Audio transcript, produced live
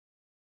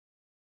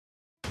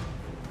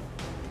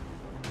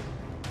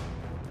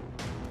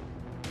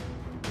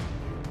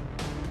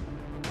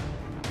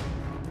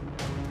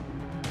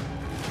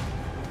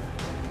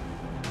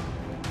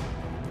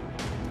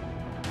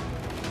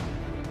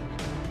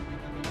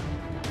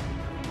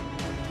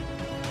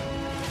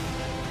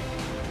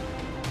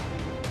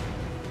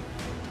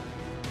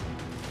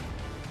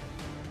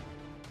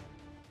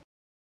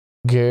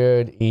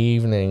Good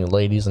evening,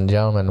 ladies and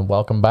gentlemen.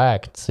 Welcome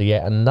back to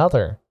yet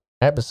another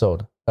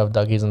episode of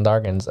Duckies and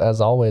Darkins.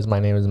 As always, my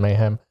name is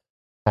Mayhem,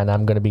 and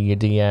I'm going to be your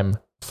DM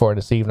for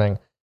this evening.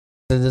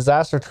 The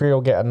Disaster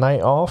Trio get a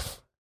night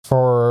off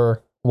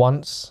for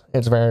once.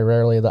 It's very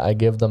rarely that I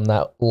give them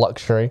that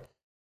luxury,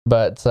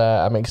 but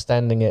I'm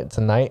extending it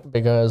tonight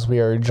because we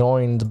are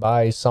joined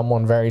by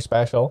someone very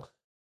special.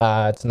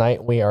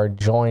 Tonight we are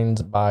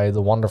joined by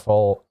the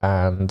wonderful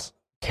and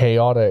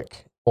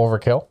chaotic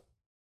Overkill.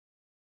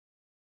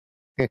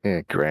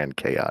 Grand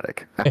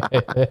chaotic.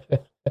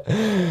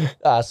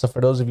 So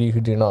for those of you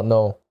who do not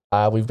know,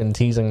 we've been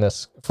teasing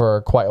this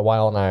for quite a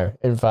while now.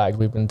 In fact,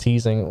 we've been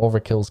teasing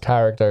Overkill's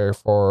character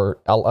for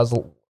as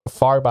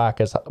far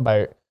back as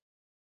about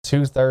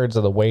 2/3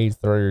 of the way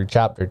through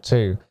chapter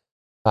 2.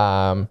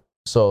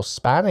 So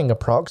spanning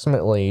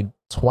approximately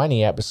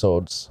 20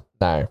 episodes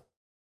now.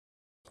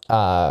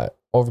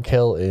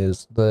 Overkill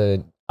is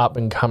the up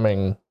and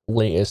coming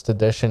latest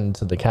addition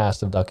to the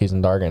cast of Duckies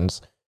and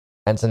Darkins,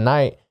 and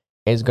tonight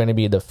is going to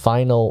be the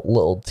final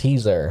little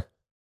teaser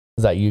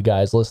that you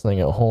guys listening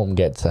at home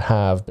get to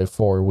have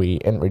before we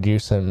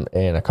introduce him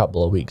in a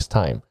couple of weeks'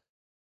 time.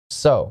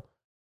 So,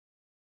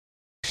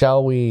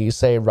 shall we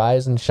say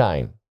rise and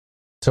shine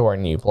to our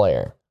new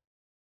player?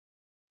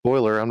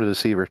 Spoiler, I'm the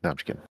deceiver. No, I'm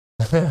just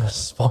kidding.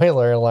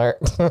 Spoiler alert.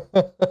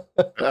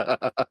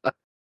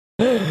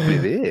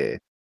 Baby.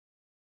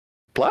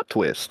 Plot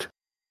twist.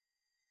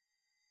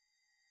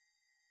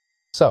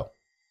 So,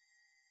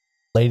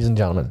 ladies and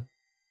gentlemen,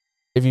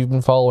 if you've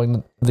been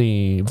following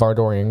the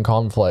Vardorian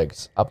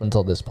Conflict up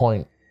until this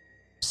point,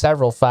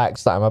 several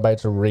facts that I'm about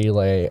to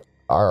relay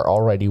are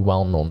already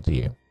well known to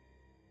you.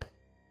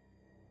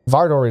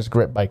 Vardor is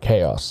gripped by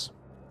chaos.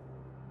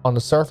 On the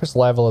surface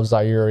level of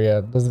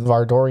Zyuria, the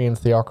Vardorian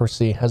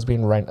theocracy has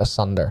been rent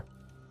asunder.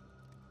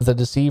 The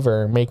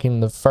Deceiver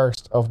making the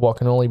first of what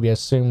can only be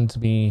assumed to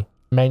be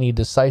many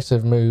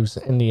decisive moves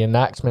in the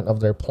enactment of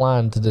their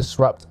plan to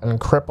disrupt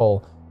and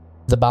cripple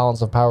the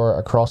balance of power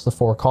across the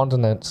 4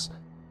 continents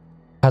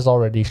has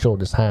already showed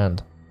his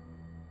hand.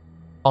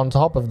 On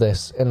top of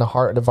this, in the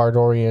heart of the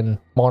Vardorian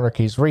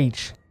monarchy's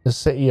reach, the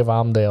city of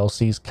Amdale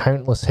sees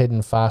countless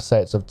hidden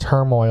facets of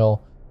turmoil,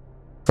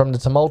 from the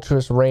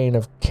tumultuous reign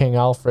of King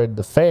Alfred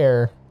the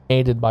Fair,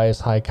 aided by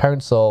his High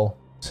Council,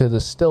 to the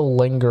still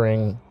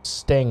lingering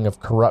sting of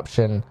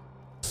corruption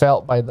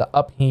felt by the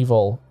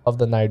upheaval of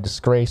the now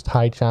disgraced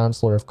High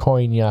Chancellor of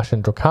Coin,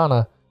 Yashin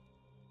Dracana.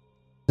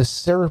 The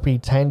syrupy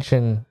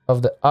tension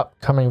of the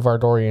upcoming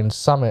Vardorian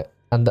summit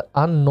and the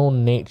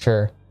unknown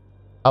nature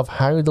of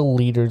how the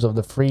leaders of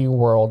the free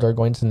world are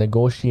going to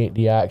negotiate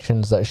the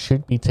actions that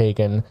should be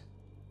taken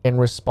in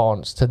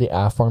response to the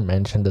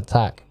aforementioned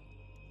attack.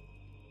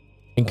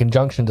 In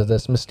conjunction to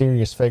this,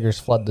 mysterious figures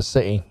flood the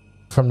city,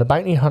 from the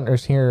bounty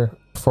hunters here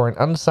for an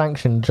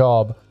unsanctioned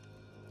job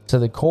to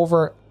the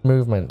covert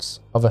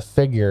movements of a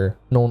figure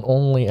known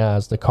only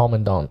as the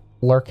Commandant,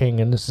 lurking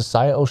in the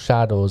societal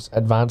shadows,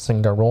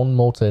 advancing their own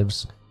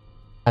motives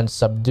and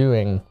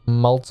subduing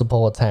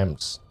multiple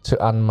attempts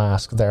to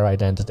unmask their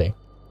identity.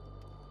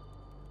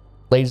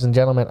 Ladies and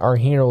gentlemen, our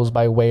heroes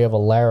by way of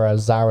Alera,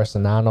 Zaris,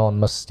 and Anon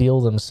must steel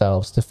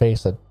themselves to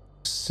face a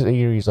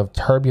series of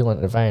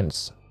turbulent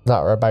events that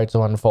are about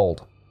to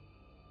unfold.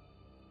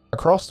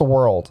 Across the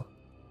world,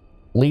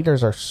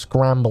 leaders are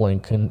scrambling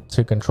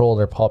to control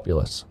their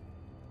populace.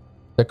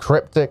 The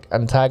cryptic,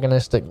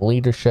 antagonistic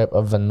leadership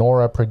of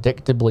Venora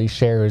predictably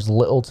shares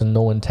little to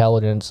no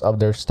intelligence of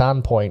their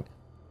standpoint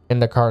in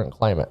the current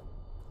climate,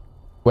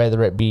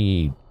 whether it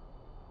be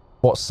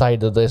what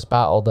side of this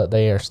battle that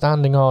they are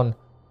standing on,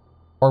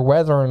 or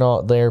whether or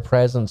not their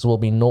presence will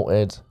be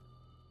noted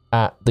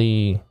at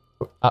the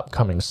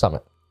upcoming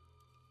summit.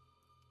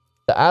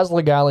 The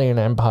Aslegalian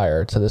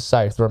Empire to the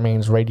south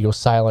remains radio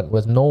silent,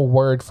 with no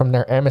word from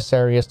their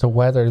emissary as to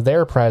whether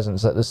their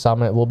presence at the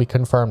summit will be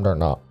confirmed or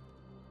not.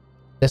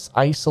 This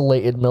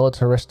isolated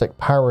militaristic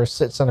power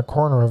sits in a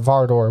corner of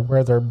Vardor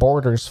where their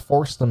borders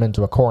force them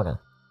into a corner.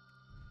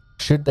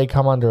 Should they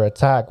come under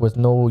attack with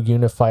no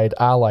unified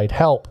allied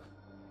help,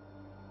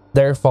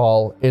 their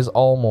fall is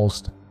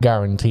almost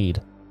guaranteed.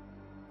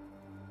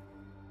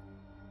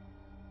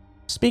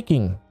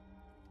 Speaking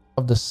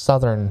of the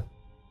southern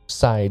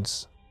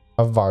sides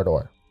of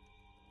Vardor,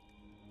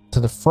 to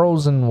the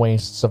frozen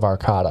wastes of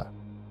Arcata.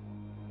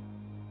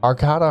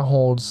 Arcata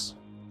holds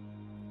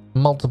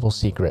multiple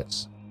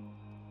secrets.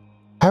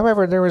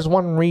 However, there is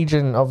one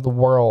region of the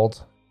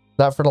world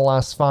that for the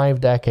last 5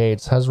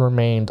 decades has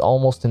remained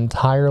almost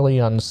entirely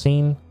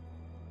unseen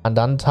and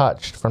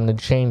untouched from the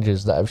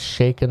changes that have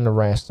shaken the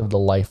rest of the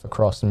life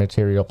across the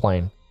material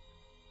plane.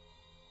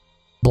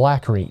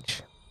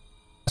 Blackreach,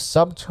 a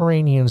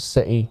subterranean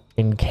city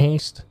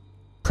encased,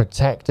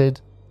 protected,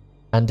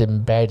 and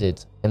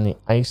embedded in the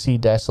icy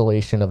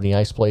desolation of the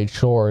Iceblade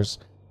shores,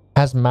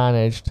 has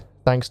managed,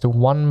 thanks to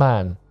one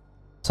man,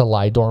 to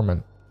lie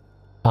dormant,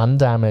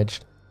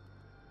 undamaged,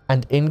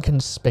 and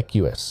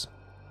inconspicuous,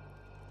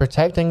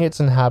 protecting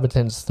its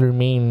inhabitants through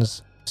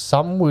means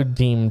some would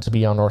deem to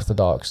be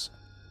unorthodox,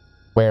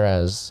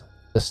 whereas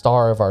the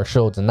star of our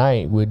show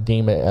tonight would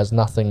deem it as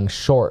nothing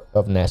short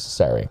of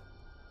necessary.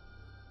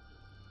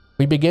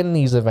 We begin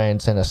these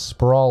events in a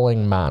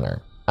sprawling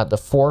manner at the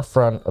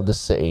forefront of the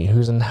city,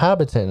 whose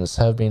inhabitants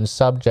have been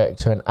subject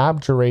to an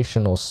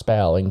abjurational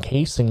spell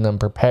encasing them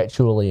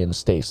perpetually in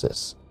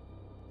stasis.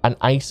 An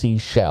icy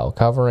shell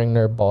covering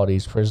their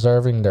bodies,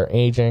 preserving their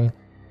aging,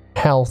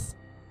 health,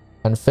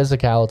 and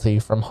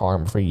physicality from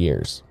harm for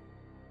years.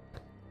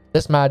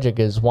 This magic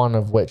is one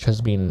of which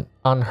has been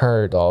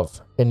unheard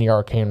of in the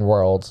arcane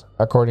world,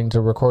 according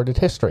to recorded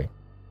history.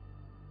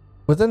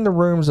 Within the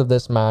rooms of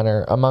this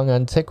manor, among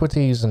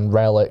antiquities and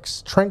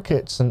relics,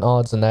 trinkets and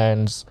odds and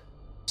ends,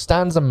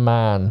 stands a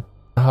man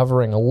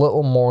hovering a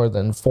little more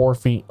than 4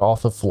 feet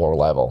off of floor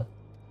level.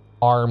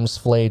 Arms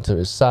flayed to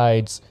his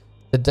sides,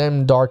 the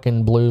dim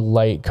darkened blue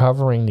light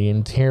covering the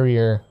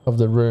interior of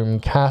the room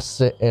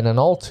casts it in an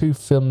all too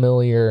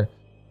familiar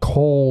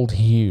cold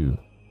hue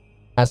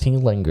as he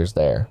lingers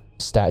there,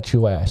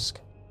 statuesque.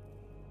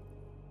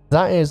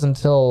 That is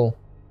until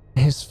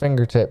his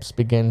fingertips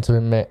begin to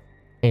emit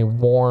a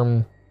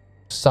warm,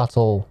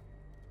 subtle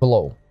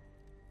glow.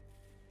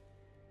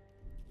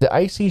 The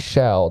icy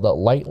shell that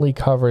lightly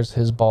covers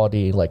his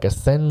body like a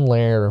thin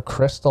layer of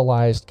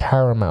crystallized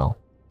caramel.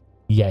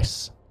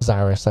 Yes,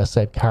 Zaris, I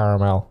said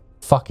caramel.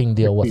 Fucking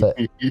deal with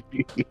it.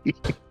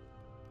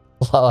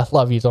 I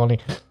love you, Tony.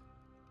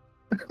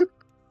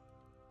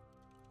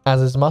 As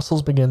his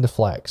muscles begin to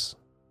flex,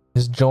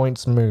 his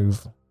joints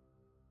move.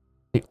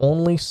 The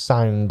only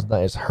sound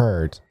that is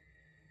heard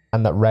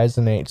and that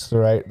resonates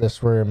throughout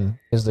this room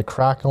is the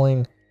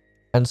crackling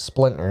and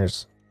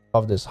splinters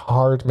of this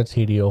hard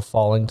material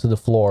falling to the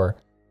floor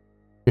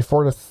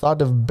before the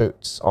thud of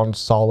boots on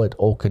solid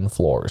oaken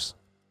floors.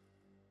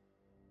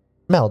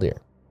 Meldir,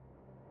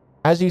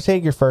 as you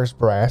take your first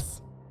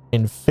breath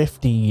in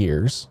 50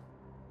 years,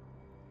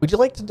 would you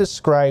like to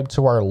describe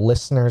to our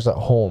listeners at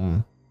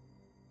home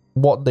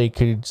what they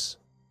could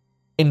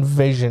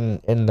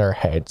envision in their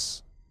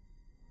heads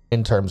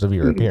in terms of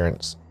your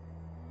appearance?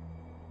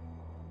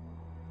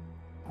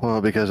 Well,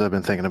 because I've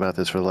been thinking about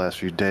this for the last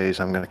few days,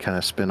 I'm going to kind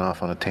of spin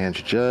off on a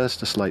tangent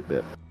just a slight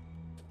bit.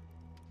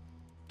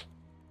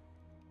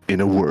 In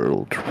a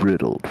world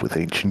riddled with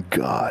ancient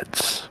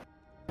gods,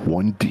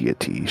 one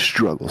deity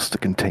struggles to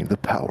contain the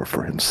power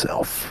for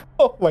himself.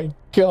 Oh my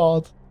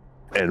god.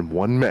 And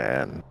one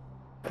man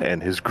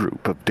and his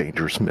group of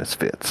dangerous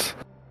misfits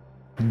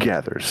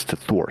gathers to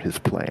thwart his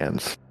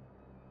plans.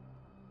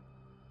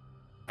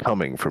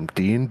 Coming from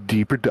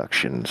D&D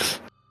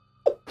Productions,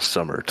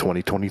 Summer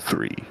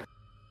 2023.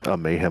 A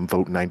Mayhem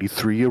Vote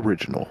 93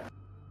 original.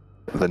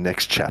 The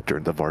next chapter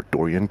in the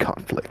Vardorian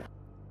Conflict.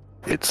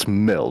 It's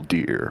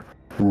Meldir,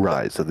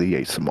 Rise of the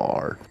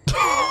ASMR.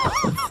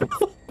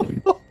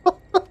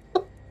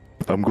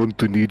 I'm going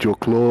to need your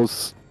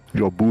clothes,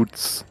 your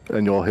boots,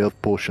 and your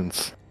health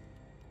potions.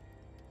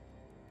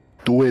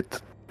 Do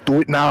it.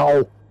 Do it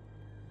now.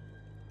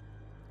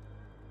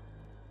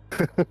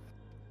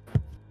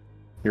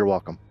 You're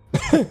welcome.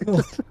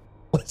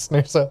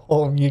 Listeners at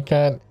home, you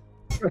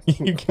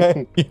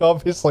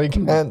obviously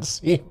can't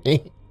see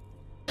me.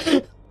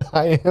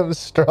 I am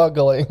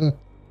struggling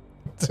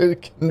to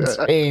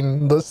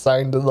contain the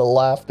sound of the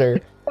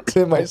laughter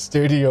to my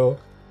studio,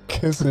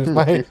 because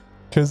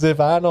if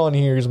Anon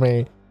hears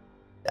me,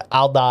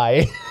 I'll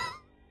die.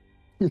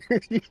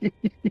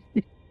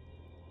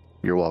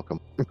 You're welcome.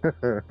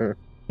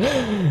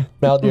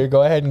 Maldir,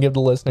 go ahead and give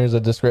the listeners a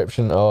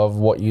description of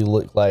what you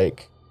look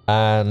like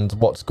and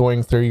what's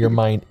going through your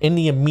mind in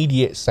the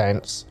immediate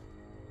sense.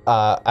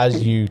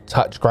 As you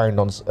touch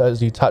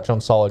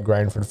on solid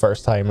ground for the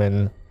first time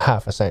in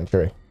half a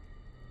century.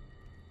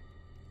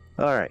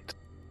 All right,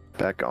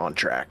 back on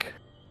track.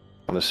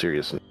 On a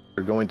serious note,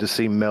 we're going to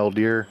see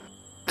Meldir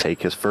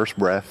take his first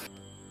breath,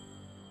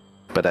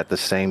 but at the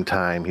same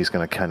time, he's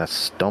going to kind of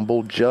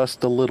stumble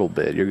just a little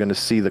bit. You're going to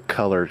see the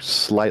color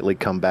slightly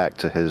come back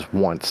to his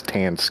once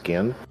tan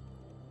skin.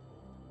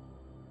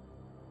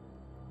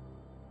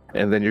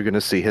 And then you're going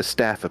to see his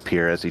staff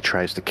appear as he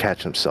tries to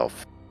catch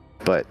himself.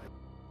 But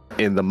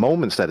in the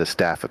moments that his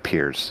staff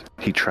appears,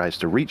 he tries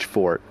to reach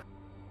for it,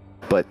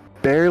 but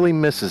barely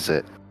misses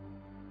it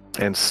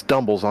and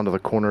stumbles onto the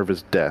corner of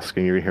his desk,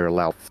 and you hear a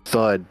loud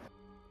thud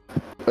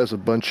as a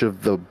bunch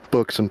of the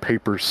books and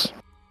papers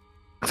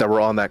that were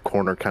on that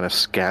corner kind of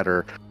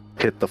scatter,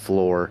 hit the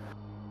floor,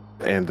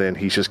 and then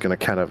he's just going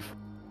to kind of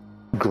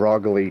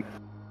groggily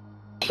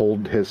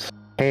hold his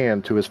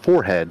hand to his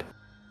forehead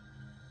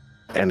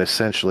and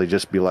essentially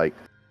just be like,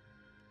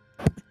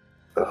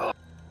 ugh.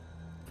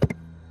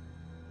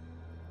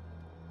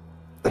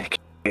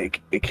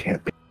 It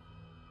can't be.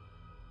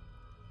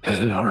 Is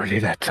it already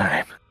that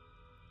time?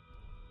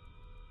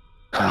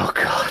 Oh,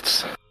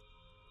 gods.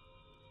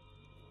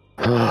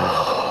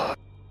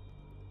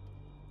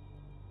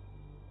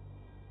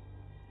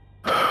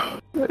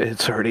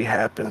 It's already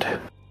happened.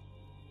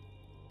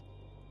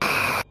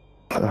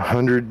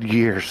 100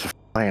 years of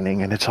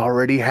planning, and it's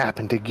already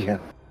happened again.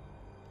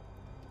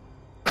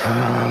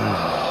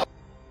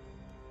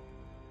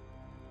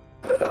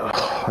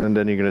 And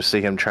then you're going to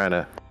see him trying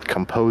to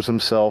compose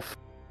himself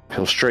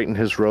He'll straighten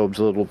his robes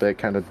a little bit,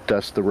 kind of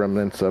dust the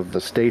remnants of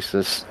the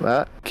stasis.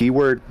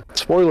 Keyword,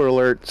 spoiler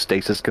alert,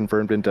 stasis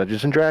confirmed in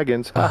Dungeons and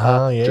Dragons.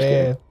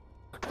 Yeah.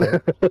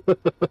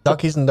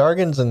 Duckies and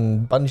Dargans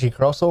and Bungie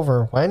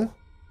crossover, when?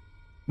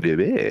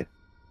 Baby.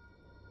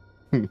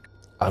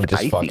 I'm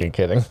just fucking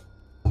kidding.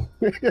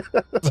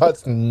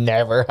 That's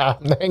never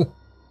happening.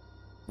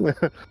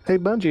 Hey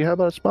Bungie, how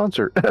about a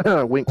sponsor?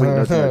 Wink, wink,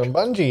 nudge, nudge.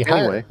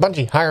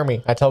 Bungie, hire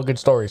me. I tell good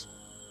stories.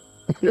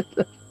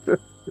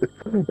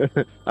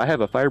 I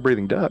have a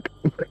fire-breathing duck.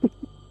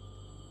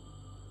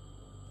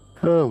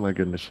 Oh my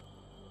goodness.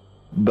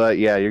 But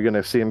yeah, you're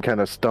gonna see him kind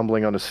of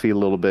stumbling on his feet a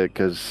little bit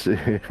because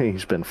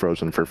he's been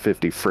frozen for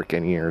 50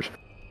 frickin' years.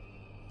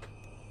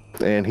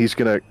 And he's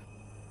gonna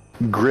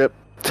grip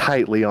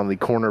tightly on the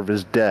corner of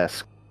his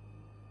desk.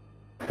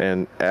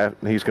 And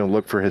he's gonna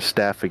look for his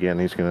staff again.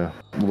 He's gonna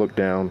look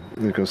down.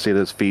 He's gonna see at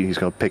his feet. He's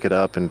gonna pick it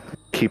up and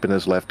keep it in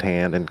his left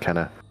hand and kind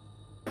of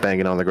bang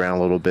it on the ground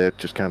a little bit,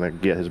 just kind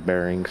of get his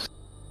bearings.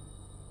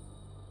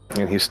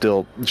 And he's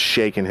still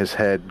shaking his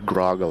head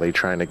groggily,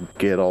 trying to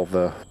get all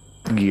the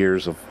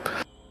gears of...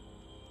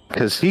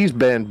 Because he's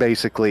been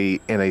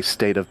basically in a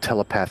state of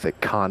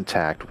telepathic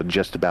contact with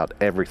just about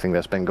everything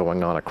that's been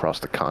going on across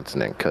the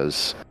continent.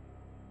 Because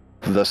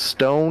the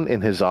stone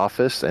in his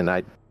office, and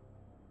I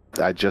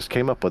just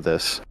came up with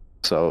this,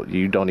 so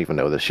you don't even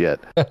know this yet.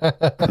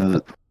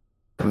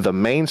 The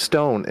main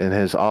stone in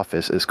his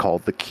office is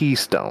called the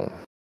Keystone.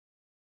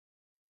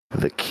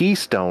 The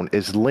Keystone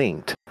is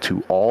linked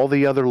to all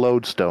the other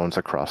lodestones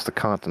across the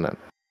continent.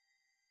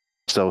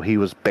 So he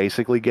was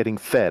basically getting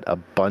fed a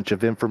bunch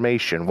of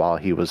information while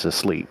he was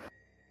asleep.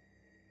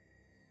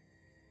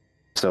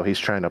 So he's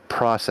trying to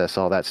process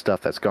all that stuff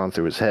that's gone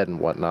through his head and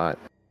whatnot.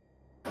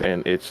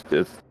 And it's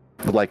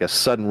like a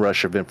sudden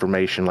rush of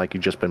information, like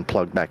you've just been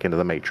plugged back into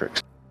the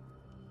Matrix.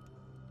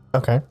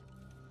 Okay.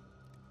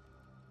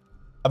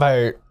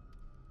 About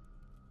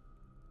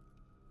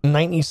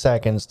 90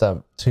 seconds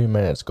to 2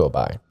 minutes go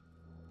by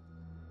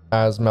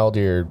as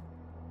Meldir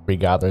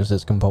regathers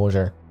his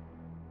composure,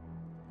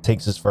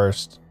 takes his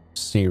first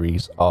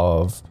series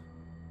of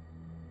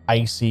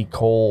icy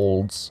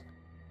cold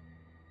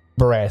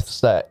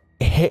breaths that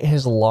hit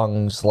his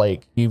lungs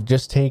like you've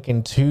just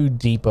taken too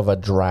deep of a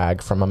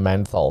drag from a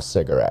menthol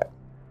cigarette.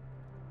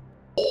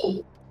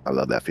 I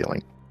love that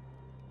feeling.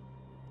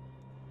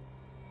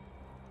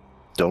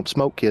 Don't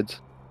smoke,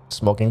 kids.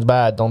 Smoking's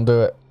bad. Don't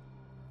do it.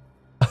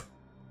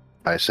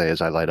 I say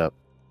as I light up.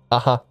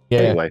 Yeah.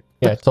 Anyway.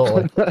 Yeah,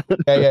 totally.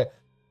 Yeah.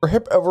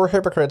 We're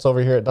hypocrites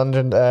over here at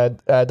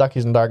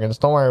Duckies and Dargans.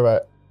 Don't worry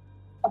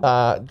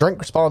about it. Drink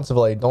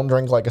responsibly. Don't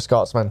drink like a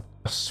Scotsman.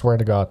 I swear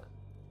to God.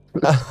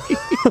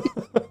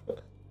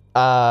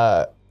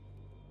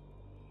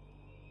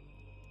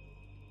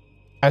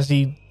 As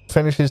he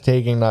finishes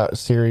taking that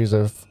series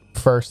of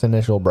first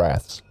initial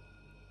breaths,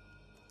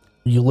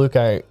 you look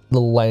out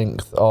the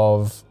length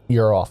of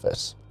your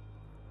office,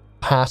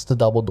 past the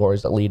double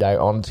doors that lead out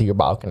onto your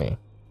balcony,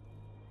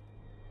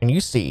 and you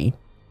see,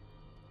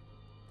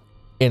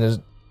 in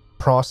a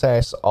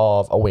process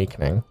of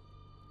awakening,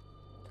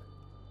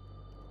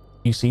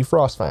 you see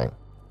Frostfang.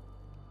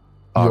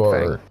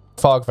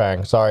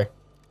 Fogfang, sorry.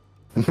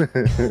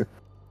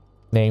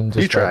 Name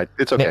just you tried.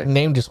 It's okay.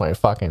 Name just went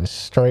fucking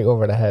straight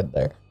over the head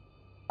there.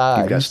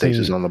 You've got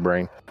stasis on the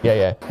brain.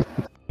 Yeah.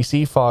 You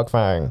see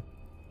Fogfang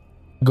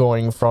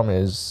going from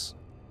his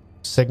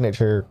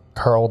signature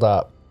curled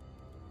up,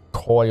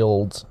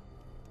 coiled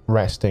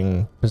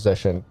resting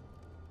position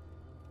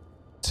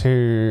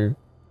to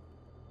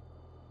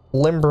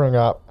limbering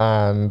up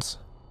and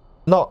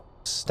not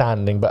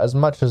standing, but as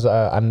much as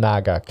a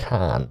Naga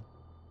can,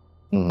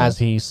 as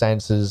he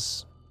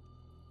senses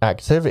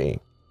activity.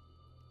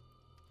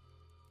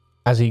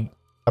 As he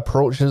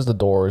approaches the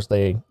doors,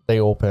 they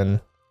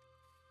open,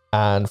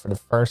 and for the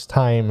first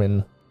time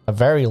in a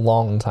very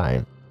long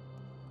time,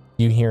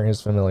 you hear his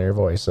familiar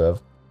voice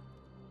of,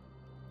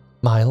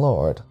 "My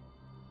lord,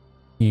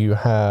 you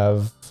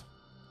have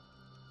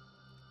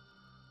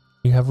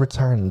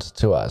returned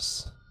to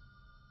us."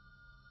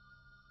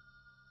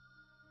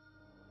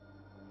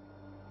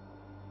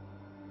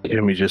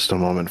 Give me just a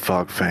moment,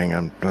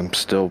 Fogfang. I'm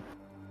still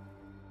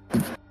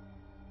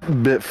a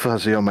bit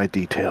fuzzy on my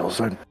details.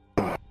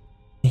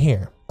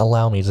 Here,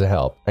 allow me to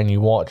help. And you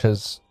watch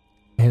as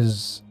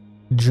his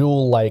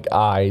jewel-like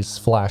eyes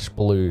flash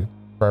blue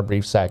for a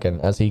brief second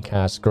as he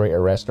casts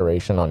Greater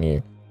Restoration on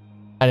you.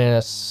 And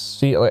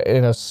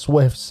in a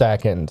swift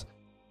second,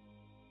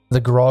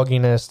 the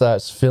grogginess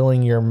that's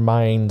filling your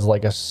mind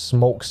like a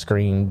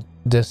smokescreen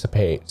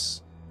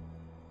dissipates.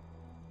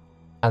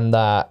 And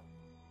that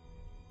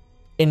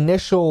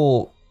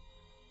initial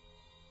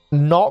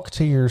knock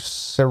to your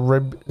status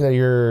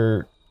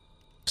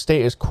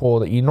quo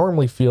that you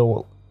normally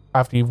feel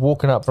after you've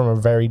woken up from a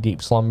very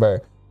deep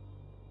slumber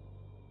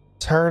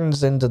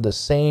turns into the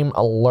same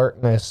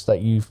alertness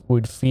that you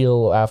would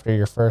feel after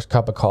your first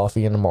cup of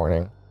coffee in the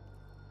morning.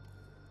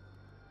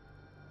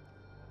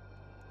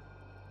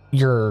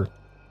 You're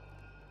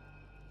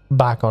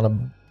back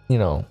on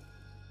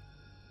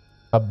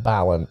a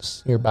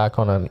balance. You're back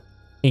on an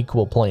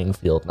equal playing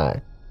field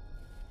now.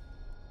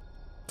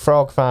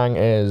 Frogfang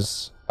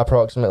is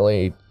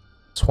approximately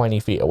 20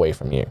 feet away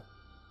from you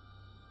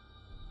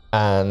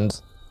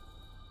and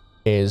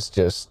is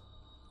just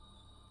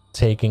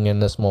taking in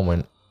this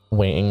moment,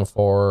 waiting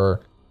for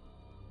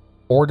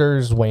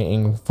orders,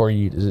 waiting for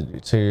you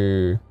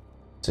to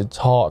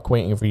talk,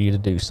 waiting for you to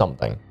do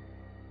something.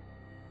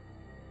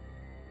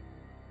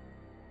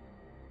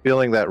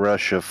 Feeling that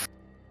rush of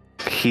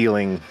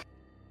healing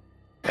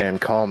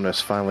and calmness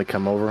finally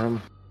come over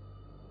him,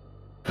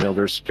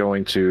 Milder's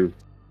going to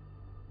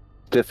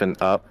stiffen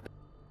up,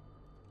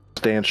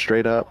 stand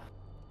straight up,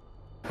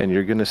 and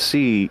you're going to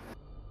see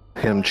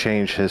him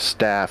change his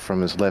staff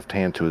from his left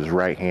hand to his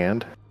right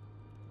hand.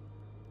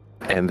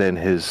 And then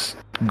his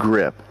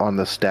grip on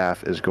the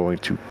staff is going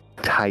to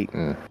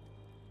tighten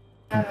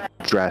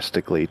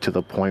drastically to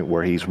the point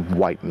where he's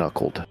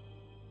white-knuckled.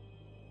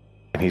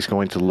 And he's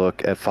going to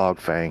look at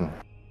Fogfang.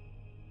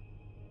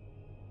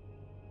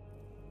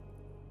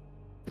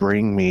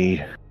 Bring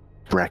me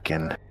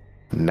Brecken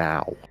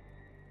now.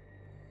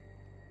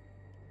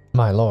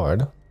 My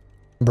lord,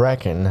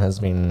 Brecken has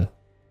been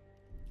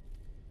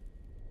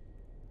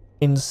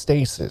in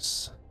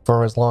stasis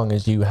for as long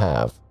as you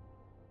have.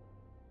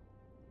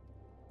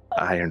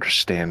 I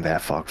understand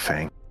that,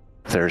 Fogfang.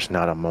 There's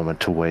not a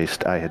moment to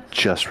waste. I had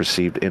just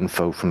received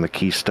info from the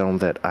Keystone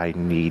that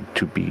needs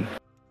to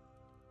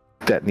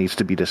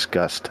be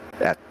discussed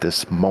at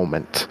this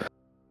moment.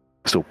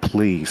 So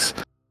please,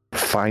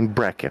 find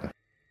Brecken.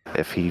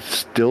 If he's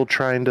still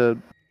trying to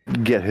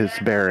get his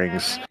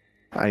bearings,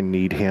 I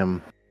need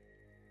him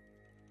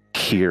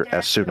here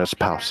as soon as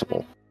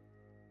possible.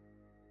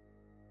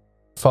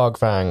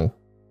 Fogfang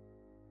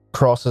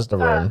crosses the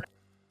room,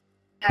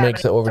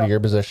 makes it over to your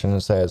position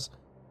and says,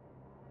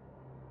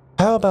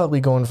 "How about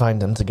we go and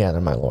find him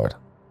together, my lord?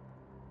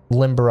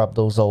 Limber up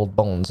those old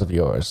bones of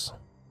yours."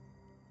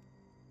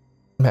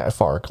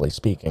 Metaphorically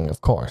speaking,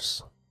 of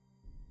course.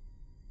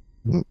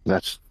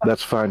 That's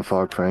fine,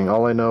 Fogfang.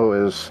 All I know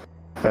is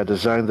I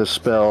designed the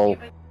spell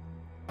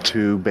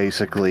to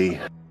basically,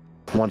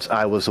 once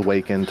I was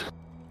awakened,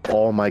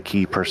 all my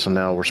key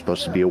personnel were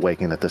supposed to be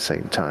awakened at the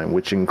same time,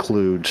 which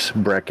includes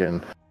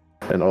Brecken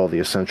and all the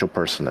essential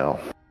personnel.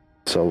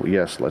 So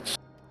yes,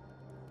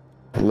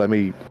 let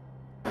me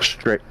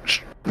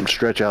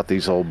stretch out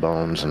these old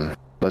bones and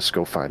let's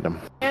go find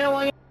them.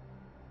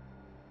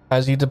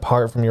 As you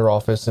depart from your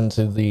office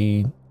into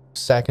the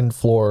second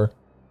floor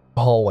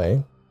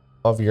hallway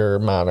of your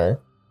manor,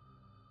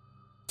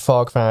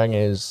 Fogfang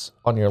is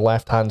on your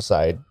left hand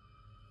side,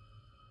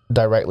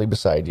 directly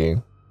beside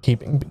you,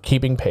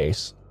 keeping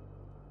pace.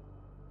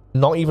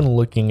 Not even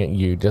looking at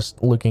you,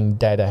 just looking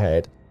dead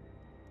ahead.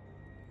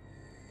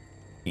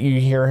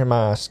 You hear him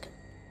ask,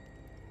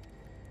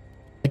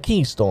 "The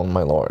Keystone,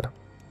 my lord.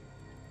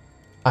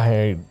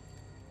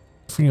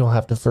 You'll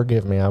have to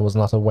forgive me, I was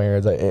not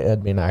aware that it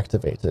had been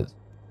activated.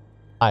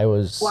 I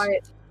was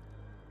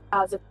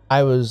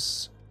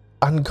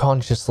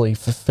unconsciously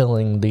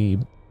fulfilling the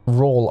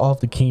role of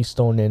the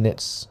Keystone in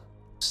its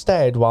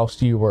stead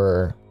whilst you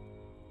were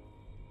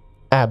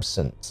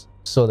absent,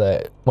 so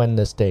that when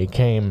this day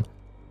came,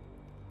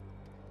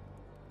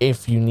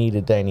 if you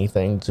needed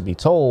anything to be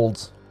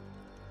told,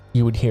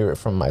 you would hear it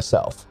from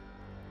myself."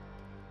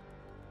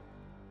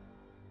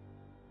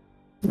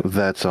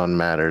 That's on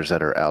matters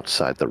that are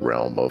outside the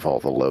realm of all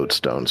the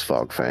lodestones,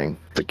 Fogfang.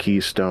 The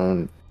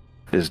Keystone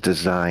is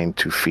designed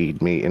to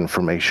feed me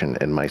information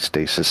in my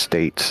stasis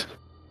state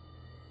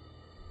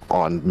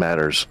on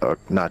matters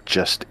not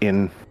just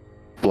in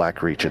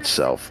Blackreach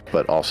itself,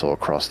 but also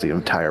across the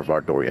entire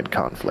Vardorian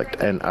conflict.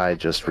 And I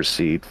just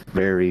received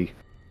very,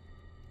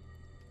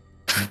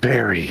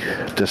 very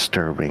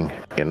disturbing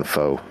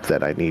info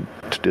that I need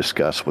to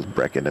discuss with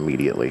Brecken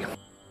immediately.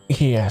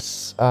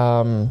 Yes,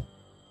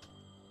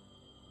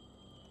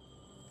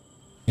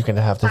 you're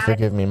gonna have to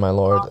forgive me, my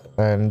lord,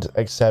 and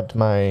accept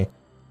my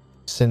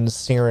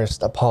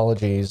sincerest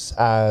apologies,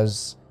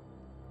 as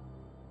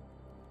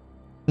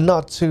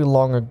not too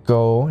long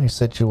ago a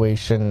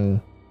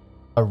situation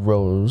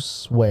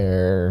arose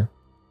where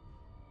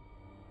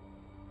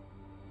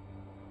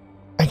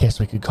I guess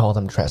we could call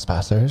them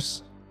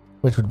trespassers,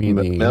 which would be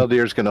the...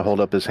 Meldear's gonna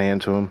hold up his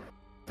hand to him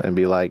and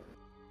be like,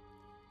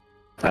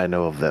 I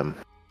know of them.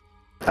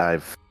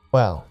 I've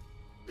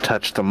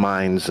touched the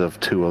minds of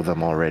 2 of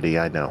them already,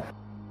 I know.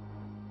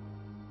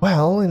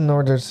 Well, in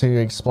order to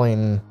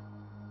explain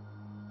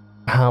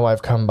how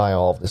I've come by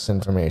all of this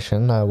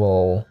information, I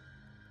will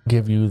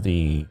give you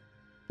the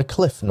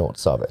cliff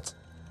notes of it.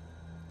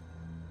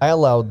 I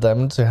allowed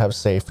them to have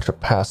safe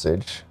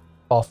passage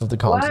off of the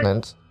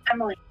continent.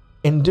 Emily.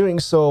 In doing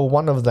so,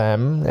 one of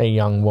them, a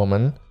young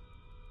woman,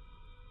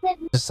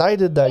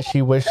 decided that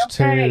she wished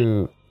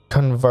to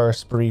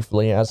converse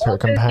briefly as her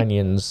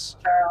companions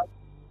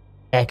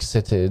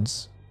exited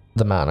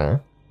the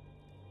manor.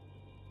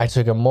 I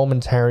took a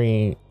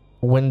momentary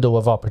window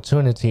of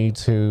opportunity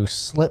to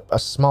slip a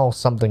small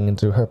something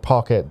into her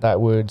pocket that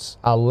would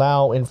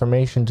allow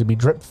information to be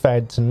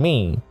drip-fed to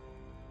me,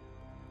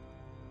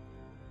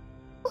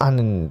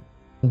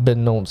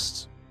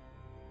 unbeknownst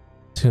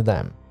to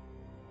them.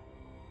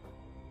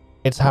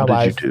 It's how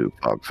What did you do,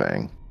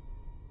 Fogfang?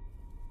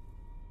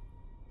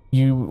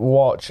 You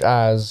watch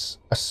as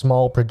a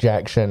small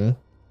projection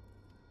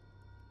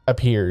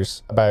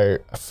appears about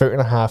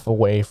 1.5 feet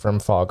away from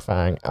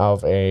Fogfang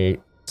of a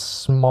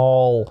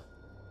small,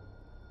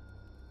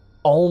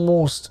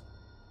 almost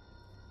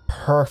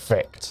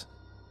perfect,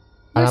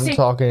 and I'm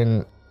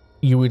talking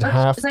you would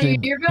have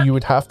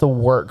to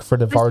work for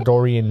the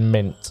Vardorian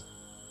Mint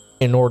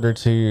in order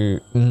to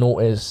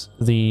notice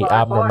the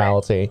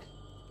abnormality.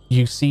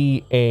 You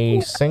see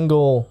a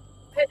single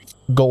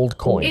gold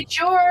coin. It's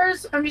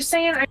yours. I'm just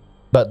saying.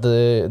 But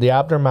the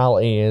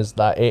abnormality is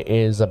that it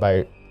is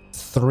about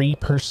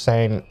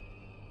 3%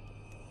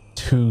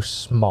 too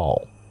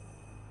small.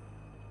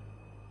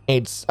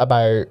 It's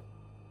about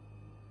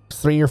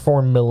 3 or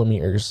 4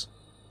 millimeters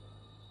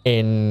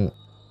in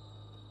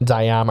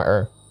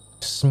diameter,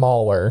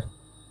 smaller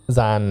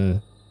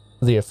than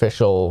the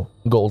official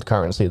gold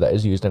currency that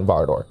is used in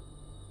Vardor.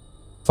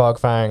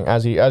 Fogfang,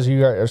 as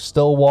you are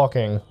still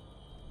walking,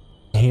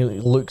 he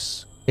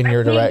looks in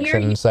your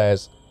direction and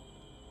says,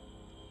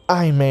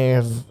 I may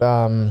have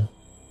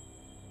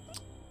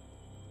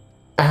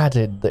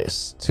added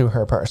this to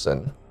her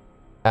person,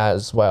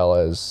 as well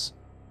as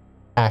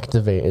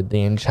activated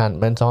the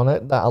enchantment on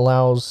it that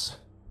allows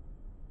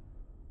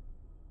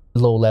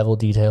low-level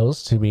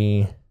details to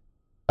be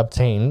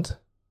obtained,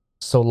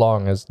 so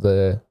long as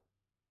the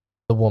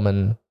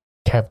woman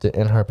kept it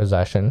in her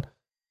possession.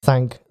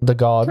 Thank the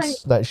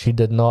gods that she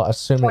did not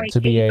assume it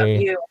to be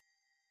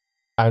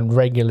a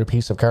regular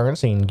piece of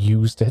currency and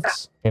used it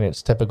in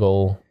its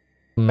typical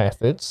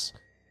methods.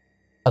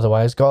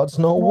 Otherwise, gods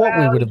know what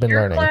we would have been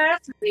learning.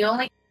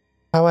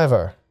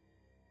 However,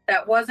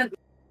 that wasn't.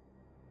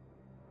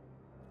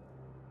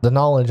 The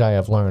knowledge I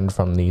have learned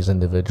from these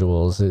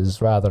individuals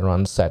is rather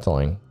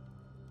unsettling.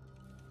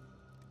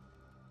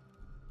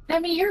 I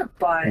mean, you're a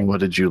bot. What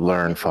did you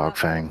learn,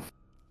 Fogfang?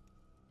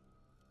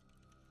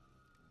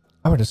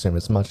 I would assume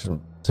it's much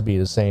to be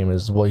the same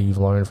as what you've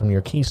learned from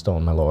your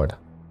keystone, my lord.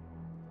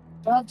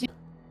 Well,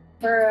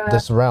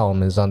 this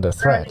realm is under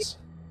threat,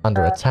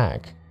 under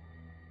attack.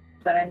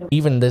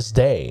 Even this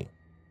day,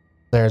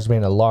 there's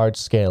been a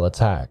large-scale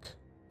attack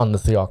on the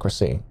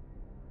theocracy.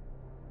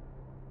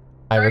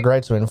 I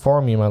regret to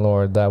inform you, my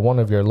lord, that one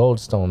of your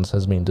lodestones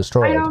has been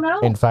destroyed. I don't know.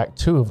 In fact,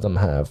 2 of them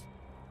have.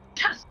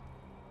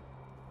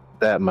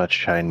 That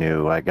much I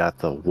knew. I got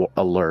the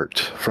alert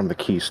from the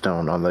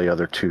keystone on the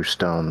other 2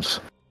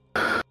 stones.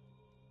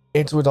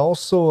 It would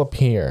also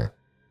appear,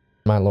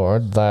 my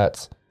lord,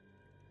 that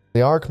the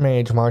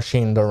Archmage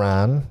Marcin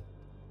Duran,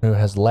 who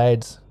has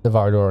led the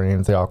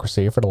Vardorian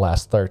theocracy for the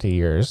last 30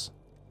 years,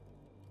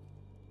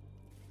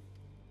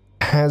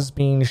 has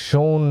been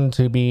shown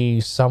to be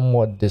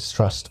somewhat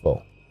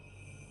distrustful.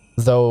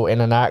 Though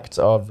in an act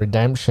of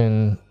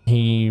redemption,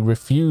 he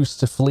refused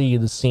to flee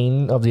the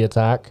scene of the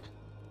attack,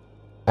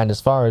 and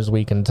as far as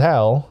we can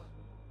tell,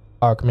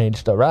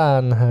 Archmage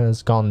Duran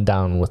has gone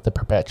down with the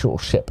perpetual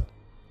ship.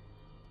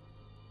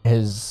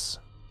 His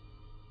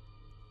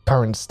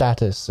current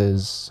status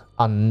is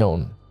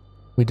unknown.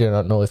 We do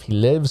not know if he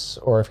lives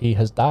or if he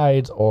has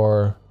died,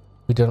 or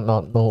we do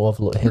not know of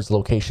his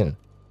location.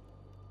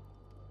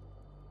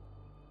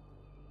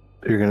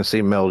 You're going to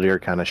see Meldir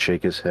kind of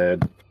shake his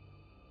head.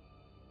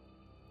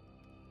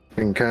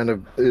 And kind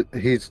of,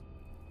 he's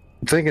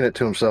thinking it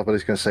to himself, but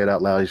he's going to say it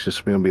out loud. He's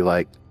just going to be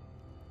like,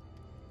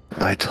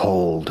 I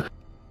told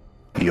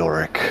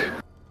Yorick.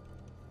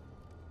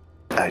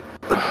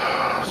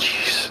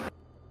 Jeez.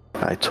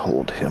 I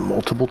told him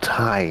multiple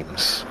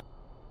times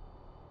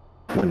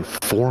when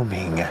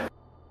forming.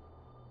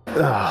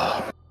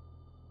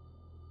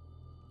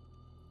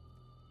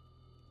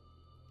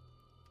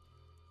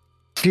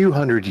 Few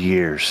hundred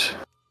years.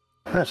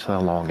 That's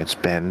how long it's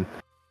been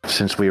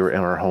since we were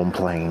in our home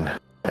plane.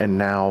 And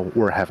now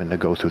we're having to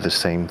go through the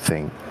same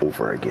thing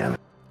over again.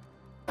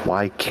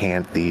 Why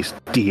can't these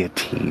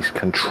deities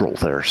control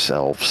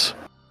themselves?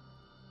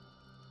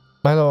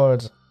 My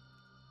lord,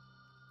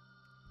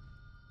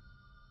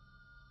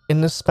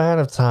 in the span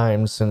of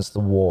time since the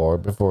war,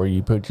 before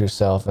you put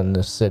yourself in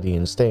the city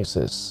in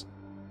stasis,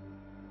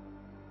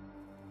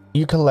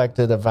 you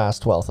collected a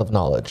vast wealth of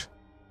knowledge.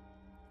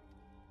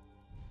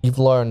 You've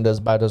learned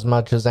about as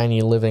much as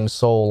any living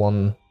soul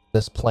on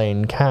this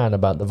plane can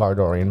about the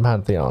Vardorian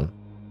Pantheon.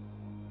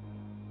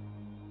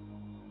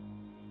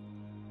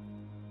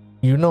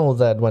 You know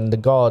that when the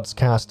gods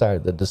cast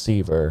out the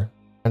Deceiver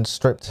and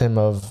stripped him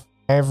of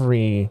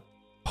every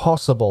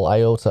possible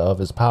iota of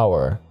his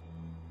power,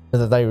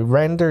 that they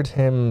rendered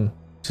him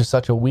to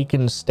such a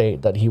weakened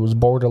state that he was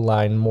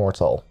borderline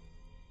mortal.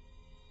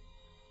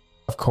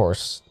 Of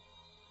course,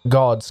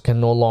 gods can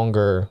no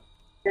longer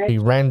be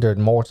rendered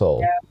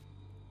mortal.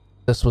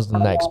 This was the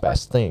next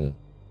best thing.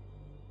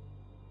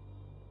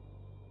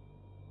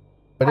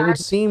 But it would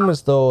seem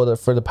as though that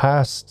for the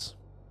past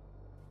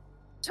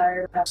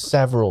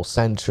several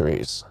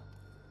centuries,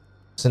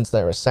 since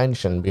their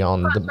ascension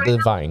beyond the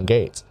Divine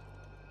Gate,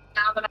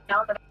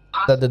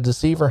 that the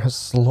Deceiver has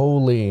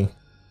slowly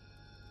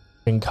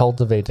been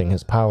cultivating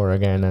his power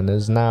again and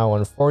is now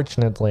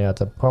unfortunately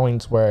at a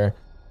point where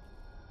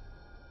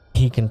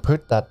he can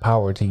put that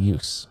power to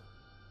use.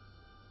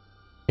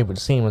 It would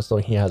seem as though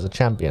he has a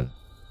champion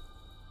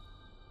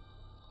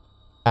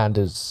and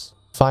is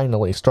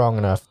finally strong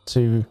enough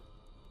to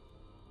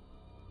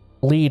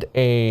lead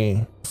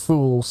a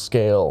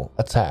full-scale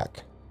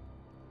attack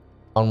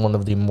on one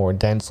of the more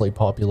densely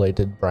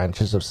populated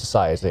branches of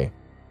society.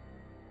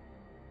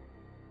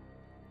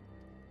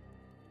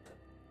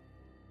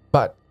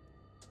 But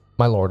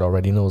my lord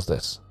already knows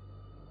this.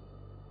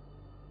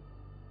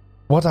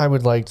 What I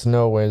would like to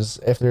know is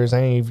if there's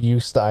any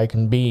use that I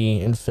can be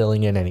in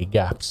filling in any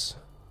gaps.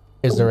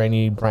 Is there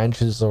any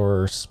branches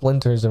or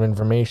splinters of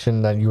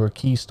information that your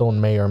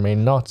keystone may or may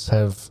not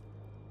have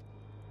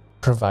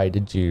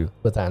provided you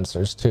with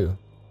answers to?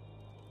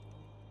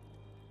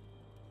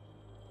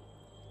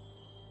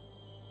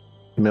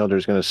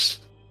 Milder's gonna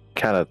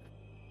kind of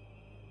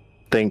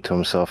think to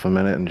himself a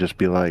minute and just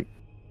be like,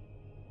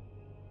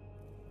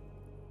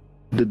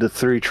 did the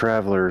three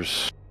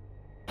travelers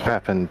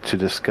happen to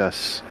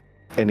discuss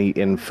any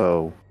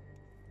info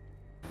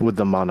with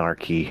the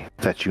monarchy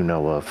that you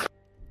know of?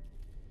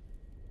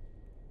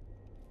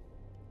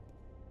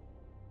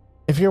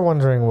 If you're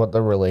wondering what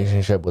the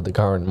relationship with the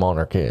current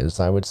monarch is,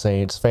 I would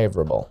say it's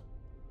favorable.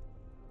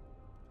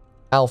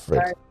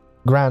 Alfred,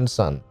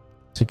 grandson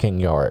to King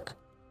Yorick.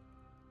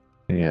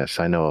 Yes,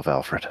 I know of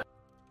Alfred.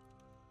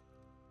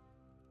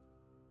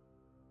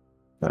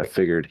 I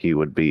figured he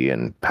would be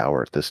in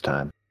power at this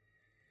time.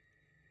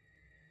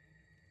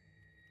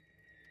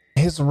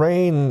 His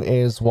reign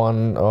is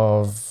one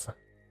of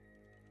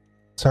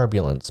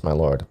turbulence, my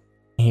lord.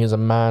 He is a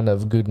man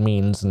of good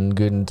means and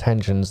good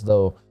intentions,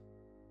 though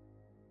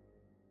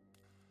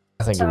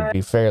I think it would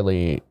be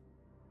fairly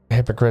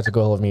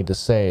hypocritical of me to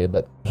say,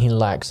 but he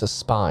lacks a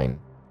spine.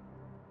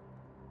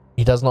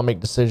 He does not make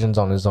decisions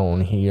on his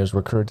own. He is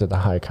recruited the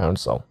High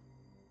Council,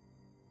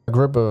 a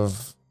group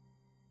of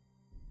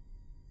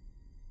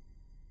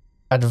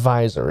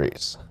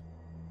advisories,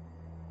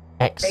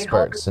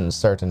 experts in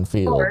certain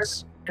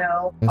fields.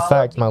 In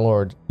fact, my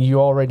lord, you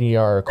already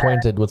are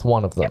acquainted with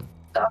one of them.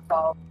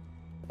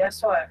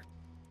 Guess what?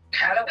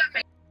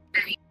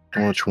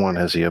 Which one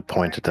has he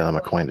appointed that I'm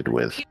acquainted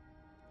with?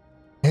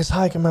 His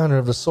High Commander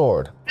of the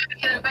Sword,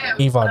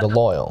 Ivar the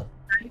Loyal,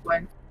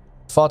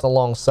 fought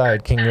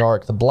alongside King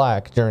Yorick the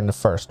Black during the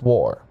First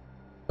War,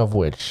 of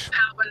which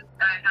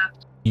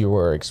you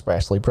were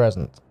expressly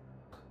present.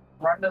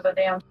 You're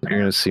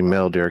going to see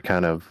Meldir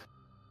kind of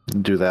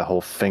do that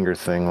whole finger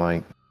thing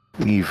like,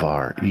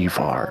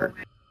 Ivar.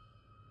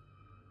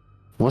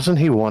 Wasn't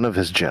he one of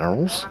his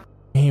generals?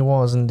 He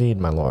was indeed,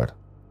 my lord.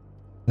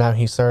 Now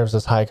he serves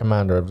as High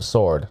Commander of the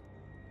Sword,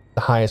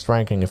 the highest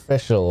ranking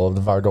official of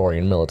the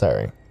Vardorian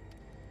military.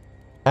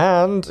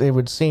 And it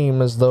would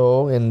seem as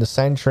though in the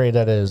century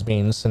that it has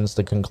been since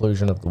the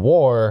conclusion of the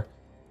war,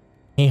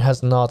 he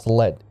has not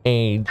let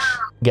age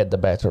get the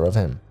better of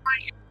him.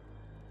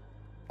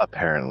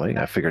 Apparently,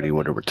 I figured he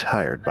would have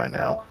retired by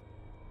now.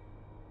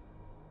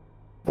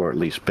 Or at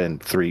least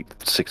been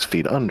 6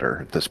 feet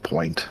under at this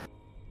point.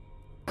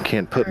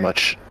 Can't put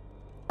much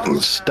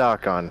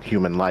stock on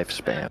human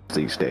lifespan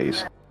these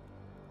days.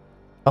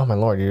 Oh my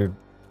lord, you're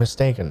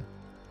mistaken.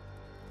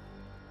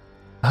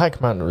 The High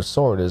Commander of the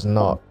Sword is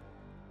not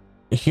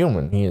a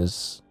human. He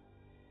is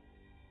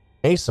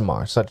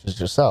Asimar, such as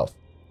yourself.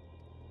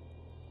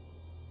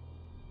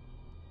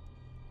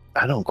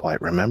 I don't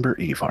quite remember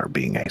Ivar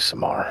being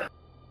Asimar.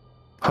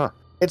 Huh.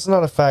 It's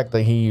not a fact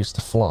that he used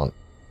to flaunt,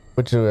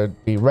 which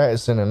would be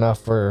reticent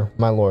enough for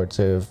my lord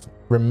to have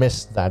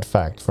remissed that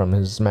fact from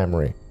his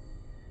memory.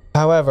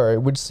 However,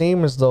 it would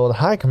seem as though the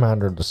High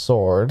Commander of the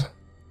Sword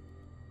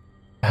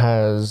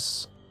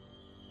has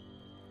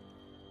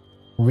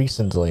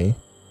recently,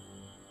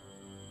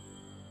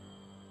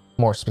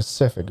 more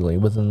specifically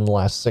within the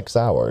last 6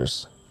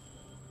 hours,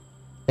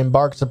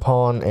 embarked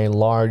upon a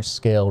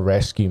large-scale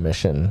rescue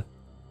mission.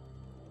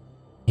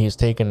 He has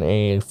taken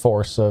a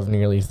force of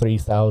nearly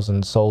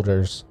 3,000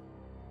 soldiers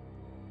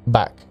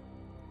back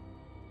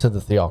to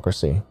the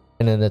theocracy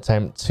in an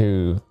attempt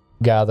to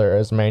gather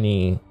as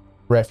many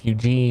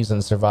refugees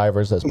and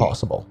survivors as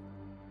possible.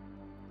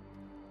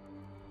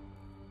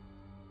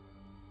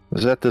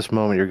 Is at this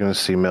moment you're going to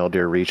see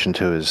Meldir reach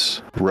into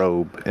his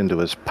robe, into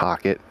his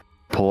pocket,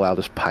 pull out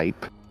his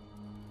pipe,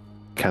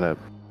 kind of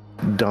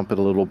dump it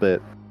a little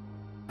bit,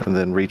 and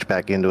then reach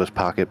back into his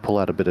pocket, pull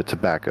out a bit of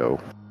tobacco,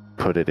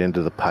 put it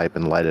into the pipe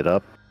and light it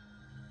up.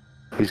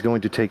 He's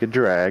going to take a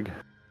drag,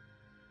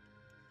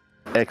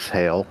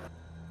 exhale,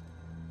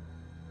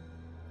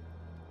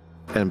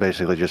 and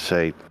basically just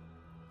say,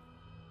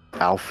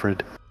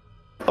 Alfred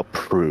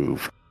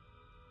approved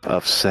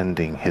of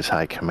sending his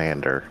High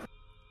Commander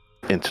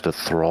into the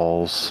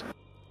thralls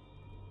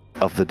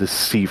of the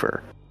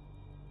Deceiver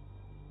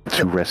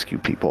to rescue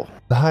people.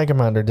 The High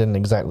Commander didn't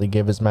exactly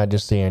give His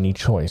Majesty any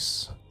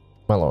choice,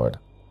 my lord.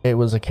 It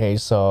was a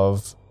case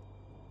of,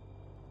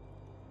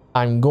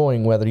 I'm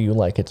going whether you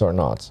like it or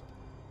not.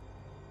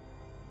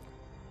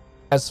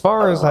 As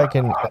far as I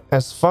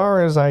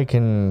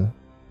can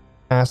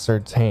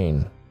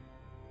ascertain.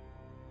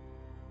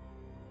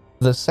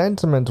 The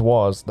sentiment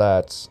was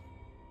that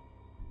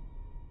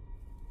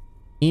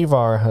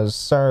Ivar has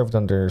served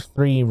under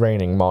 3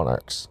 reigning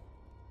monarchs,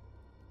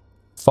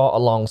 fought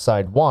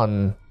alongside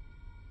one,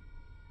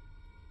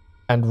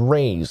 and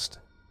raised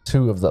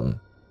 2 of them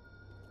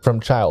from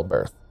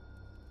childbirth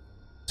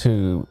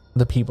to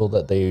the people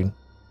that they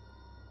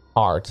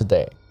are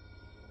today.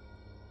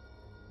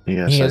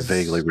 Yes, I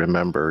vaguely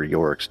remember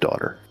Yorick's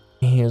daughter.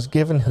 He has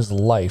given his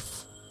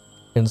life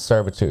in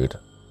servitude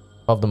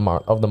of the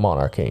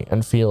monarchy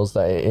and feels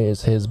that it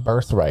is his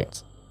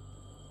birthright.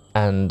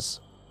 And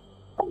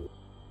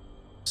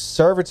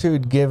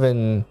servitude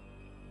given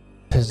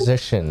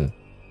position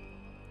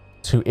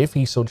to, if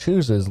he so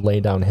chooses, lay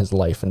down his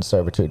life in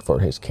servitude for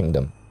his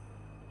kingdom.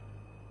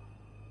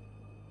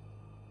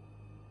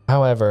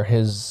 However,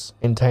 his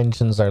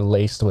intentions are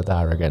laced with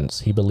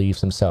arrogance. He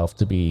believes himself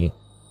to be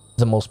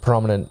the most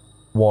prominent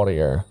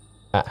warrior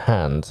at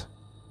hand.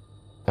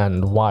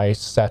 And why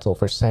settle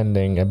for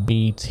sending a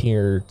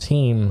B-tier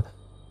team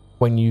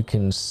when you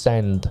can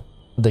send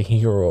the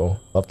hero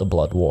of the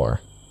Blood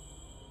War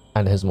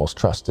and his most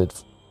trusted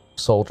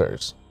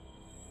soldiers?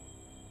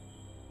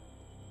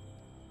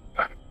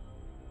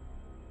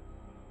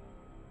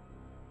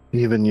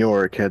 Even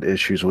Yorick had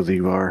issues with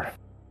Ivar.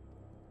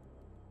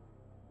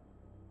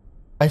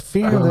 I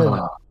fear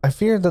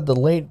that the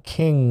late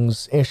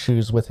king's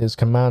issues with his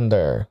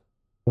commander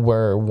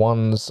were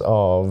ones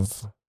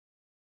of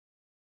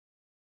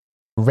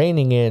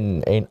reining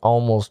in an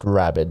almost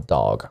rabid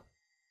dog.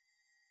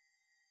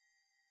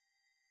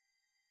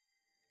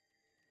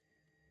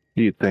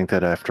 You'd think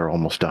that after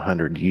almost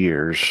 100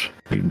 years,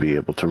 you'd be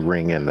able to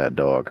ring in that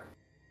dog.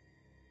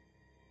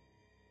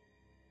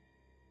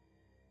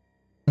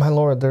 My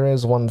lord, there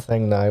is one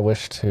thing that I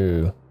wish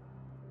to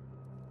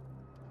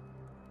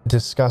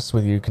discuss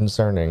with you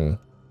concerning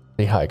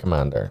the High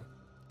Commander.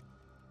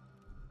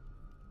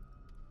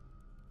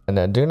 And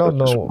I do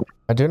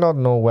not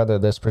know whether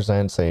this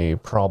presents a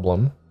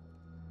problem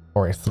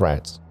or a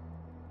threat,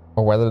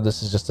 or whether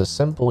this is just a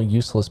simple,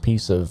 useless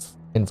piece of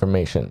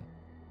information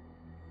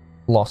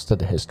lost to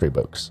the history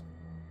books.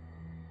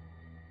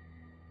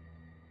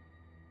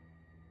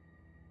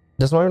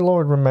 Does my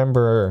lord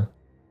remember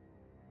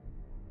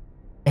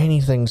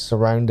anything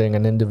surrounding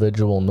an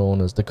individual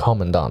known as the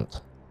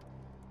Commandant?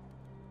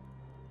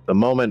 The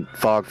moment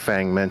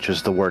Fogfang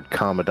mentions the word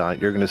Commandant,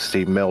 you're going to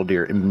see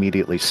Meldir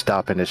immediately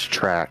stop in his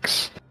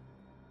tracks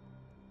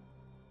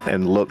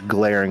and look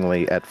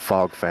glaringly at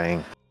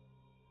Fogfang,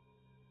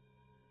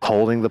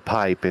 holding the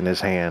pipe in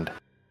his hand.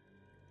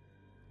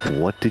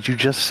 What did you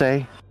just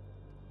say?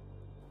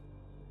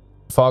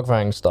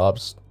 Fogfang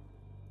stops,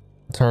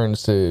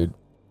 turns to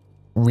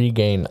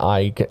regain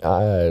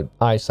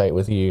eyesight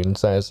with you and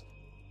says,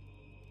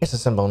 "It's a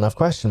simple enough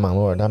question, my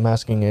lord. I'm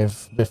asking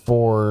if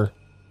before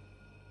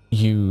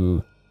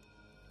you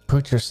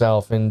put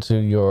yourself into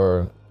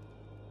your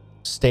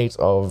state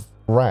of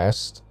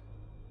rest,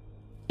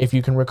 if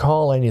you can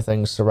recall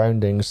anything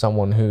surrounding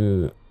someone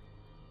who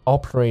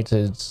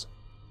operated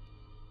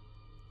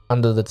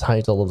under the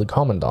title of the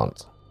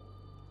Commandant."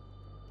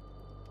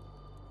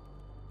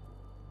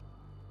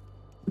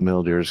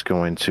 Mildir is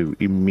going to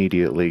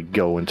immediately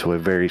go into a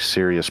very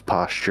serious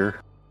posture,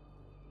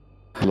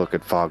 look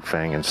at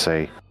Fogfang and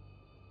say,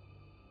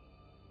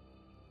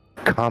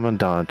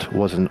 Commandant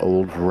was an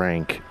old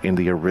rank in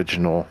the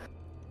original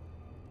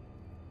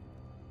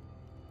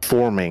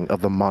forming of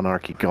the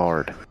Monarchy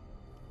Guard,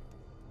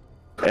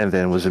 and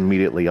then was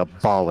immediately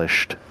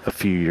abolished a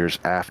few years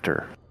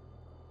after.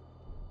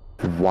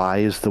 Why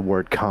is the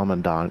word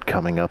Commandant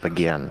coming up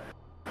again?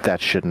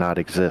 That should not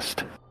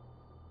exist.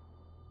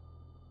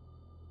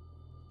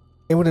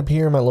 It would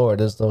appear, my lord,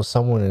 as though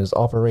someone is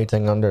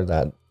operating under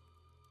that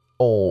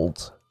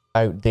old,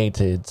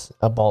 outdated,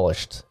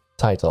 abolished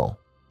title.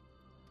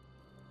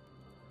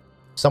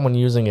 Someone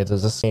using it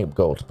as a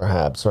scapegoat,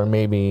 perhaps, or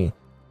maybe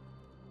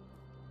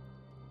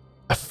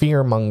a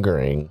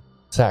fear-mongering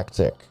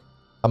tactic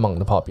among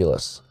the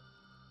populace.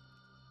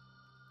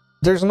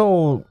 There's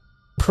no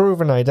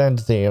proven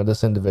identity of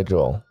this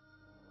individual.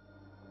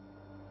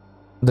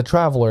 The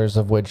travelers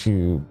of which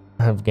you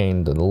have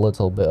gained a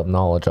little bit of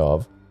knowledge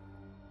of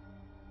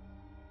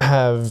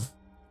have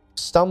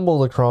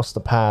stumbled across the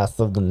path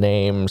of the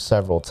name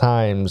several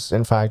times.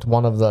 In fact,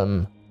 one of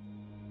them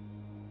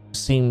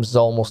seems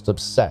almost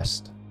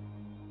obsessed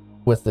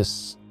with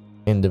this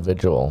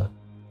individual.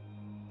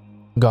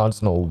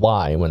 Gods know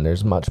why, when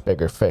there's much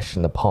bigger fish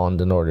in the pond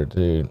in order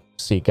to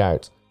seek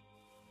out.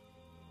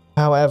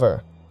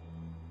 However,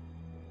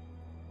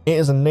 it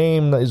is a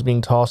name that is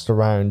being tossed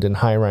around in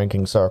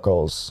high-ranking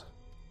circles.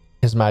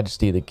 His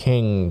Majesty the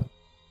King,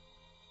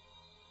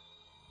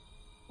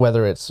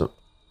 whether it's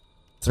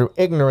through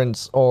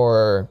ignorance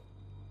or,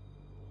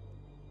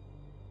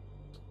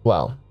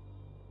 well,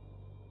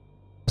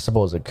 I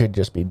suppose it could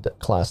just be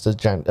classed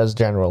as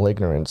general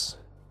ignorance,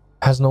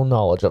 has no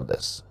knowledge of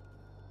this.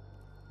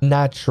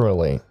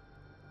 Naturally,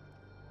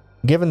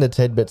 given the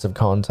tidbits of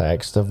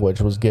context of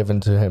which was given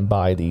to him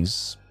by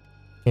these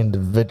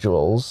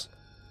individuals,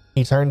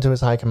 He turned to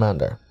his High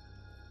Commander.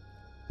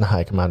 The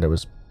High Commander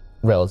was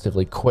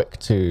relatively quick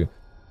to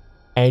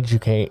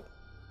educate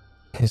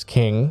his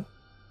king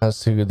as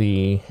to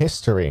the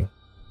history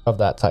of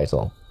that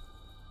title,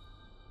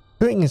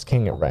 putting his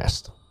king at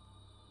rest.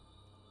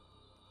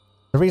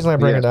 The reason I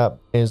bring it up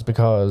is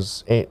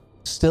because it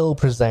still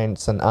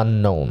presents an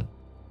unknown,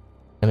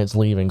 and it's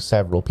leaving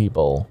several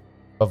people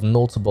of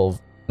notable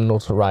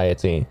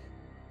notoriety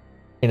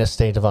in a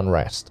state of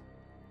unrest.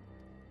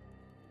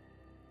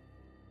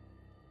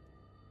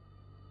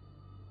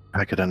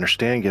 I could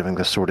understand, given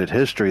the sordid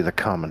history of the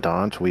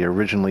Commandant. We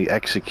originally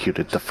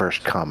executed the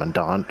first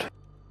Commandant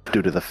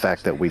due to the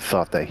fact that we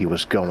thought that he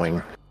was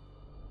going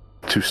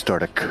to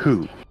start a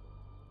coup.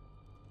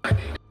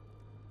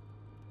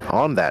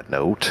 On that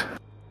note,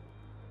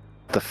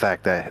 the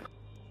fact that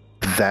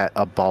that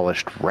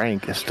abolished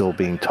rank is still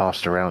being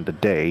tossed around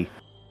today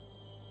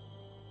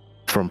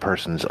from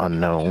persons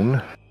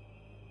unknown.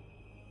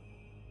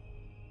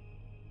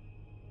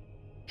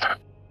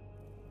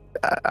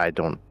 I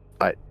don't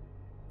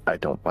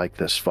like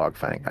this,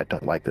 Fogfang. I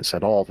don't like this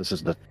at all. This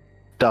is the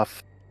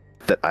stuff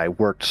that I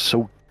worked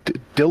so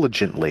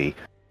diligently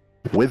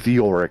with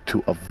Yorick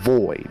to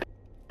avoid,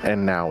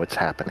 and now it's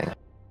happening.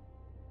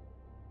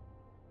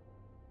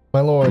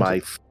 My lord,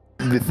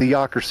 The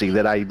theocracy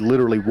that I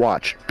literally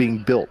watched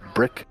being built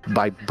brick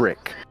by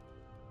brick,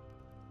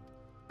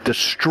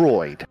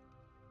 destroyed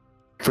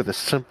for the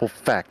simple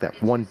fact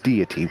that one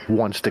deity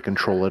wants to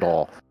control it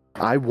all.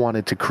 I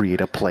wanted to create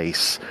a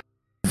place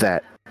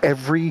that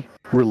every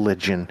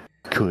religion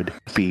could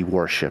be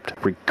worshipped,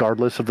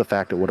 regardless of the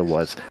fact of what it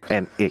was,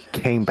 and it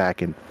came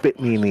back and bit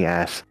me in the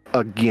ass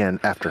again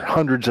after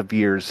hundreds of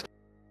years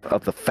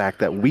of the fact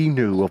that we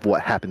knew of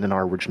what happened in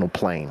our original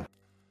plane.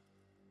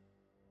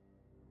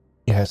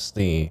 yes,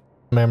 the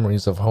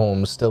memories of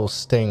home still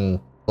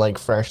sting like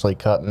freshly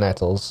cut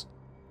nettles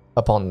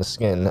upon the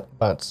skin,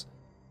 but,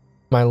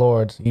 my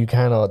lord, you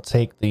cannot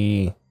take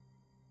the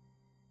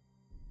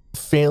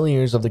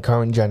failures of the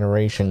current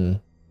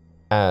generation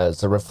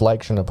as a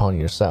reflection upon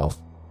yourself.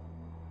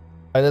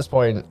 At this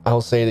point,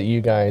 I'll say that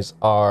you guys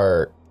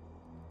are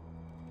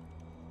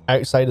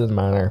outside of the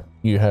manor.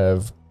 You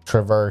have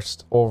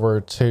traversed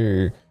over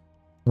to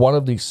one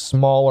of the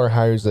smaller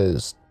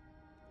houses.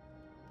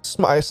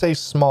 I say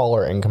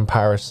smaller in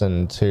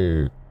comparison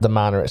to the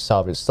manor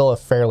itself. It's still a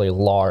fairly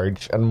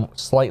large and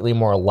slightly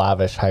more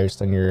lavish house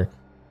than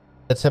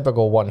the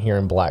typical one here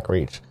in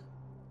Blackreach.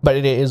 But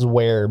it is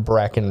where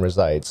Brecken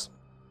resides.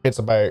 It's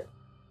about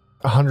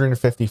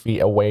 150 feet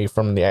away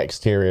from the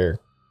exterior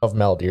of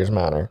Meldear's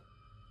Manor.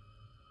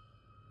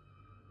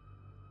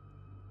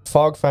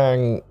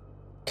 Fogfang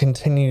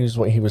continues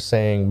what he was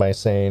saying by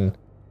saying,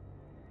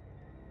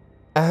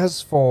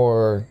 as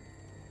for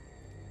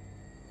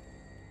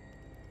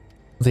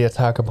the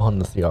attack upon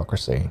the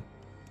theocracy,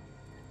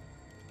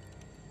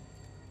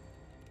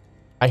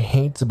 I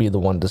hate to be the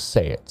one to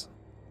say it,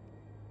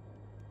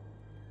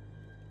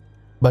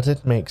 but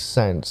it makes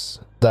sense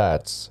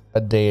that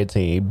a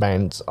deity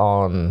bent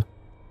on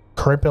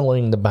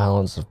crippling the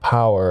balance of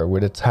power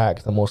would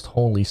attack the most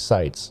holy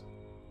sites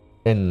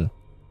in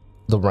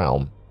the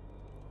realm.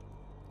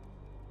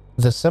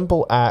 The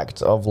simple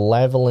act of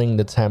leveling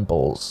the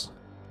temples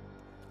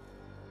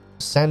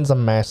sends a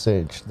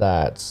message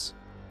that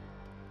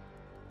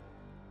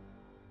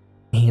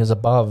he is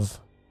above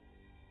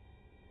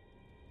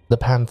the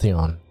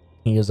pantheon.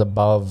 He is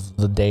above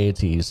the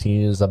deities.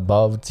 He is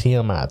above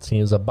Tiamat. He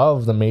is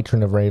above the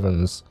Matron of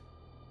Ravens.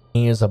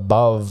 He is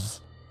above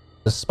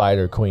the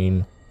Spider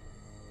Queen,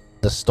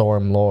 the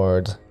Storm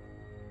Lord,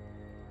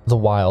 the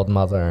Wild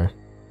Mother,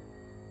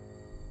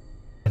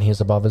 and he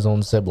is above his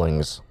own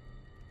siblings.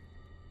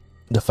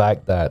 The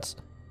fact that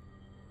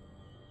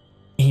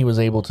he was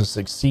able to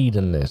succeed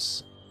in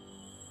this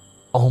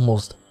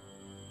almost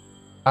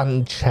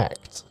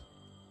unchecked,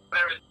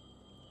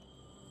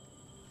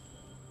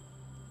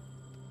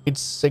 it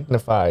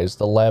signifies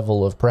the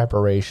level of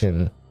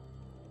preparation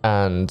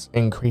and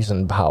increase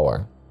in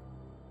power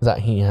that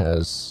he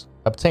has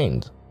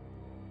obtained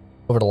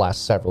over the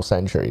last several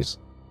centuries.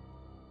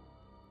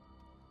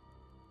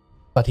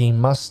 But he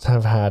must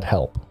have had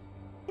help.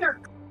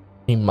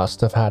 He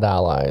must have had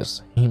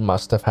allies. He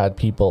must have had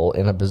people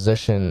in a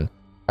position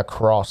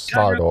across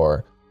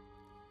Vardor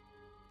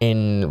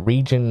in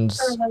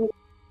regions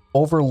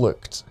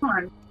overlooked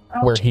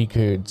where he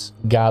could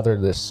gather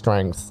this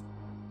strength,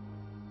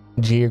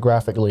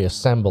 geographically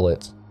assemble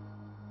it,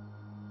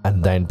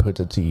 and then put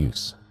it to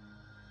use.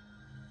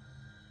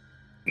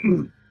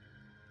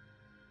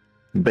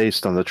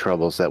 Based on the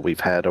troubles that we've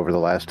had over the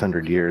last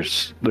 100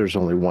 years, there's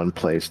only one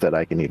place that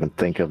I can even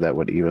think of that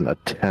would even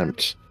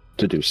attempt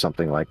to do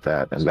something like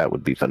that, and that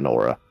would be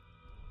Venora.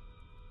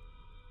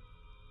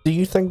 Do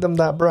you think them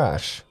that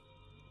brash?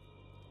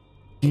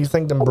 Do you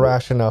think them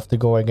brash enough to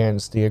go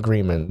against the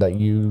agreement that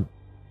you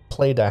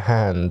played a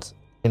hand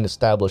in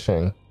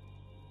establishing?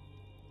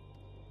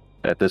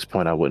 At this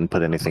point, I wouldn't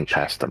put anything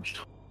past them.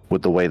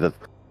 With the way that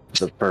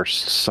the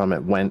first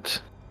summit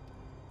went,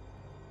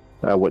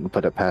 I wouldn't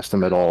put it past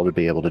them at all to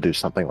be able to do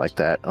something like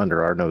that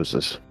under our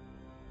noses.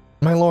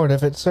 My lord,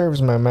 if it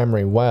serves my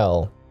memory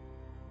well,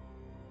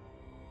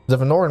 the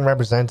Vardorian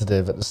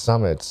representative at the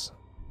summit,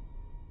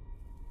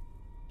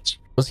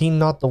 was he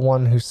not the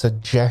one who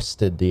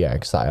suggested the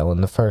exile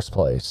in the first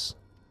place?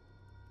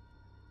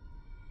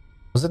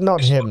 Was it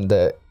not him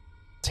that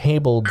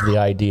tabled the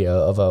idea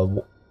of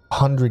a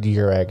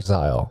 100-year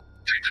exile,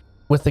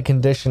 with the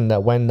condition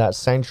that when that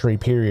century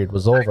period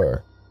was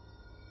over,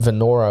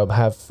 Venora would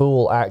have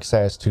full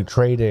access to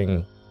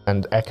trading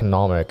and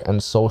economic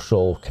and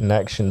social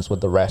connections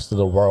with the rest of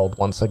the world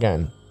once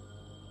again?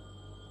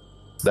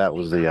 That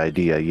was the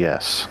idea,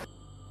 yes.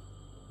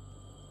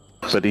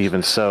 But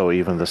even so,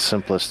 even the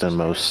simplest and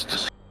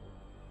most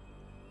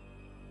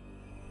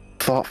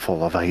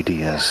thoughtful of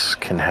ideas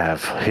can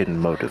have hidden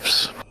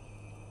motives.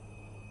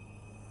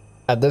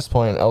 At this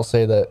point, I'll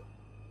say that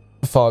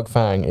Fog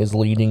Fang is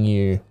leading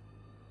you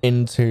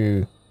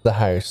into the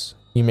house.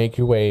 You make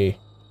your way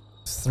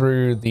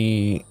through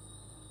the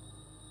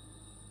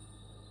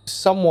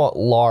somewhat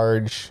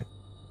large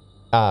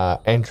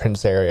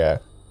entrance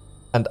area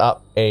and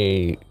up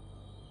a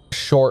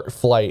short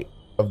flight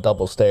of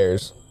double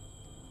stairs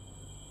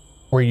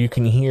where you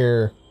can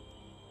hear,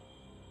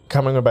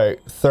 coming about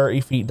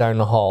 30 feet down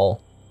the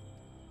hall,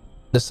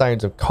 the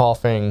sounds of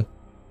coughing,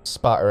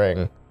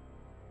 sputtering,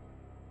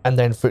 and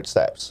then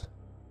footsteps.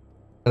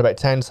 And about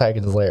 10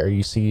 seconds later,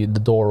 you see the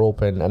door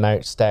open and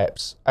out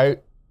steps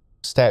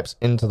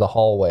into the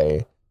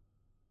hallway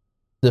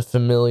the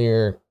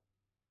familiar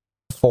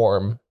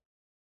form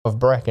of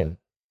Brecken.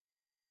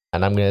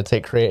 And I'm going to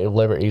take creative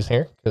liberties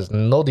here because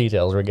no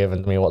details were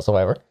given to me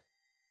whatsoever.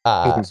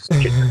 Can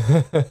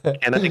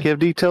I give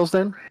details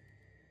then?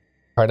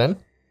 Pardon?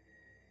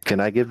 Can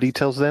I give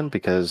details then?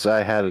 Because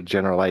I had a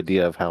general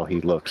idea of how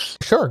he looks.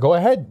 Sure, go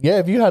ahead. Yeah,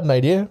 if you had an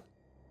idea.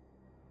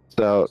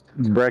 So,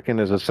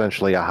 Brecken is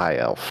essentially a high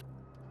elf.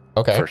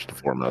 Okay. First and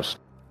foremost.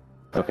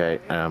 Okay,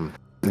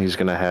 he's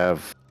going to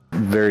have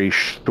very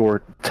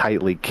short,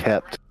 tightly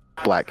kept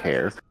black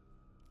hair,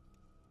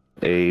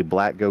 a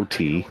black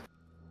goatee,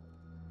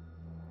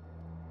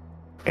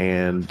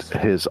 and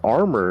his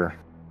armor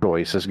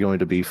choice is going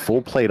to be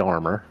full plate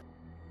armor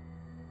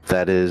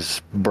that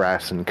is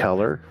brass in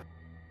color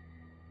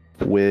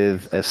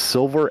with a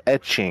silver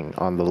etching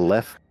on the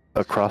left,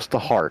 across the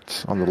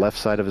heart on the left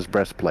side of his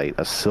breastplate,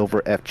 a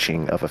silver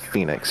etching of a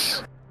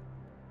phoenix.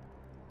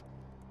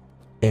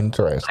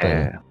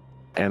 Interesting.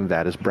 And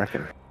that is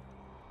Brecken.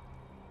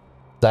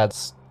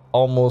 That's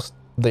almost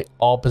the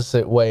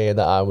opposite way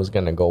that I was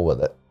gonna go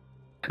with it.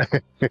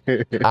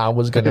 I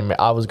was gonna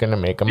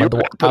make him a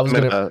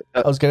dwarf.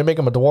 I was gonna make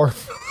him a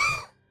dwarf.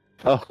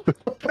 Oh,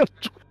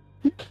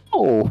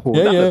 oh,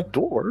 yeah, not yeah. a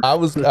dwarf.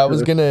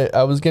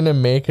 I was gonna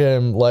make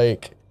him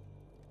like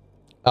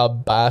a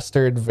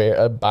bastard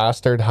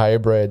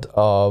hybrid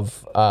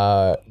of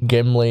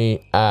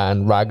Gimli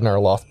and Ragnar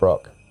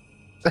Lothbrok.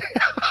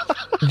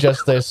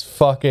 Just this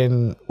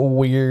fucking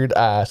weird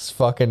ass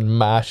fucking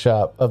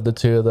mashup of the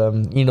two of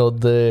them. You know,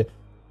 the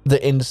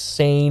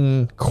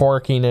insane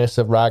quirkiness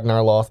of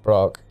Ragnar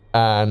Lothbrok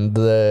and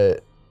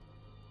the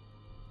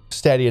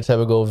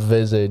stereotypical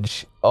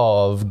visage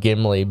of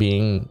Gimli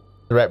being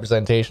the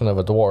representation of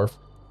a dwarf.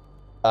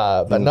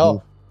 But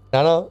no.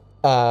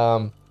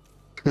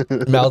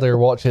 Melder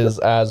watches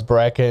as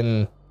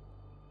Brecken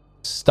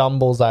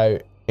stumbles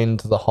out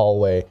into the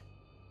hallway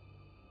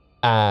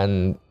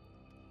and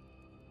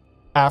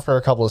after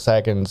a couple of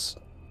seconds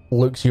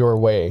looks your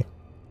way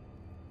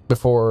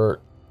before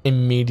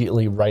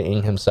immediately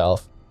righting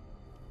himself.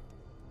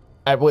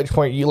 At which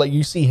point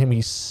you see him,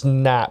 he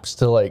snaps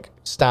to like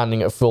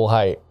standing at full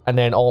height and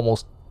then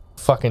almost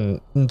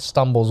fucking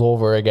stumbles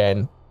over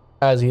again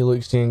as he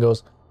looks to you and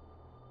goes,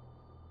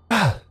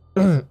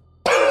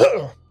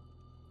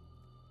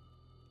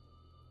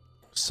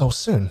 so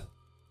soon.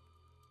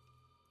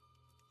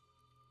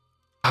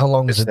 How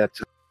long has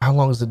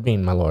it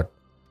been, my lord?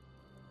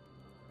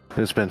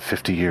 It's been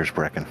 50 years,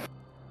 Brecken.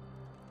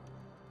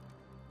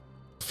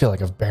 I feel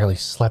like I've barely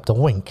slept a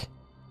wink.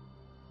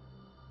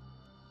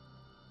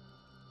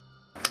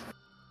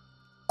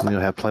 You'll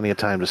have plenty of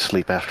time to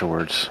sleep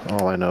afterwards.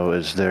 All I know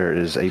is there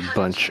is a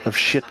bunch of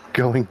shit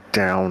going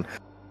down,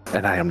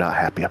 and I am not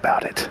happy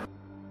about it.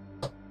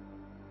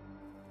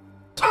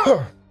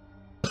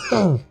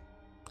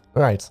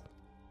 Right.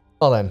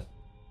 Well then.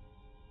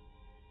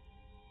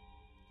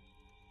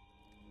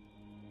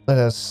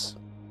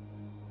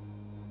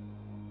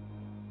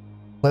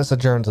 Let's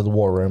adjourn to the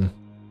war room.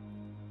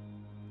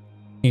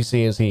 You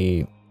see as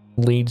he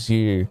leads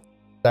you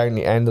down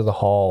the end of the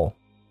hall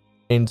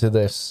into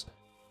this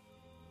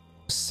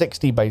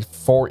 60 by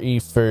 40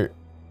 foot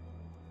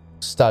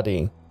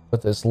study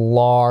with this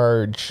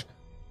large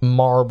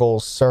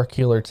marble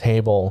circular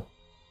table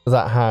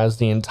that has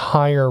the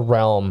entire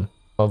realm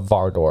of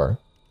Vardor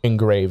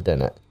engraved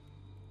in it.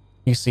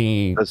 You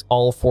see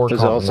all four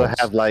continents.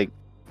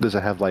 Does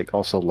it have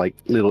also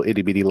little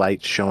itty bitty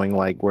lights showing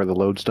like where the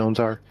lodestones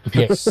are?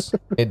 Yes,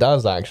 it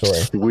does actually.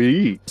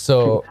 Sweet.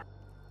 So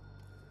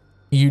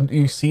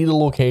you see the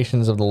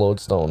locations of the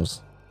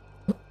lodestones,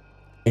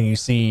 and you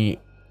see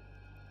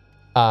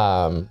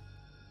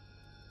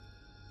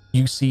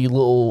You see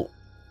little,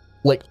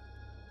 like,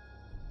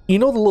 you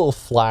know the little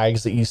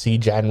flags that you see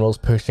generals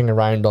pushing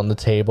around on the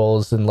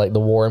tables in like the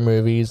war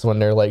movies when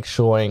they're like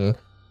showing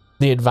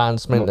the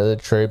advancement of the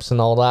troops and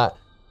all that?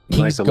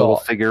 Like the little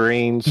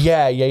figurines.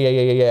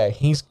 Yeah.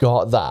 He's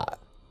got that.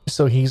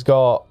 So he's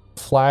got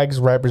flags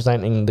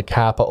representing the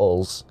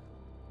capitals,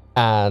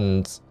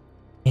 and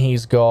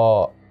he's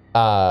got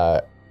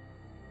on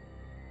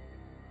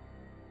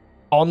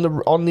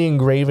the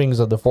engravings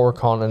of the 4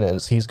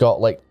 continents, he's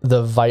got like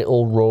the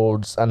vital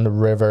roads and the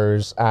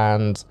rivers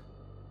and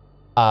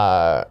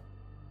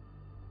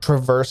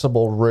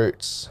traversable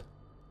routes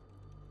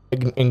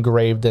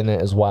engraved in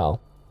it as well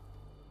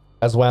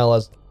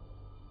as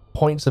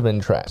points of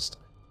interest.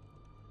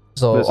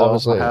 So There's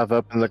also have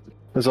up in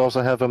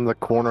the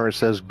corner it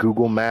says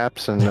Google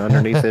Maps, and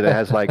underneath it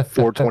has like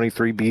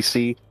 423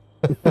 BC.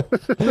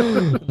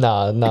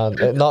 No,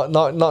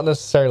 not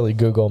necessarily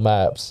Google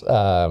Maps.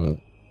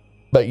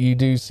 But you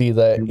do see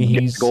that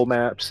he's Google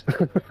Maps.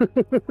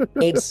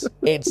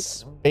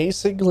 it's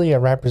basically a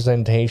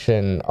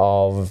representation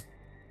of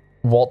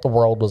what the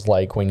world was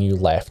like when you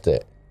left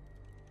it.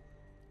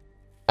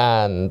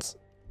 And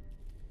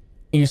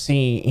you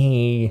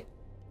see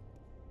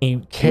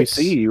he kicks.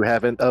 We see you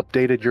haven't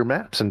updated your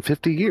maps in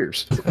 50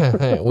 years.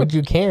 Would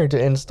you care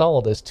to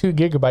install this 2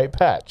 gigabyte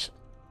patch?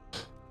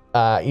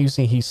 You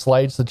see he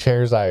slides the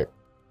chairs out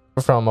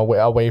from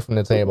away from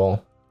the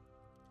table,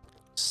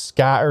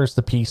 scatters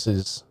the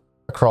pieces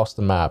across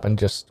the map, and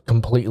just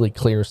completely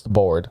clears the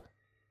board.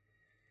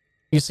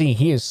 You see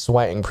he is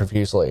sweating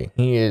profusely.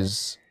 He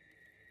is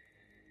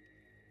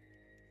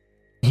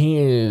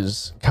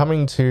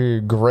coming to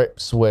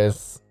grips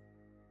with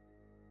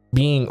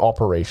being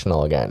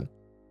operational again.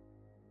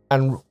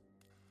 And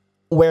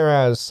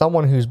whereas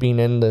someone who's been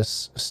in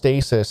this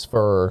stasis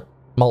for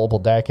multiple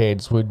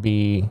decades would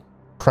be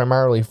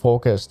primarily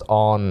focused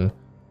on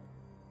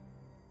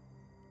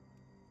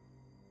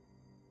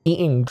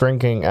eating,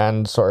 drinking,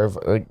 and sort of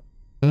like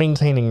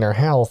maintaining their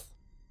health,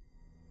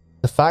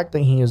 the fact that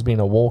he has been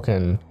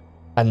awoken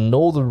and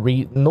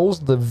knows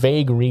the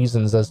vague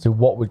reasons as to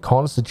what would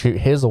constitute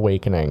his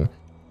awakening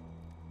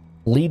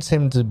leads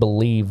him to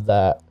believe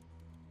that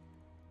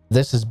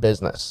this is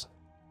business.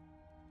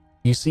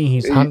 You see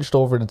he's hunched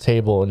over the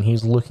table and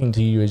he's looking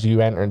to you as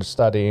you enter the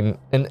study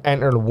and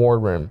enter the war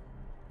room,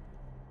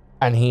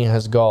 and he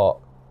has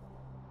got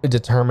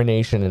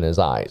determination in his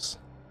eyes.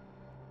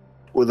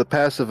 With a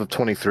passive of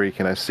 23,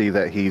 can I see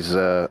that he's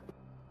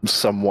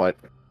somewhat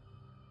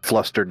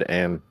flustered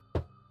and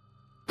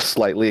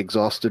slightly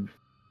exhausted?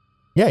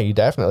 Yeah, you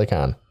definitely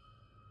can.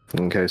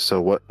 Okay,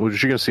 so what you're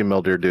going to see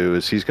Meldir do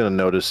is he's going to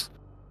notice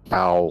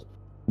how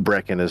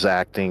Brecken is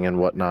acting and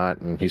whatnot,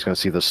 and he's going to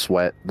see the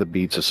sweat, the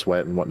beads of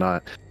sweat and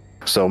whatnot.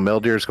 So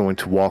Meldir is going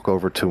to walk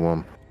over to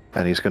him,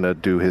 and he's going to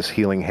do his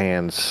healing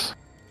hands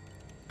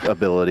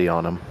ability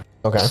on him.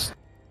 Okay.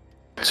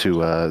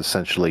 To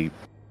essentially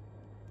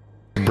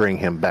bring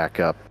him back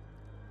up.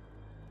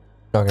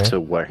 Okay. To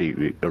where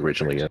he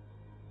originally is.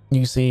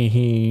 You see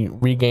he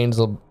regains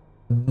a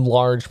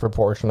large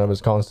proportion of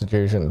his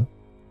constitution.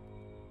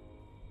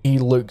 He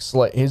looks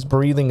like his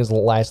breathing is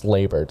less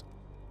labored.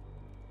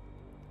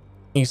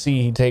 You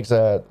see he takes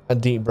a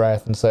deep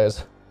breath and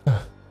says,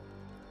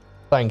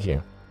 "Thank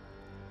you.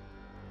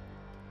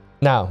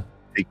 Now,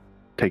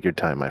 take your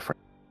time, my friend."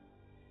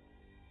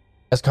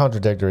 As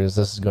contradictory as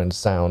this is going to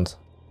sound,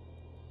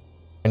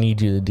 I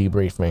need you to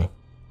debrief me.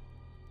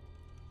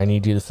 I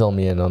need you to fill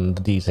me in on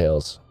the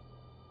details.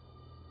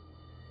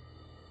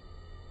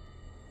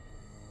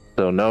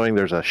 So knowing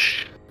there's a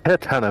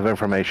ton of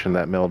information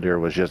that Meldir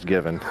was just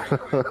given,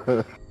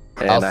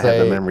 and I have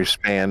the memory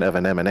span of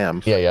an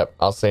M&M. Yep.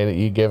 I'll say that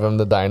you give him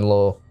the down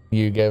low.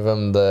 You give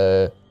him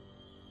the,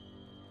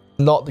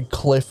 not the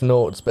cliff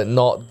notes, but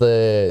not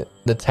the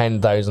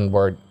 10,000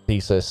 word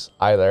thesis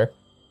either.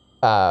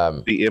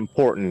 The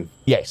important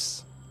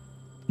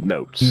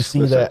notes. You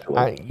see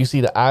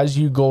that as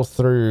you go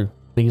through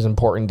these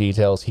important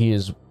details, he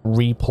is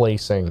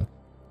replacing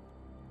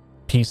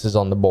pieces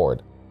on the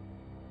board.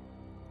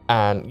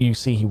 And you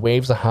see he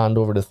waves a hand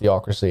over to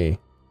Theocracy,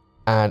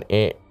 and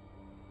it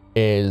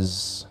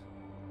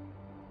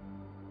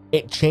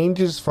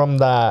changes from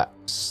that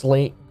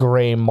slate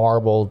gray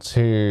marble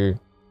to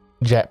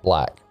jet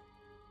black,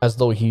 as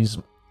though he's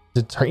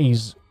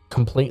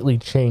completely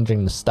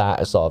changing the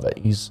status of it.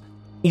 He's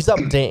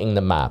updating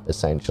the map,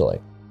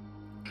 essentially.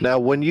 Now,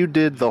 when you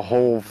did the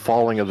whole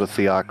falling of the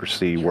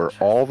Theocracy, were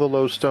all the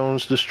low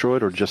stones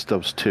destroyed, or just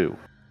those 2?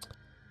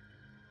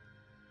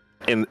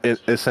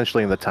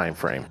 Essentially in the time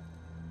frame.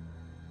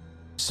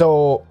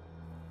 So,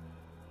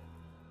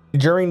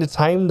 during the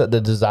time that the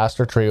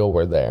disaster trio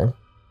were there,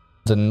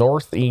 the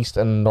northeast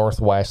and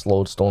northwest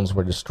lodestones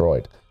were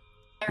destroyed,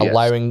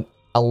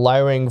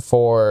 allowing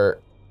for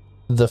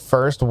the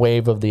first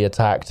wave of the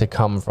attack to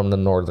come from the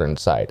northern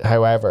side.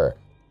 However,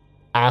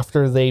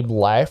 after they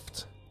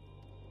left,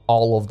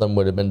 all of them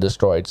would have been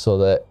destroyed, so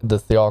that the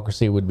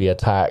Theocracy would be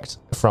attacked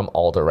from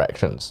all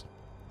directions.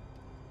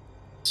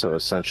 So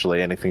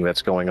essentially anything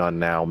that's going on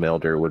now,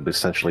 Meldir would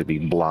essentially be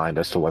blind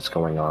as to what's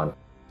going on.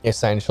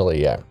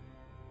 Essentially, yeah.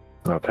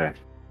 Okay.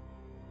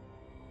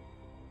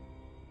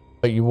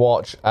 But you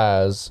watch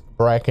as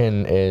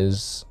Brecken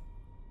is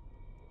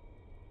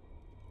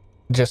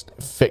just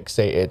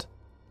fixated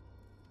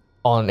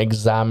on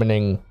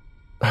examining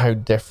how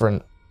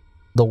different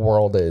the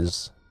world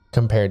is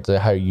compared to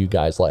how you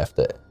guys left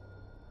it.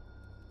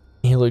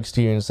 He looks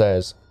to you and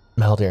says,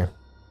 Meldir,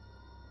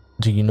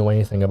 do you know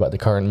anything about the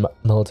current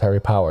military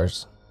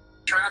powers?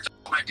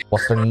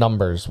 What's their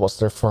numbers? What's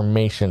their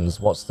formations?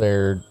 What's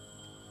their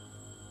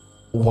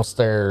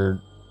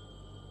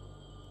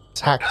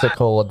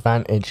tactical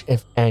advantage,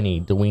 if any?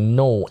 Do we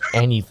know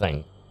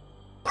anything?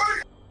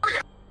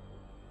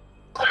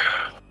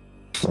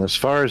 As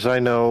far as I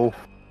know,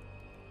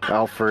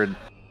 Alfred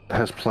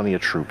has plenty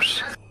of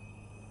troops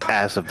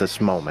as of this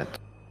moment.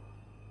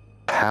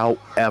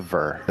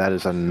 However, that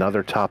is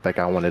another topic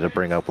I wanted to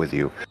bring up with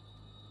you.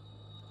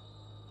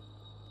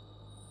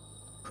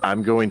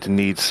 I'm going to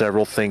need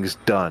several things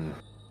done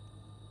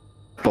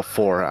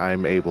before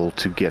I'm able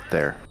to get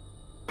there,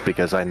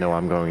 because I know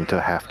I'm going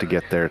to have to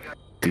get there.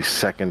 The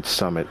second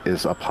summit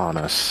is upon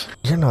us.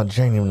 You're not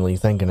genuinely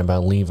thinking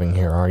about leaving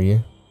here, are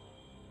you?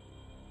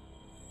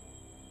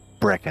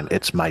 Brecken,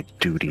 it's my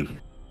duty.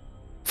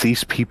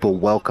 These people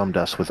welcomed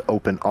us with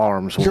open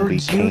arms when we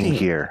came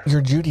here.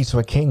 Your duty to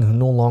a king who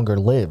no longer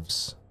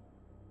lives.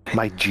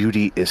 My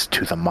duty is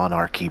to the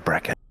monarchy,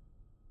 Brecken.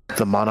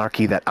 The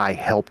monarchy that I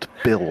helped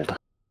build.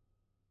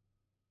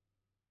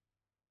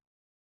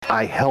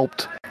 I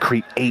helped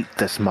create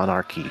this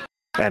monarchy,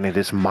 and it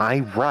is my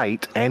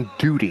right and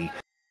duty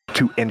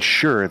to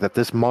ensure that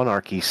this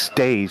monarchy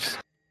stays,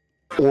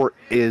 or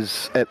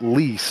is at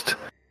least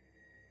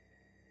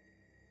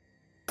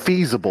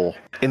feasible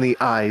in the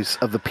eyes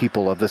of the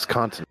people of this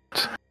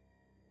continent.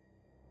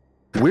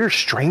 We're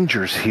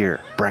strangers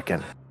here,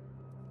 Brecken,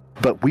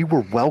 but we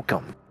were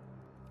welcome.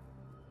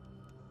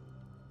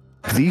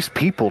 These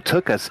people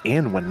took us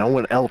in when no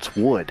one else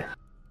would.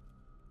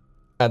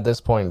 At this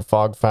point,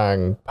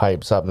 Fogfang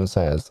pipes up and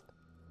says,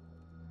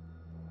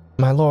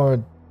 My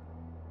lord,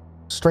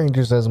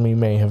 strangers as we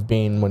may have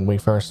been when we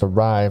first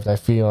arrived, I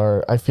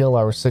feel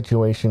our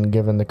situation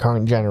given the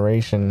current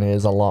generation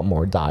is a lot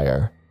more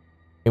dire.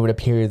 It would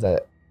appear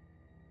that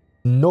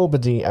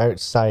nobody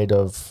outside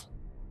of,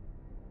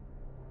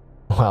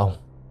 well,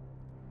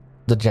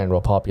 the general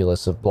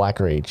populace of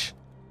Blackreach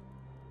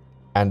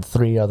and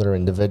 3 other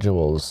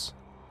individuals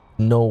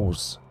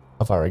knows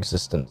of our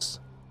existence.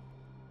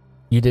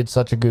 You did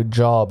such a good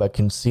job at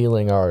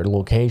concealing our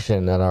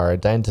location and our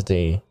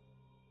identity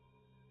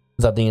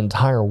that the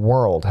entire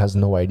world has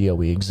no idea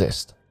we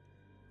exist.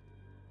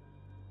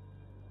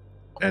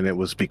 And it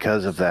was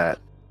because of that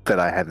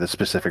I had the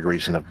specific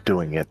reason of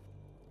doing it.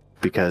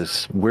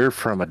 Because we're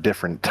from a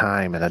different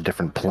time and a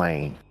different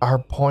plane. Our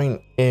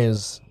point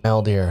is,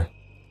 Meldir,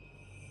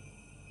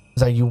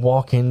 that you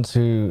walk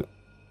into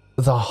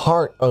the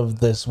heart of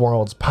this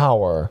world's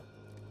power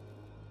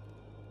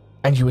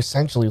and you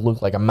essentially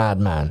look like a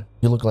madman.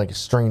 You look like a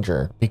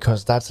stranger,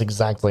 because that's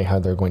exactly how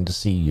they're going to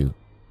see you.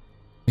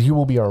 You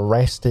will be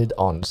arrested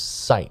on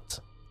sight.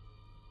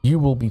 You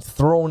will be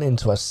thrown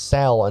into a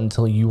cell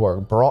until you are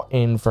brought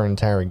in for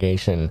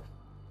interrogation,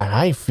 and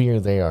I fear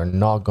they are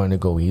not going to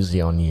go easy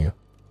on you.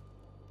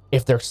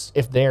 If their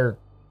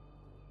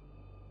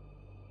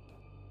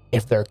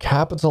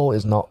capital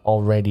is not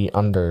already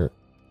under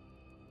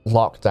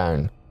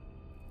lockdown,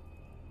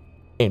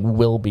 it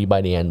will be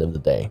by the end of the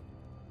day.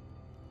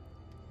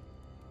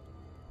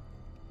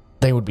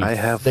 They would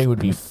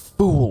be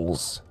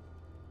fools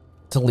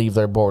to leave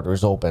their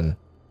borders open.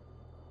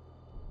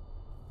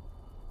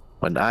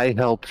 When I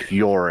helped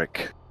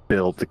Yorick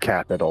build the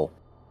capital,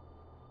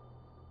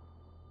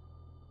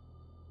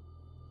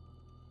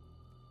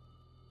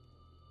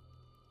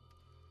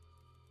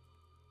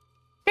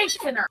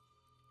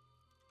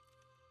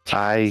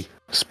 I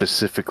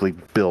specifically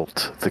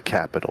built the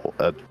capital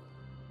a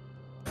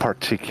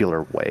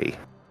particular way.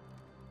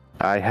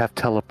 I have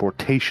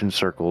teleportation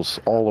circles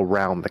all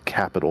around the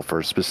capital for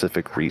a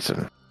specific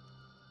reason.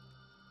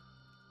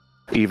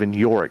 Even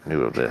Yorick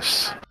knew of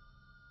this.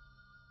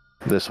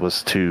 This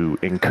was to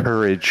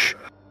encourage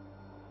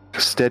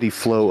steady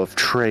flow of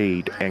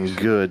trade and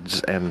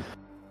goods and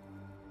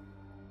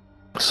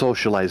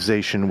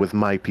socialization with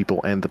my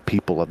people and the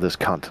people of this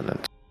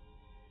continent.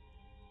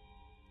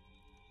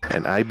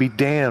 And I'd be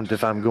damned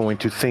if I'm going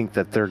to think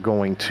that they're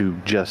going to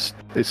just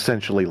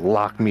essentially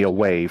lock me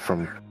away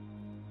from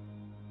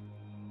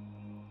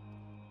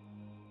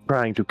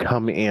trying to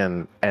come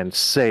in and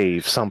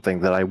save something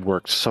that I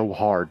worked so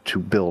hard to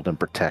build and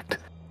protect.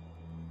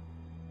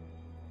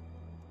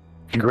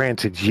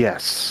 Granted,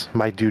 yes,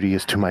 my duty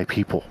is to my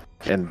people,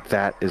 and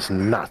that is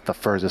not the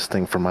furthest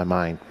thing from my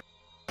mind.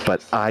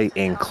 But I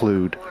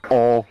include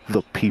all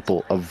the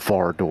people of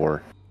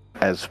Vardor,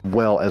 as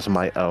well as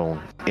my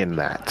own, in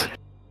that.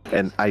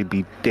 And I'd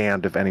be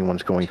damned if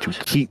anyone's going to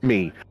keep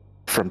me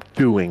from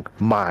doing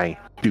my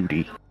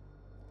duty.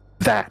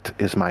 That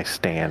is my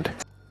stand.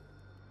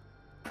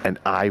 And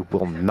I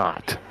will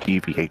not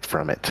deviate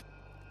from it.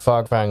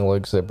 Fogfang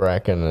looks at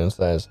Brecken and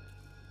says,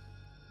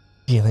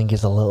 Do you think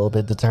he's a little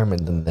bit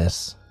determined in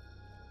this?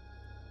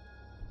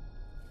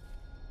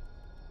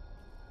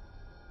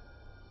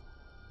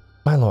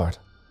 My lord,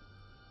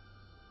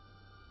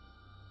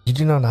 you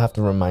do not have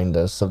to remind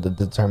us of the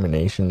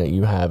determination that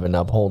you have in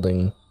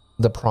upholding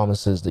the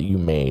promises that you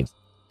made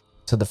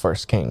to the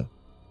first king.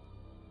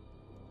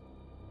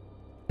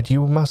 But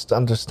you must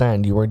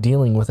understand you are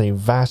dealing with a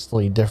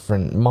vastly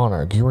different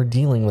monarch. You are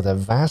dealing with a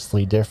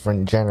vastly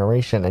different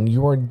generation, and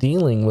you are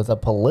dealing with a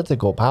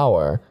political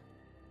power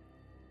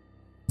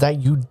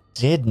that you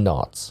did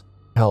not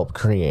help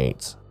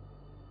create.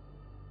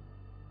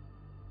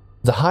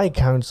 The High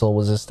Council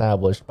was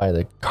established by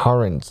the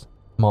current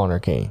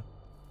monarchy.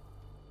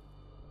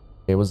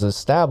 It was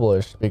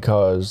established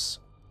because,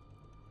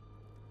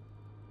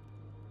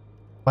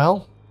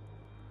 well,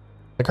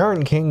 the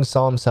current king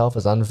saw himself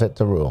as unfit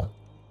to rule.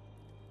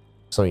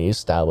 So he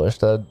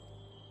established a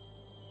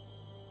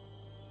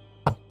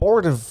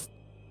board of...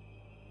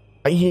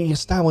 He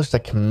established a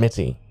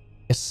committee,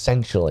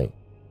 essentially.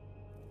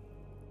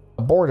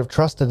 A board of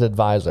trusted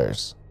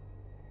advisors.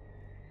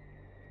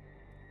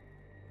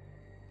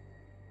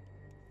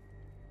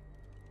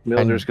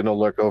 Milner's gonna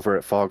look over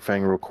at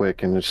Fogfang real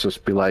quick and it's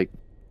just be like,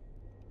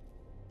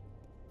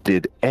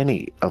 did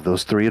any of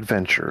those three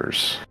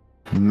adventurers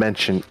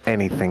mention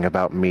anything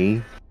about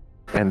me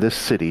and this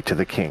city to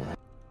the king?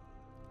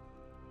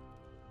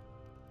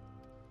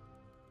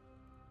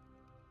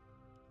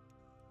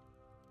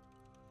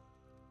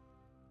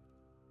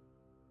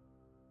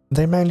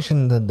 They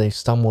mentioned that they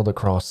stumbled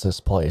across this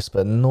place,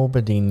 but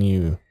nobody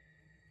knew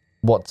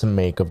what to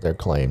make of their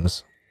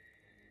claims.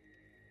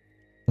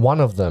 One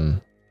of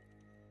them,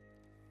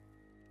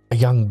 a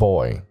young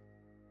boy,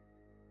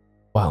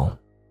 well,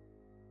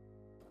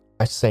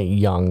 I say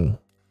young,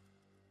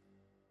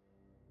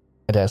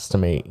 I'd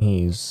estimate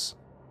he's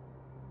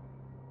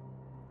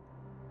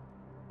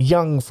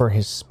young for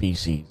his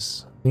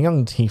species, a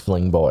young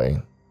tiefling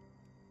boy,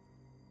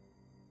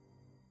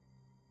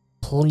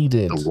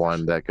 pleaded. The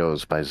one that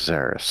goes by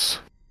Xeris.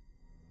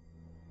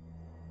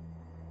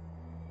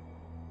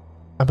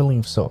 I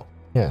believe so,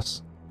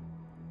 yes.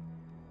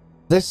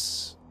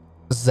 This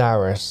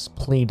Xeris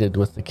pleaded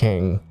with the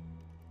king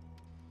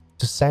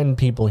to send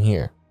people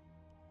here,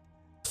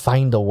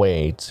 find a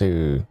way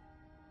to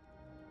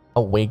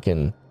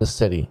awaken the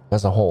city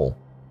as a whole,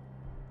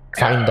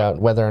 find out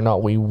whether or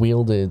not we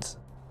wielded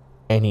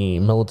any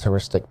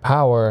militaristic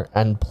power,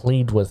 and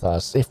plead with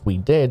us, if we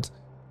did,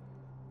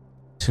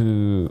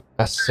 to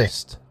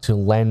assist, to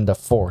lend a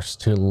force,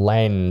 to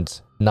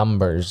lend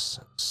numbers,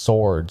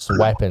 swords,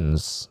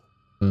 weapons,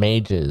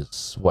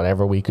 mages,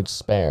 whatever we could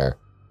spare.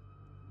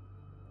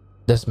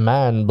 This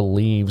man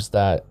believes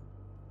that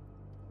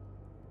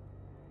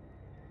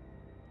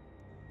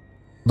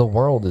the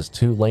world is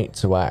too late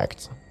to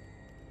act.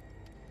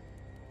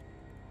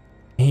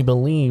 He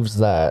believes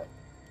that,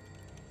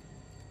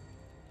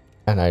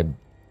 and I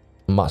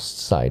must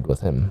side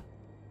with him,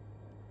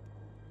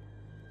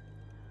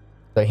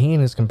 that he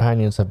and his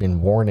companions have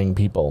been warning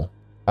people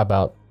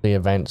about the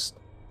events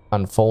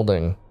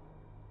unfolding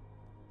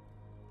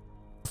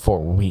for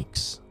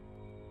weeks.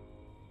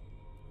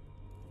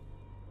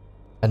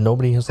 And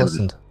nobody has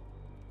listened.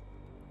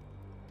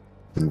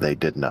 They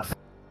did nothing.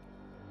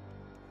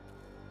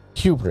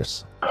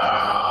 Hubris.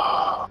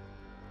 No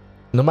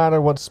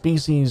matter what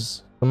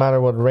species, no matter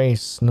what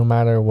race, no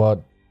matter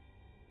what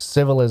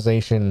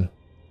civilization,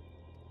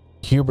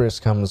 hubris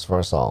comes for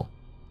us all.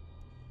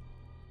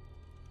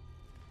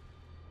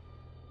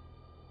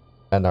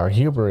 And our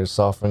hubris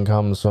often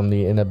comes from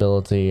the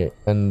inability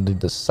and the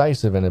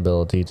decisive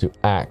inability to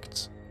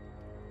act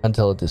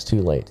until it is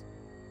too late.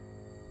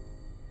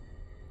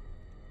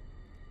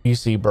 You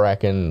see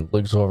Bracken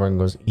looks over and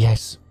goes,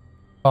 yes,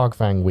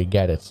 Fogfang, we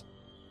get it.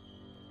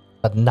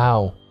 But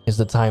now is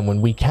the time when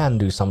we can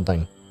do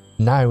something.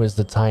 Now is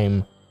the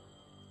time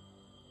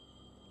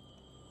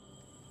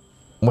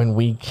when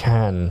we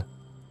can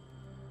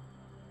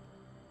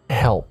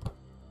help.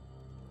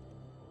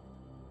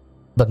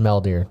 But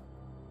Meldir,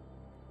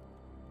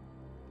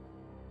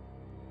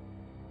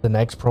 the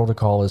next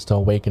protocol is to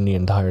awaken the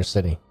entire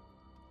city.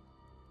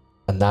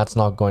 And that's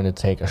not going to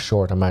take a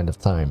short amount of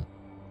time.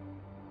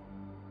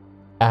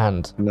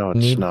 And no,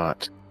 it's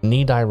not.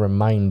 Need I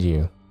remind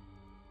you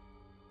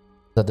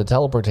that the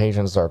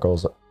teleportation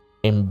circles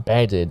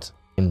embedded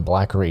in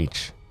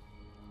Blackreach,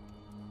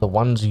 the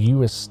ones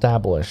you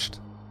established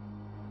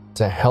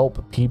to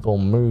help people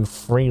move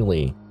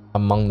freely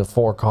among the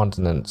 4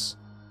 continents,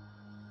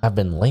 have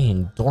been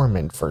laying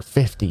dormant for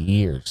 50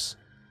 years.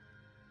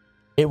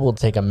 It will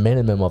take a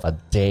minimum of a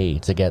day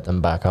to get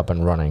them back up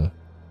and running.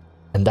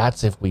 And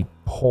that's if we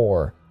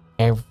pour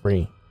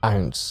every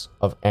ounce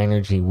of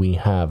energy we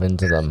have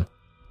into them.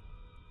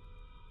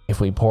 If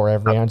we pour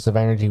every ounce of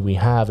energy we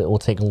have, it will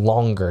take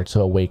longer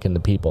to awaken the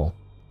people.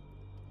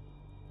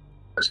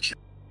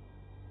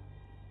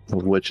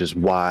 Which is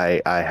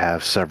why I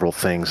have several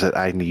things that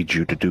I need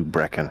you to do,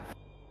 Brecken.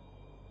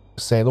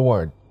 Say the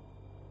word.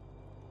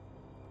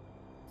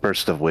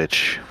 First of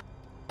which,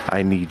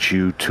 I need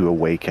you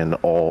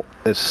to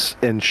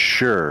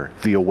ensure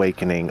the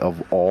awakening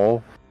of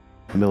all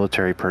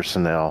military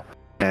personnel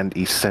and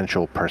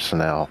essential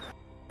personnel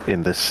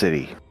in the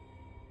city.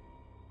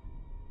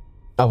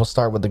 I will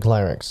start with the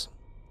clerics.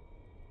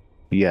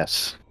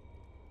 Yes.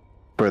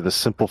 For the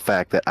simple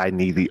fact that I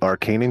need the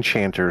arcane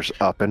enchanters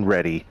up and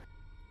ready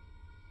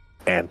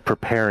and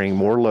preparing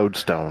more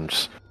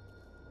lodestones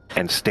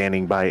and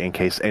standing by in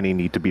case any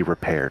need to be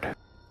repaired.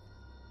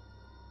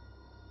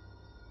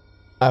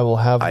 I will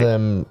have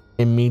them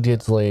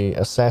immediately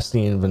assess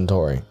the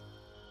inventory.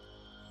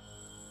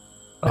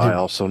 I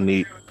also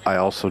need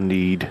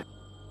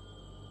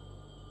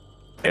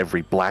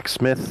every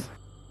blacksmith,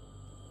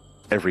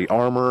 every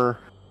armorer,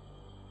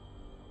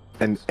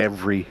 and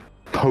every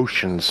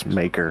potions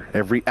maker,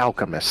 every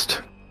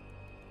alchemist,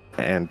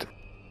 and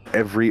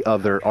every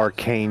other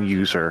arcane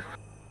user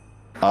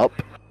up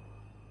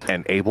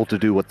and able to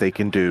do what they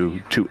can do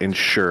to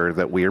ensure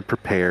that we are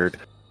prepared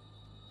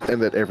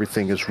and that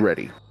everything is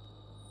ready.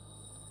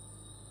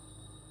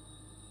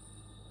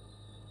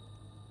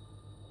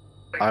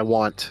 I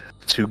want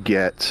to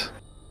get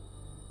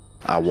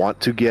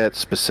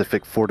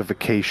specific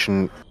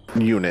fortification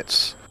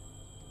units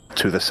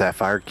to the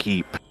Sapphire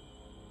Keep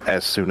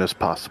as soon as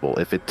possible.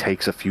 If it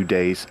takes a few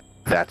days,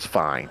 that's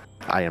fine.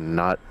 I am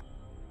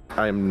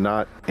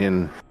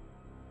in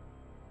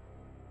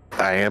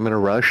a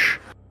rush,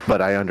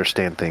 but I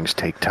understand things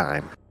take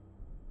time.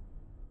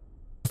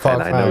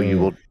 And I know you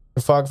will.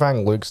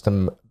 Fogfang looks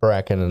to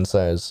Bracken and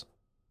says,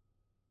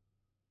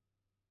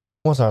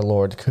 what our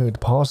lord could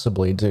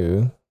possibly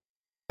do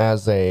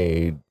as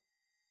a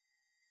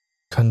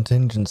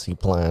contingency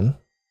plan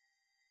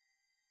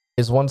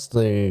is once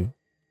the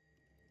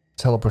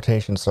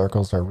teleportation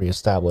circles are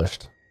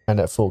reestablished and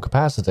at full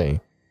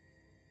capacity,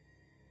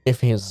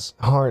 if his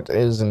heart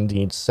is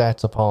indeed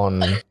set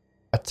upon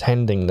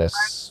attending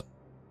this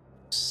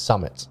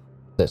summit,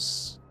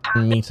 this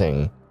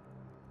meeting,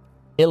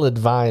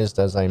 ill-advised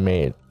as I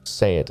may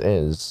say it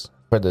is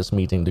for this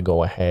meeting to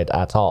go ahead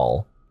at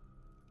all,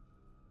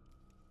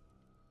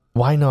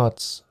 why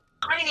not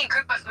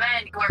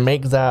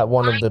make that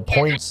one of the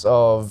points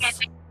of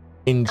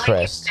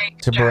interest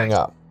to bring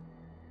up?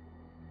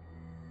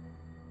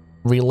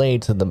 Relay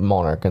to the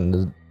monarch and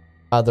the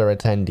other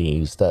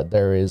attendees that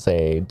there is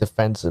a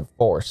defensive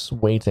force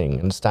waiting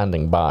and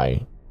standing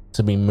by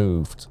to be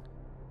moved,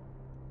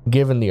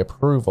 given the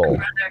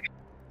approval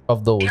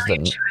of those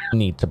that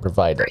need to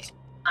provide it.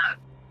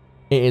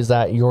 It is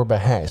at your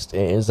behest.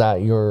 It is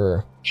at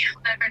your...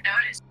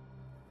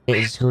 It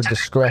is your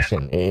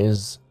discretion. It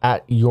is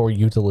at your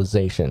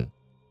utilization,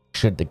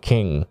 should the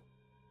king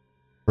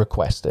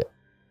request it.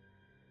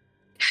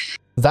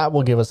 That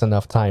will give us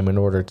enough time in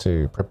order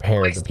to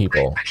prepare the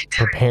people,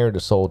 prepare the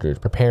soldiers,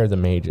 prepare the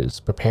mages,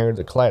 prepare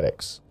the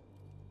clerics,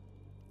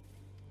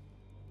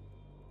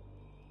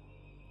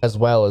 as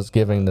well as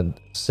giving the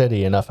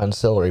city enough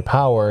ancillary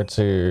power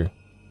to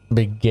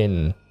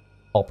begin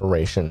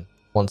operation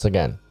once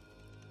again.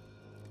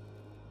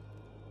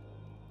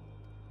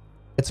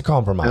 It's a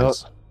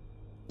compromise.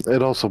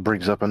 It also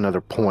brings up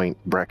another point,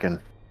 Brecken.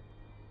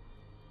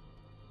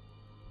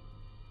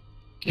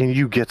 Can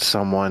you get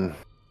someone,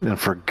 and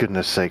for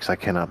goodness sakes, I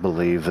cannot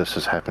believe this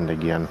has happened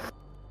again,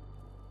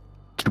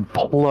 to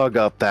plug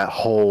up that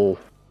hole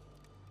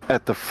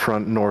at the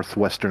front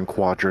northwestern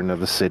quadrant of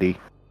the city?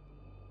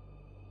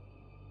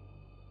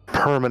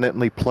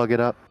 Permanently plug it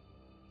up?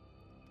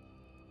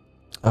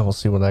 I will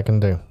see what I can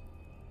do.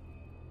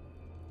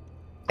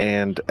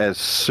 And as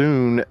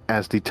soon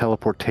as the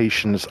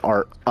teleportations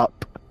are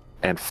up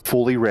and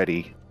fully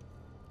ready,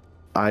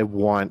 I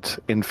want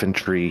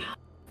infantry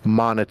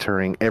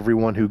monitoring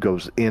everyone who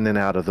goes in and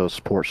out of those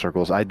support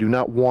circles. I do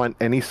not want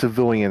any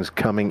civilians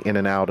coming in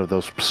and out of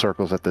those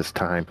circles at this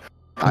time.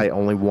 I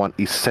only want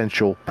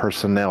essential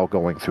personnel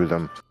going through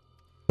them.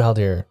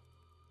 Valdir,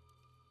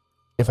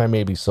 if I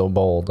may be so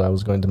bold, I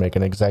was going to make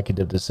an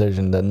executive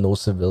decision that no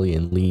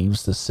civilian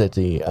leaves the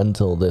city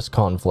until this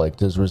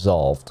conflict is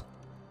resolved.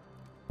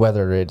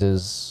 Whether it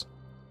is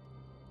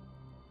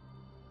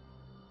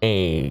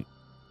a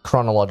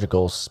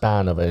chronological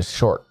span of a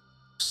short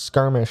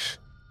skirmish,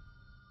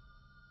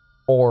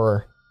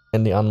 or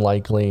in the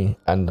unlikely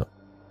and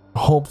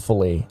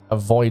hopefully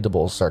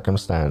avoidable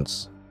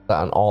circumstance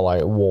that an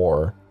all-out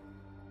war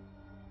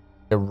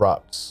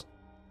erupts.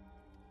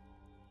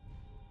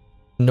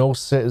 No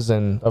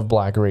citizen of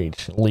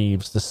Blackreach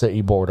leaves the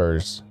city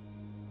borders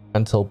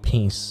until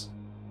peace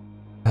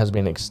has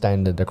been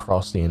extended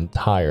across the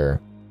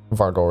entire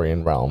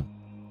Vardorian realm.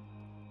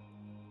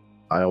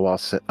 I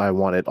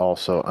want it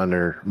also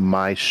under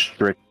my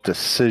strict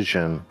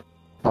decision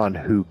on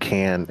who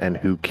can and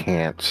who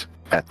can't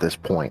at this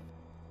point.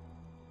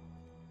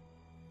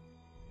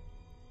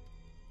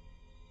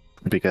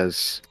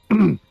 Because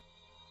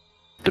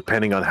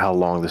depending on how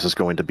long this is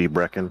going to be,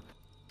 Brecken,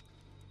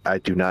 I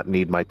do not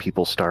need my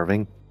people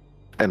starving,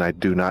 and I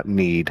do not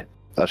need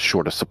a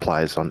short of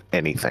supplies on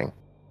anything.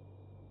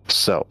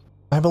 So,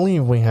 I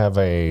believe we have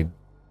a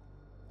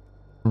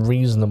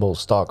reasonable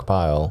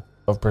stockpile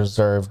of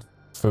preserved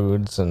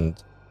foods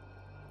and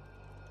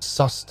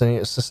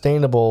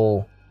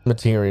sustainable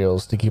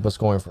materials to keep us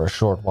going for a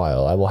short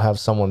while. I will have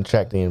someone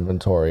check the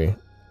inventory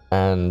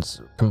and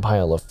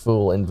compile a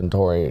full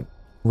inventory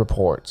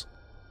report.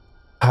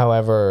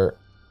 However,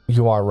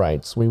 you are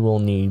right. We will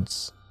need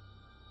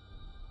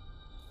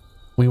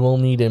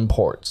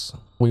imports.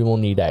 We will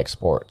need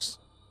exports.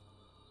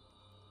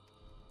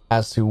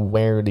 As to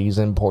where these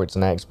imports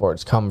and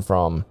exports come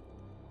from,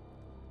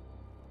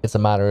 it's a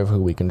matter of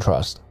who we can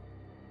trust.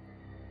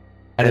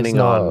 And Depending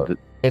on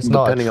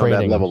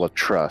that level of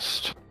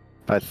trust,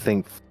 I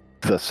think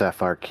the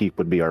Sapphire Keep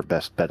would be our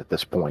best bet at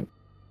this point.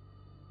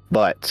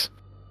 But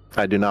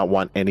I do not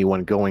want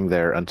anyone going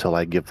there until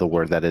I give the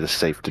word that it is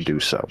safe to do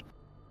so.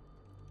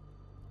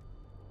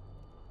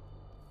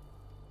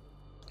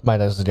 Might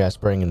I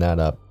suggest bringing that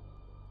up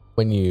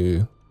when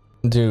you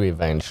do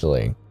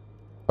eventually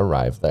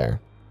arrive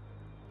there?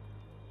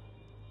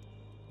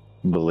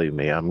 Believe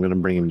me, I'm going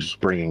to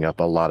bringing up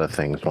a lot of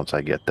things once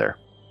I get there.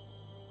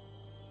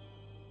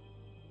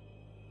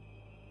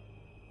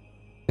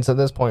 It's at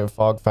this point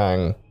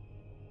Fogfang,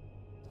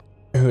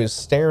 who is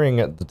staring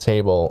at the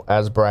table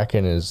as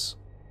Bracken is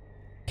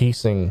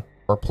piecing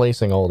or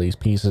placing all these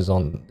pieces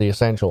on the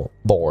essential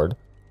board.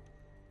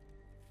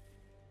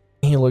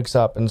 He looks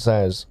up and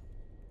says,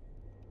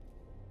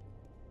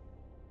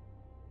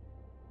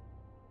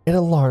 "It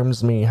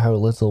alarms me how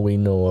little we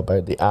know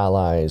about the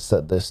allies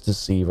that this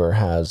deceiver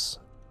has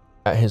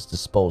at his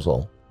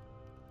disposal.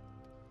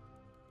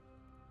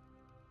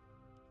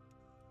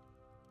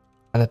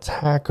 An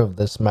attack of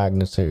this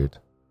magnitude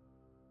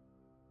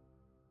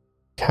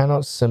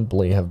cannot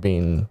simply have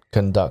been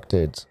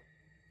conducted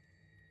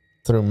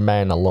through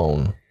men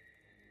alone.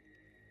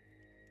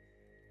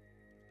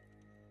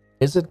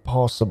 Is it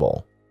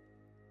possible,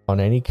 on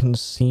any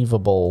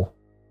conceivable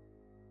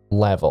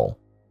level,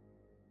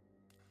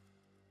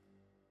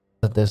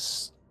 that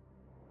this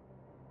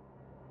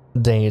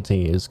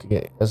deity is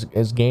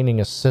gaining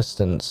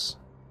assistance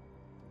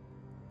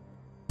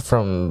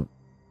from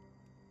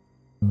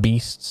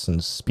beasts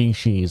and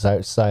species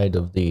outside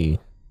of the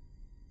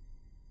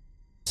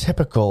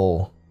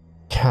typical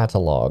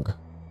catalog?"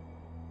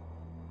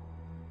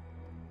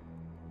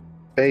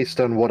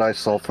 Based on what I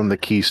saw from the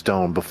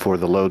Keystone before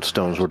the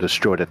Lodestones were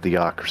destroyed at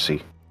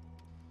Theocracy,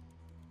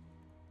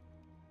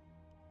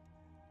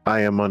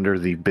 I am under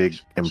the big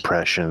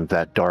impression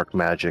that dark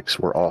magics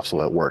were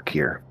also at work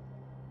here.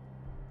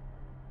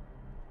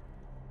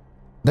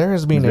 There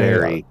has been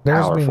Very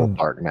powerful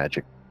dark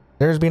magic.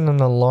 There's been an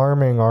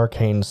alarming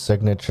arcane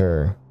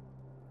signature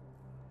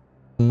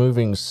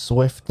moving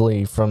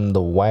swiftly from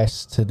the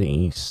west to the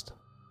east.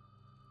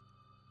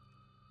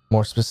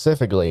 More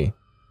specifically,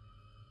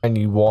 and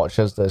you watch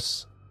as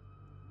this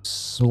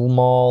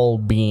small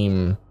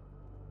beam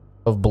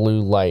of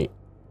blue light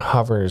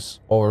hovers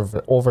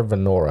over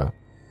Venora.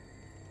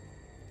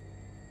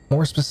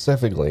 More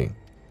specifically,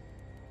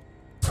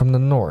 from the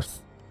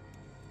north.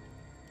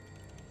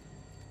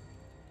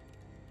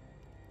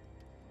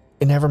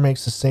 It never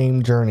makes the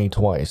same journey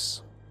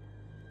twice.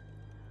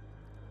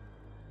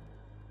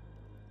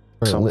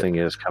 Something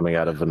is coming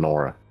out of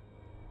Venora.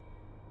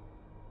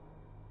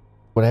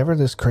 Whatever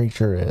this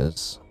creature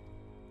is,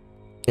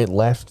 it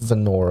left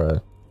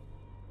Venora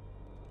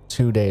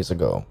 2 days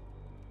ago.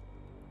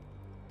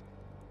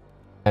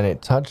 And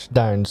it touched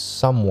down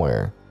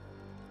somewhere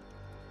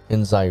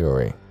in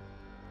Zayuri.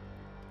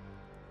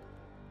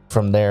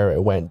 From there,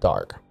 it went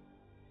dark.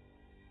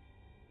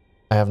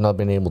 I have not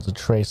been able to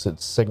trace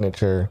its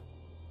signature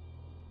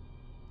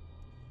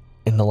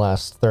in the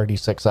last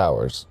 36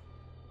 hours.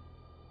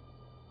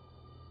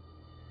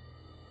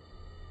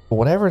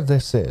 Whatever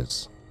this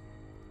is,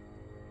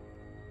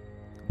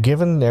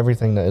 given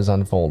everything that is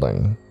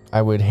unfolding,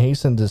 I would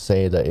hasten to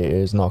say that it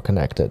is not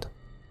connected.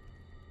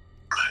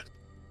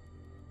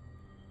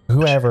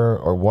 Whoever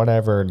or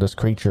whatever this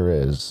creature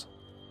is,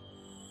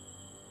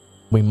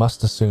 we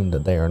must assume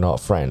that they are not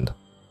friend.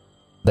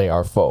 They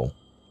are foe.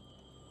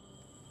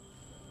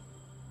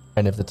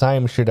 And if the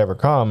time should ever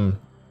come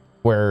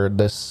where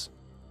this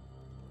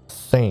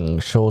thing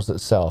shows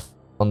itself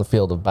on the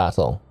field of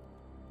battle,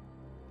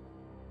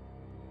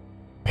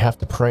 we have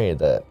to pray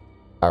that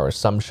our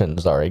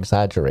assumptions are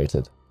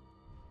exaggerated.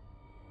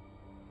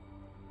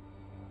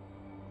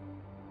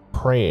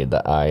 Pray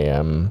that I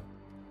am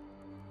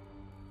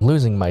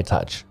losing my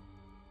touch.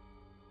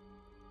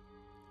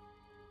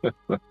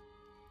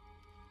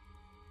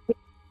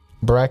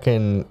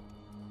 Bracken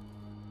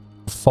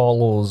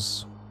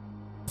follows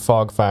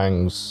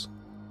Fogfang's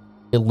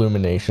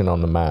illumination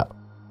on the map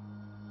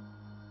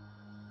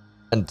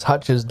and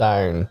touches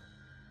down.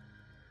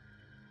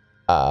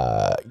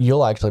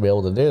 You'll actually be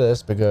able to do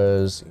this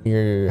because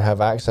you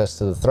have access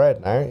to the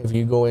thread now. If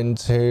you go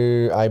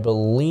into, I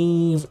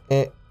believe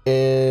it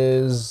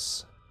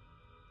is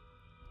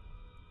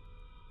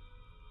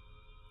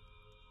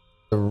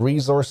the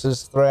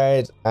resources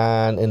thread,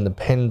 and in the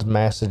pinned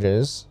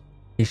messages,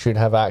 you should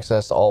have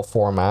access to all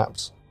 4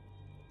 maps.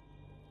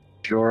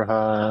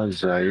 Jorha,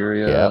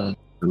 Zyuria. Yep.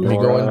 If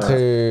you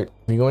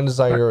go into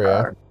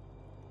Zyuria,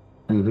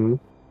 Mm-hmm.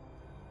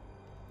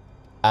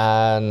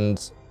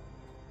 and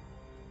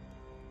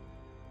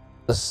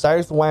the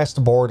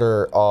southwest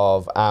border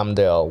of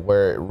Amdale,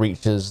 where it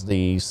reaches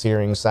the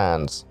Searing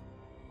Sands.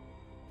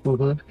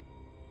 Mm-hmm.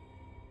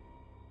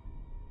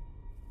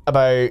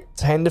 About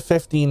 10 to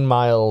 15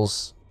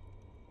 miles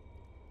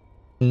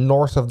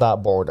north of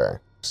that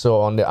border, so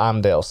on the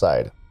Amdale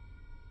side,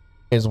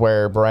 is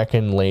where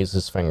Brecken lays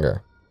his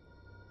finger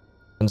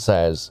and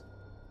says,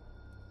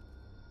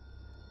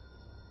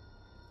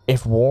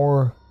 if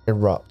war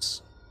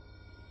erupts,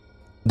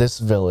 this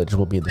village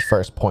will be the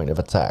first point of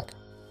attack.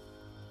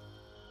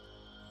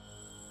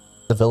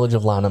 The village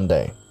of Lanham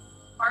Day.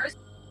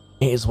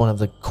 It is one of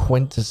the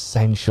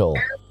quintessential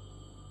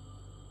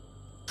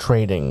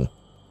trading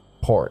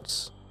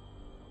ports,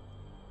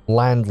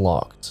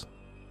 landlocked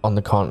on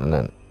the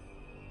continent.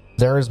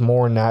 There is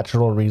more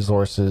natural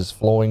resources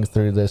flowing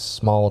through this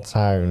small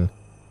town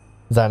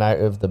than out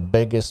of the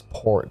biggest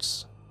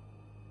ports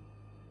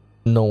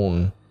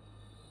known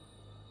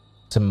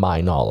to my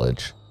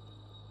knowledge.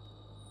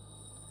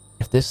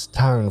 If this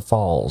town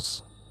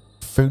falls,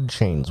 food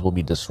chains will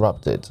be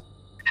disrupted.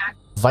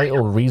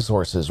 Vital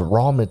resources,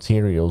 raw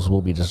materials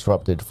will be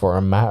disrupted for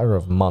a matter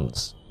of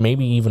months,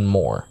 maybe even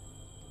more.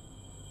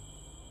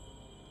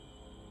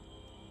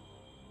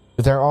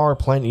 There are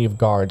plenty of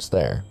guards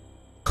there.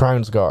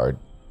 Crown's Guard,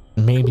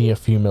 maybe a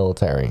few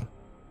military.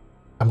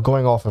 I'm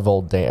going off of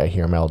old data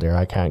here, Meldir.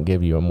 I can't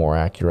give you a more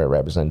accurate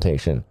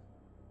representation.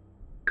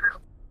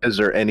 Is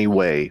there any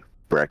way,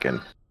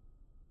 Brecken,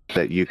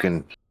 that you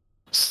can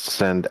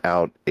send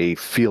out a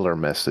feeler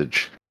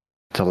message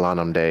to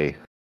Lanham Day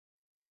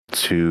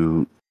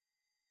to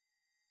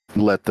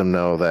let them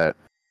know that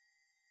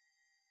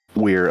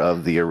we're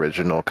of the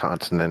original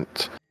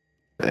continent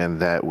and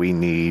that we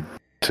need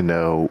to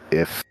know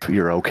if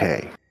you're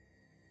okay?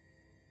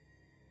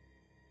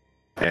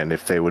 And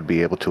if they would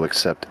be able to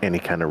accept any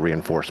kind of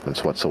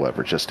reinforcements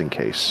whatsoever, just in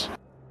case.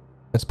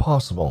 It's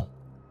possible.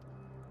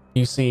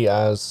 You see,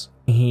 as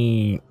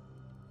he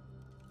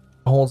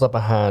holds up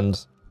a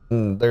hand,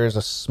 there's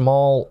a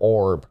small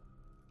orb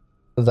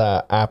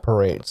that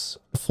apparates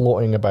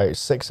floating about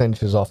 6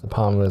 inches off the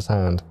palm of his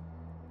hand.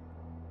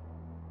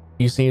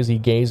 You see as he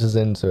gazes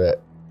into it,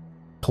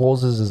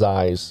 closes his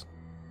eyes,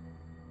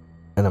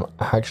 and I'm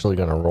actually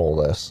going to roll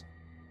this.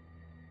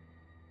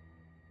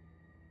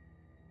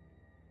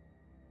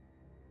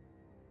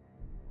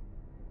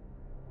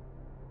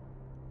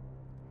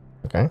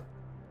 Okay. It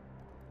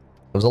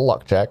was a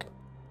luck check.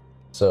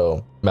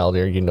 So,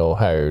 Meldir, you know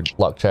how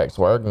luck checks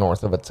work.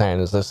 North of a 10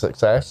 is a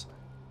success.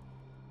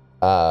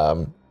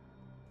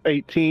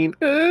 18,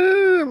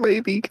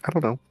 maybe. I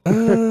don't know.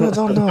 I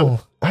don't know.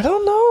 I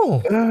don't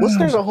know.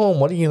 Listeners at home,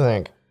 what do you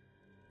think?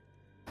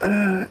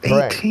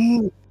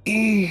 18,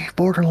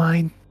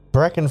 borderline.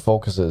 Brecken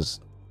focuses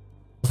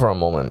for a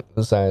moment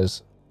and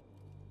says,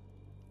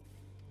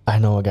 I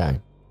know a guy.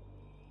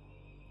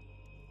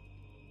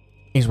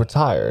 He's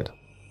retired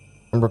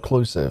and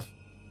reclusive.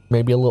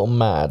 Maybe a little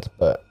mad,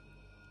 but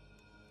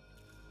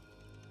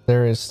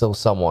there is still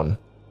someone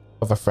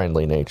of a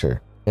friendly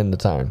nature in the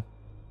town.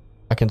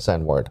 I can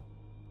send word.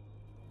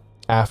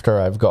 After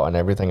I've gotten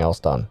everything else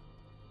done.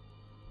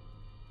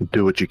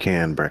 Do what you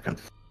can, Brecken.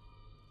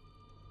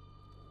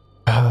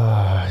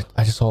 I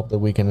just hope that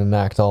we can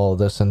enact all of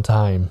this in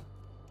time.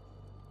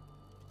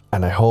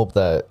 And I hope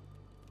that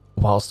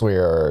whilst we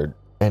are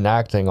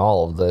enacting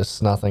all of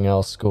this, nothing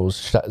else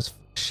goes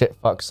shit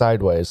fuck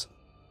sideways.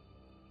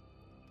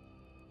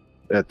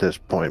 At this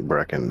point,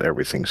 Brecken,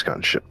 everything's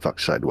gone shit fuck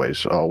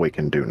sideways. All we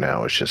can do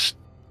now is just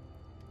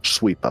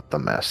sweep up the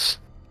mess.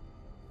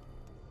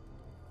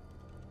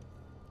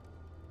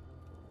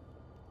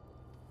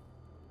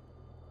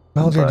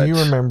 Melody,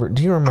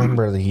 do you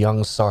remember the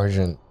young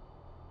sergeant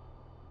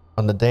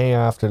on the day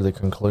after the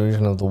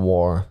conclusion of the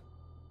war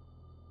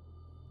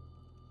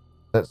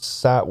that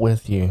sat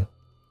with you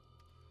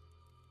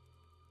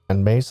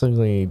and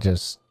basically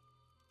just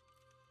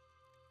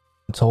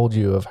told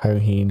you of how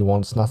he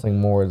wants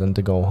nothing more than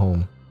to go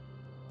home?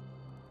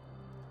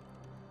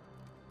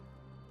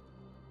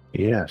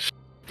 Yes,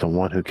 the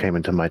one who came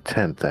into my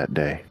tent that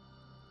day.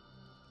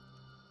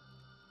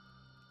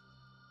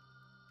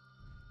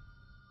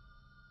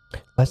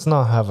 Let's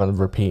not have a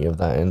repeat of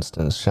that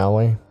instance, shall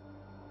we?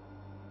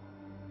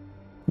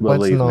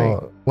 Believe me.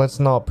 Let's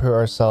not put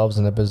ourselves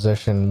in a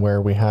position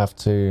where we have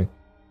to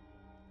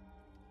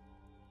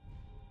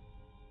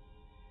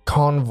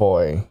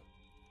convoy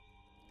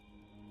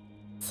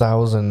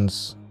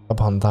thousands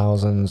upon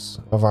thousands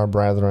of our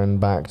brethren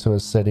back to a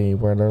city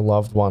where their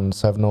loved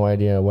ones have no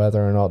idea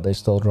whether or not they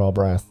still draw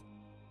breath.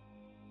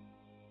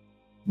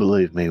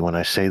 Believe me when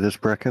I say this,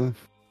 Brecken.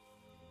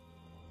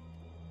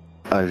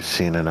 I've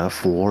seen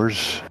enough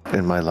wars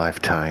in my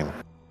lifetime.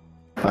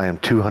 I am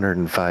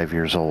 205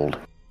 years old.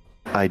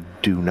 I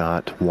do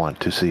not want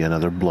to see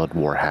another blood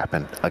war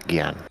happen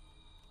again.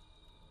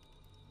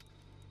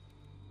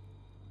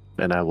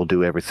 And I will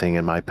do everything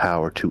in my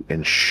power to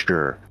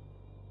ensure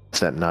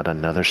that not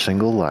another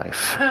single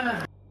life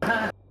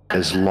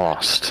is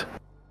lost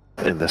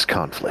in this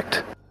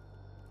conflict.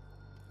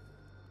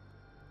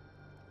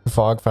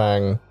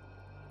 Fogfang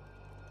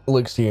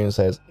looks to you and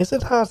says, is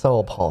it at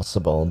all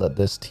possible that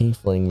this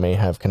tiefling may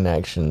have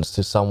connections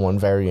to someone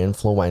very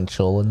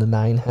influential in the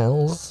Nine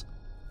Hells?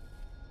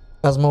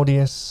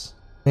 Asmodeus,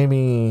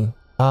 maybe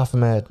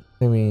Baphomet,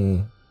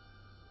 maybe,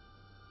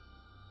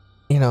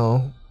 you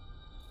know,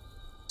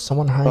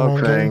 someone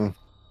high-ranking?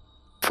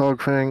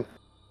 Fogfang,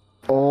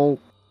 all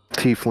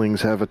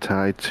tieflings have a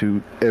tie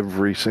to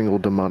every single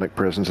demonic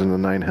presence in the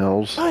Nine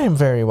Hells. I am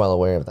very well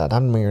aware of that.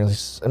 I'm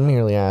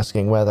merely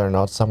asking whether or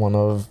not someone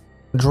of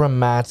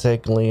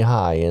dramatically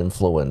high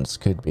influence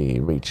could be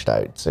reached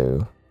out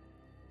to.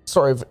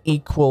 Sort of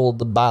equal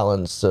the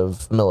balance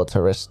of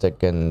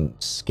militaristic and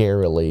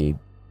scarily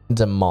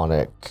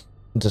demonic,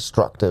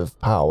 destructive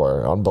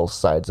power on both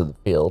sides of the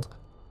field.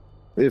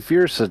 If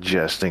you're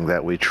suggesting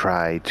that we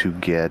try to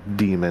get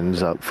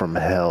demons up from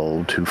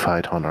hell to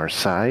fight on our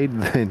side,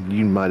 then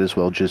you might as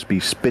well just be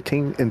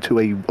spitting into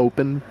an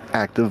open,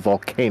 active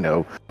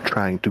volcano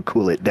trying to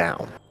cool it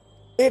down.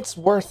 It's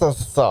worth a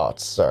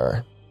thought,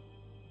 sir.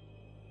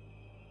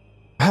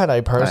 Had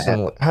I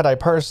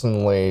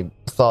personally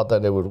thought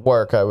that it would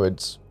work, I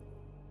would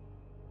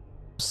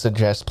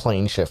suggest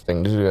plane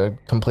shifting to a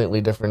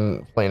completely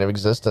different plane of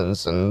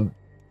existence and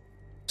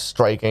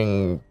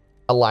striking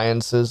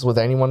alliances with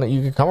anyone that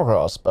you could come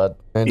across, but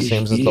it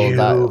seems as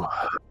though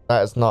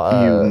that is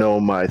not you know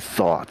my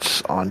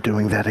thoughts on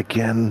doing that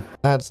again.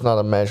 That's not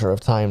a measure of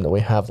time that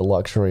we have the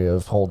luxury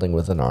of holding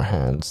within our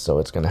hands, so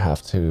it's going to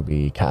have to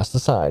be cast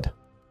aside.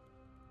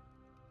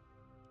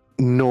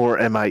 Nor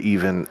am I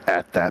even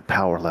at that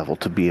power level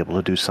to be able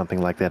to do something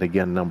like that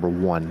again, number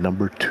one.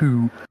 Number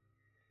two,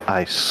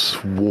 I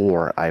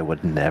swore I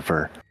would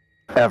never,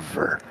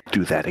 ever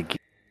do that again.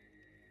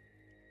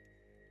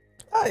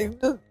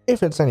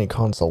 If it's any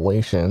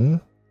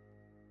consolation,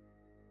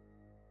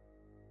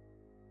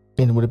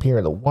 it would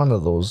appear that one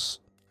of those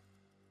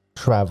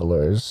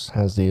travelers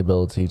has the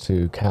ability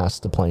to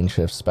cast the plane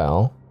shift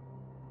spell.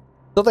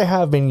 Though they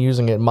have been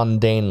using it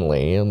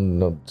mundanely and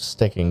not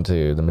sticking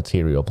to the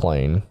material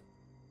plane.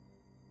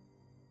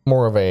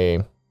 More of a...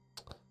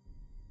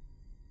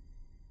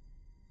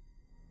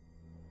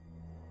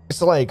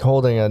 It's like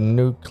holding a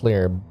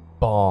nuclear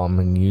bomb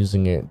and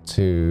using it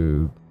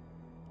to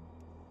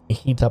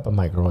heat up a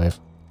microwave.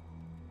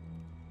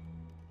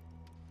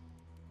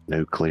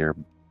 Nuclear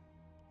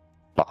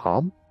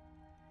bomb?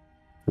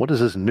 What is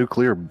this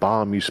nuclear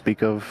bomb you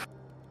speak of?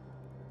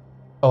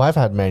 Oh, I've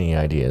had many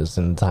ideas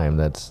in the time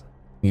that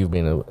you've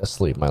been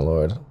asleep, my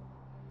lord.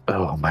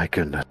 Oh my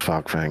goodness,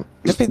 Fogfang.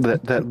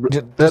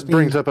 That That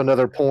brings up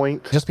another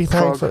point. Just be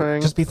thankful.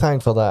 Fogfang. Just be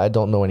thankful that I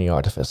don't know any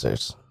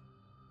artificers.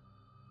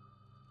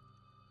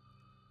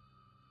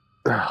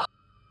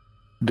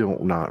 Do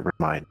not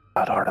remind me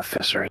about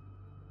artificers.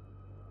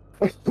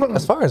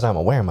 As far as I'm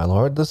aware, my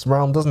lord, this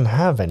realm doesn't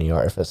have any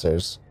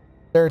artificers.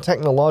 They're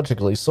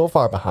technologically so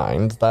far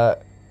behind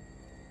that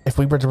if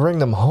we were to bring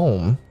them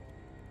home,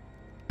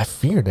 I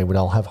fear they would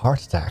all have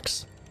heart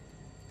attacks.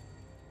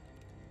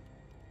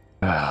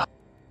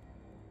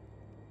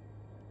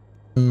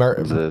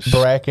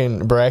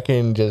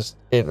 Bracken just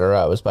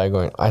interrupts by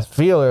going, I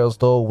feel as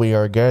though we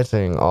are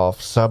getting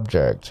off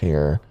subject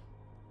here.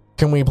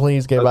 Can we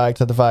please get back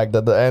to the fact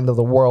that the end of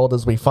the world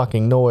as we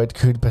fucking know it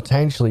could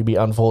potentially be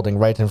unfolding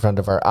right in front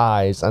of our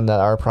eyes, and that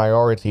our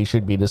priority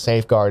should be the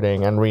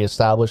safeguarding and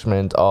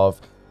reestablishment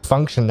of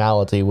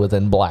functionality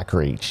within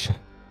Blackreach?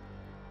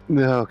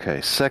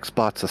 Okay, sex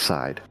bots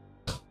aside.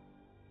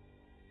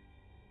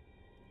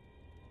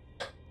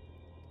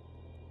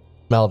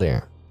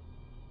 Meldir,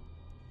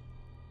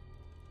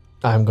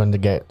 I'm going to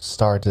get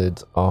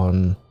started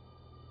on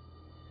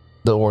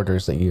the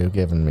orders that you have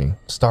given me,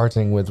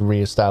 starting with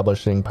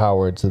reestablishing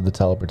power to the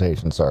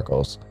teleportation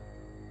circles.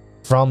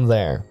 From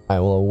there, I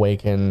will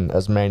awaken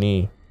as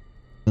many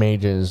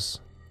mages,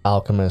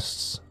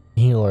 alchemists,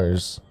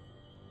 healers,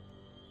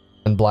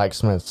 and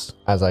blacksmiths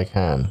as I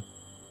can.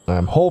 And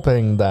I'm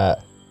hoping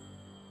that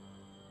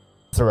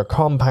through a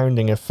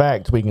compounding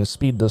effect, we can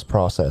speed this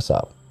process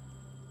up.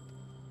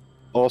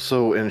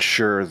 Also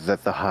ensure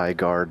that the High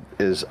Guard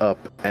is up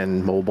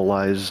and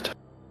mobilized.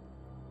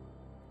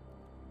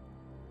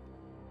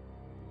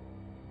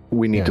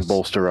 We need to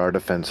bolster our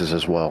defenses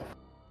as well.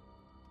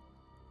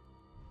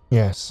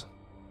 Yes.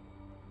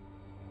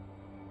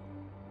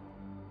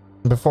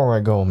 Before I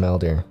go,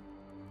 Meldir,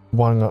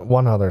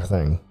 one other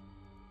thing.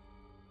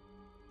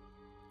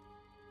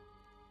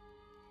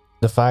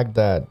 The fact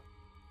that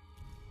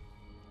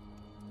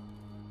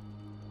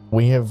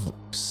we have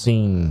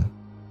seen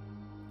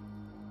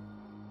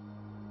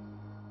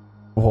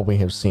what we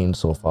have seen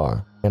so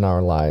far in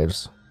our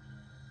lives.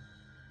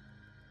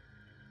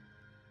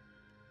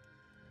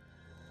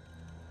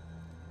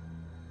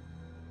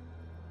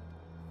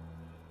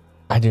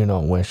 I do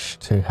not wish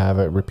to have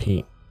it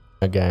repeat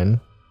again,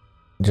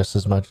 just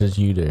as much as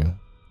you do.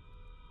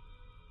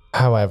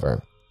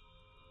 However,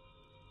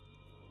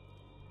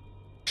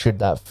 should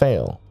that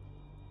fail,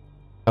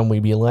 and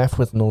we be left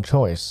with no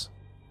choice,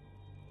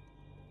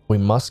 we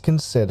must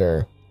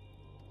consider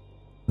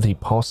the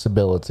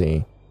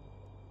possibility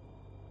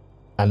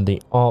and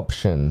the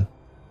option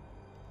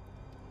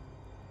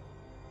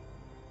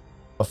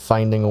of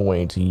finding a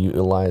way to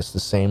utilize the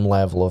same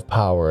level of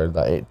power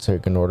that it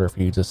took in order for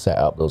you to set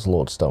up those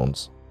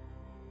lodestones.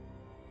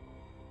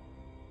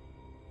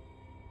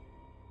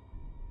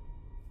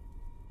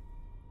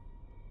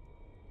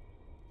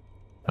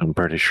 I'm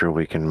pretty sure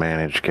we can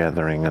manage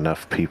gathering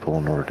enough people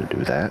in order to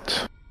do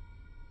that.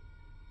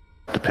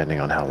 Depending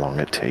on how long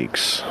it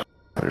takes.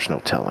 There's no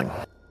telling.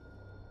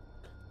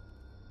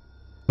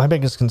 My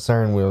biggest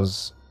concern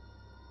was,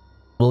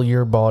 will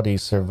your body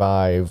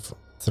survive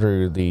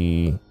through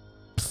the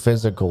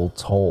physical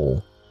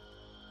toll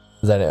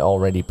that it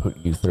already put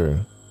you through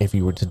if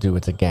you were to do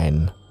it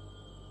again?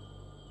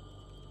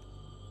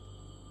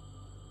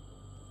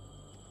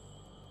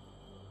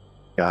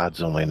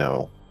 Gods only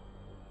know.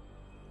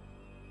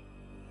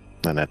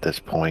 And at this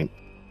point,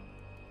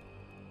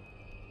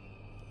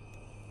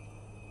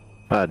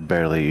 I'd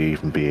barely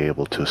even be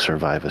able to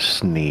survive a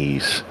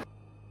sneeze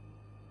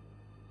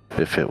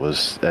if it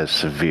was as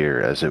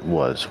severe as it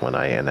was when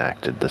I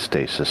enacted the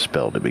stasis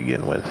spell to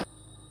begin with.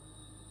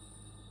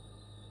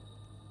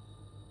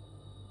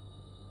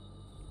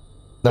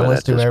 Now But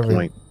let's at do this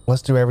point,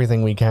 let's do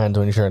everything we can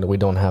to ensure that we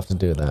don't have to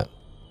do that.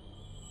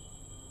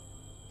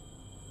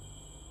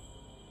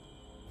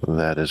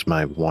 that is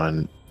my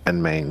one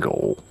and main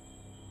goal.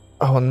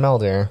 Oh, and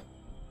Meldir,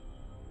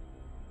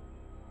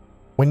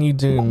 when you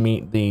do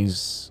meet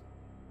these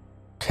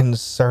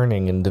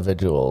concerning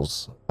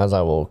individuals, as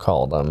I will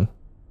call them,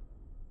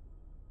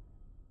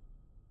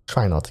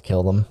 try not to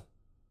kill them.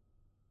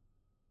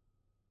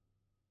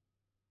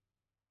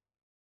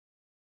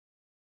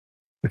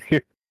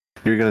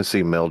 You're gonna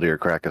see Meldir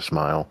crack a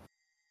smile.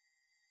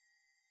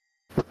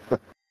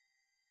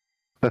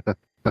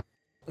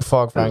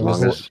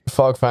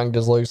 Fogfang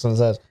just looks and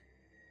says,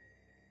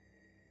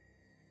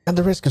 at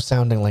the risk of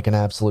sounding like an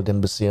absolute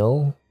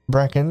imbecile,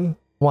 Brecken,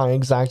 why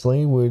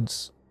exactly would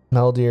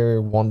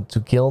Meldir want to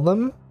kill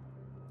them?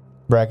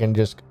 Brecken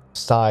just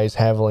sighs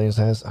heavily and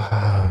says,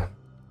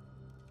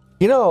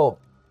 you know,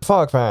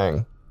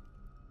 Fogfang,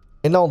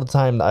 in all the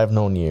time that I've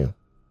known you,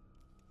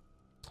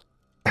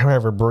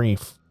 however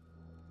brief,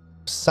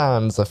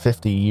 sans a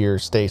 50-year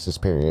stasis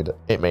period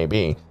it may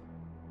be,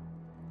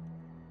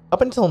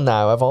 up until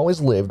now I've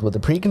always lived with the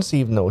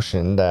preconceived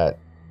notion that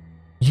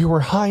you were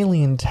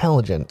highly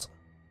intelligent.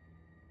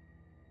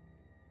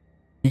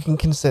 You can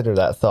consider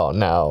that thought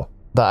now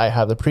that I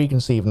have the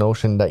preconceived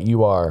notion that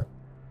you are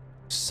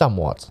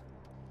somewhat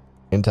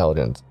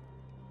intelligent.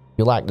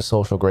 You lack the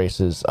social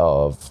graces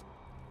of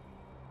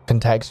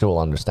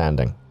contextual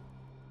understanding.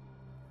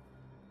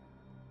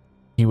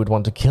 You would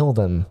want to kill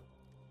them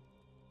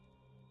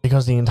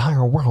because the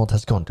entire world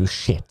has gone to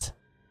shit.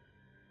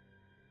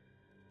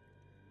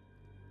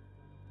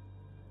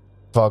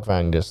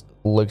 Fogfang just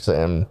looks at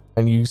him,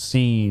 and you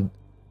see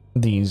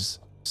these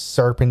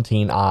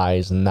serpentine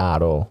eyes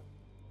narrow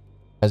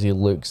as he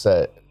looks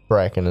at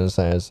Brecken and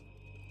says,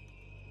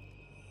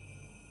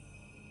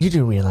 you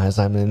do realize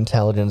I'm an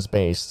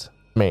intelligence-based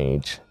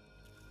mage.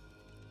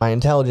 My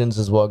intelligence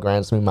is what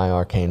grants me my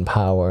arcane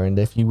power, and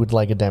if you would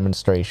like a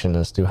demonstration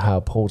as to how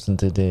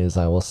potent it is,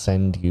 I will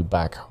send you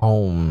back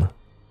home.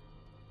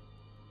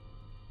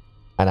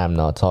 And I'm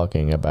not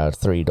talking about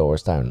 3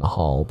 doors down the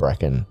hall,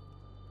 Brecken.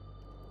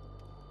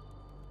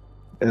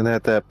 And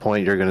at that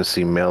point, you're going to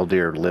see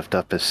Meldir lift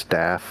up his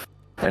staff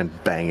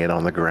and bang it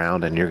on the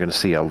ground, and you're going to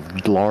see a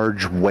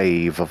large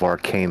wave of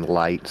arcane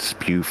light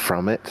spew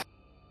from it.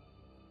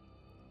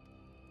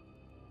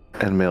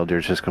 And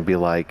Meldir's just going to be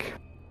like,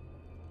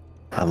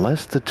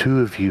 unless the two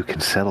of you can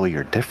settle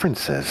your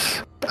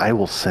differences, I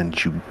will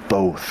send you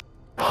both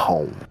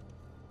home.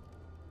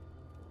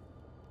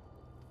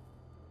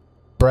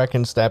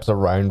 Brecken steps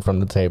around from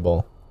the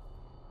table,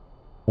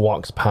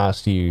 walks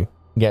past you,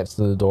 gets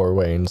to the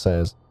doorway and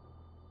says,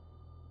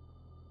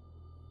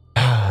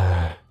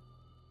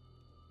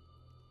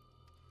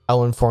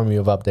 I'll inform you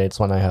of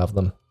updates when I have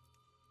them.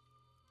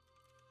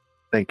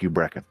 Thank you,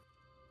 Brecken.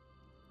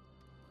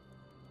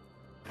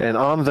 And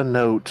on the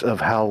note of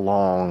how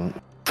long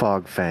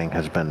Fogfang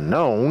has been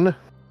known,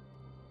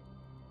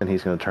 and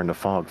he's going to turn to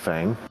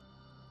Fogfang.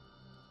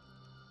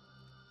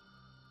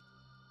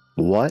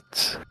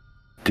 What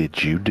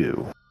did you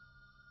do?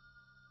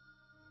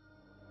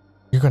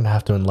 You're going to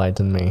have to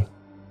enlighten me.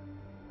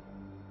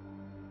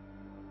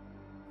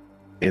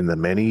 In the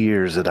many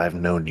years that I've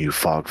known you,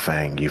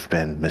 Fogfang, you've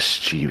been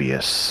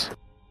mischievous.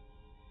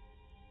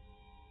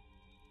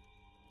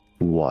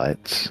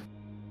 What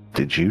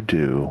did you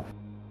do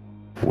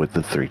with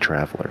the 3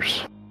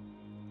 travelers?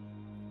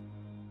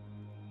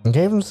 I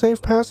gave them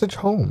safe passage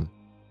home.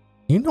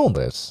 You know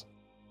this.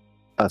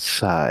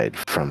 Aside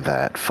from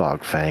that,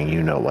 Fogfang,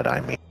 you know what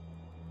I mean.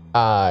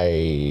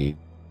 I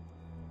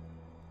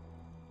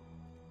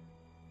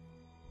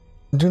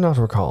do not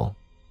recall.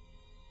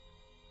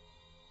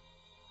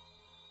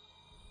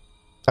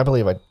 I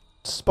believe I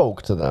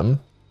spoke to them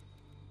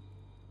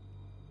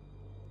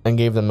and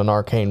gave them an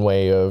arcane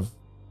way of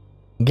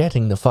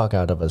getting the fuck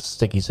out of a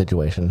sticky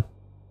situation.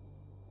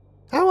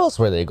 How else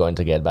were they going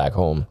to get back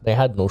home? They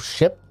had no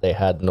ship, they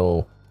had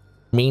no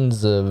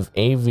means of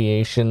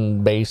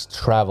aviation-based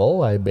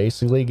travel, I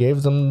basically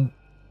gave them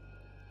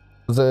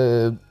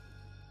the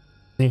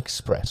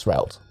express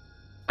route.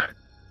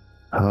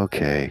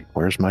 Okay,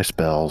 where's my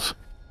spells?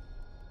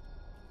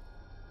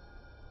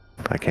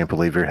 I can't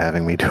believe you're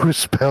having me do a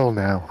spell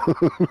now.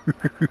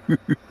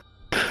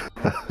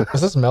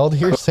 Is this Meld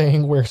here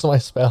saying, where's my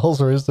spells,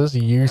 or is this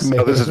you saying...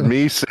 No, this is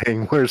me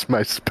saying, where's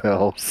my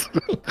spells?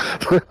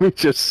 Let me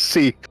just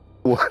see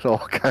what all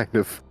kind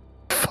of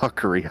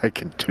fuckery I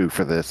can do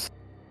for this.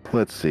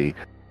 Let's see.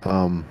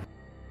 I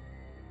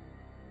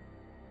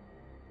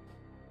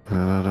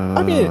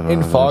mean,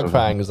 in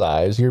Fogfang's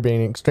eyes, you're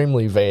being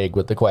extremely vague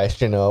with the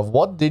question of,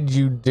 what did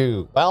you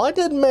do? Well, I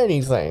did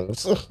many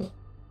things.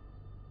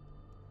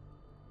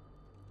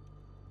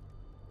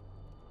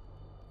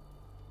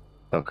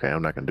 Okay,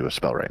 I'm not going to do a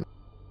spell right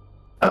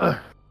now.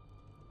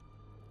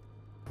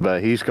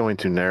 But he's going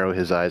to narrow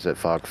his eyes at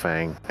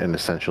Fogfang and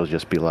essentially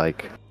just be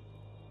like,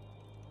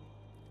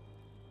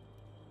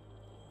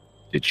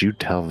 did you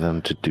tell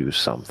them to do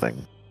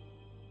something?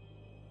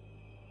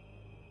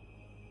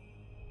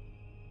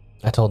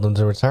 I told them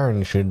to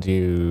return, should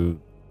you...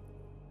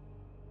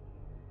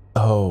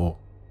 Oh.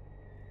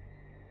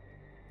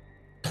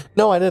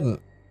 No, I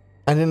didn't.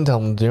 I didn't tell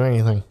them to do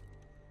anything.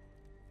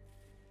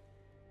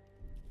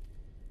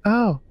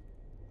 Oh.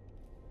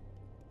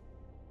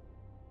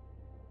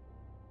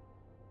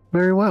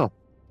 Very well.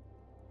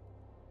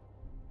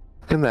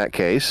 In that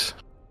case,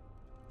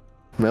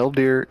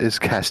 Meldir is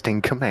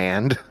casting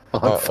command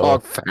on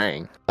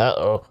Fogfang.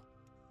 Uh-oh.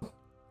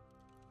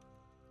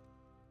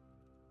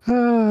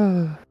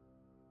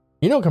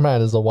 You know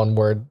command is a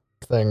one-word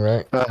thing,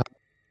 right?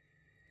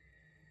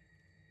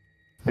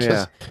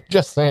 Yeah.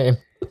 Just saying.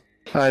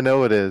 I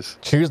know it is.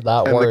 Choose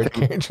that And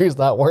word. Choose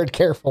that word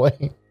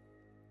carefully.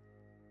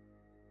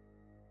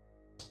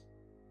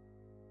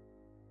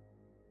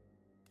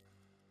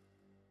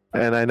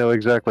 And I know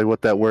exactly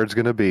what that word's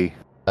going to be.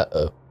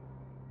 Uh-oh.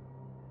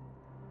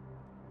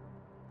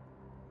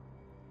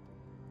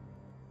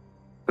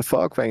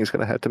 Fogfang is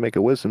going to have to make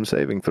a wisdom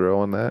saving throw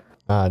on that.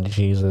 Ah,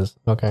 Jesus.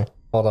 Okay,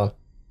 hold on.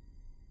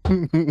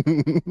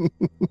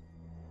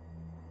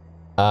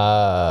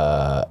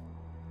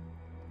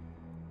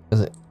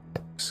 Is it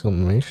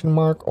exclamation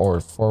mark or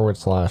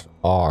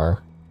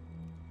 /R?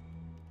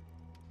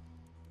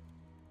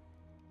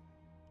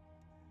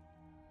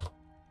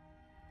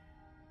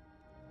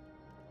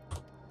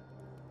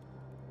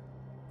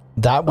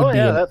 That would be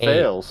an that 8.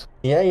 fails.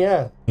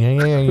 Yeah.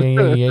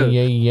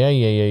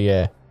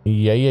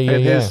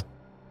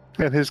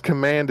 And his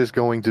command is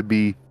going to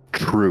be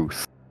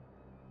truth.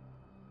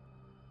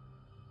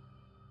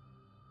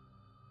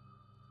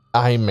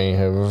 I may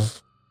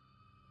have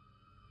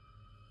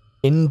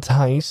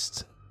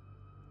enticed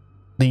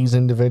these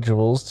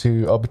individuals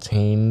to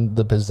obtain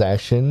the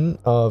possession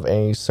of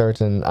a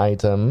certain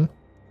item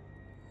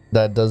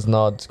that does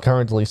not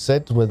currently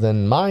sit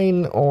within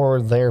mine or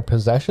their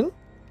possession,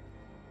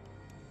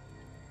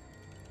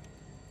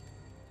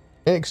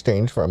 in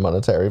exchange for a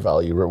monetary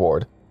value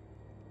reward.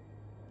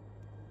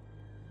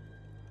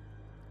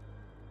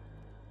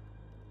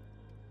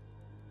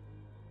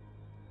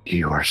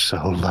 You are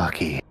so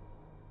lucky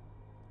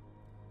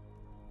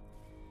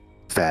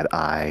that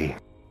I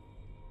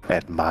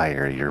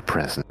admire your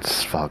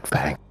presence,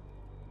 Fogfang.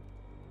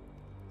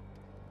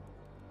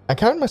 I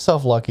count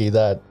myself lucky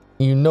that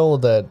you know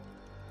that,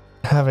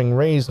 having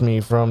raised me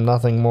from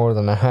nothing more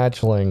than a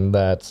hatchling,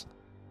 that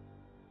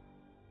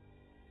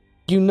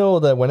you know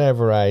that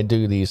whenever I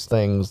do these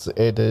things,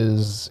 it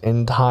is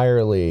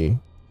entirely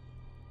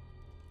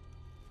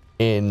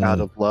in... Out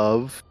of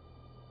love?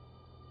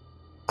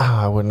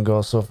 I wouldn't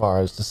go so far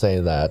as to say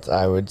that.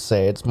 I would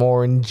say it's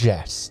more in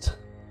jest.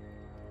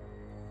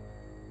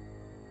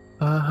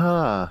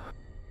 Uh-huh.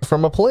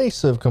 From a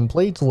place of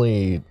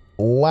completely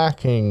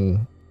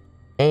lacking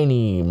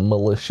any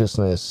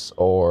maliciousness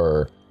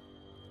or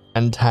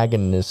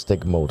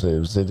antagonistic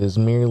motives. It is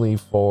merely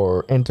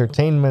for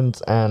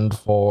entertainment and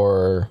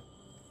for...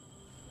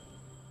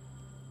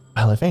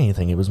 Well, if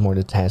anything, it was more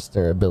to test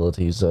their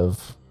abilities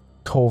of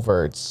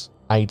covert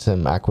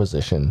item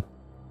acquisition.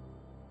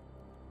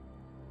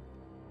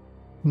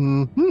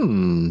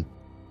 Mm-hmm.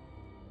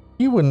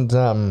 You wouldn't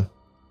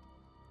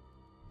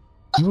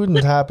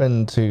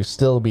happen to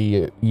still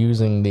be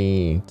using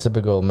the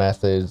typical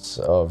methods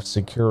of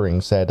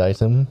securing said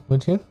item,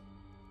 would you?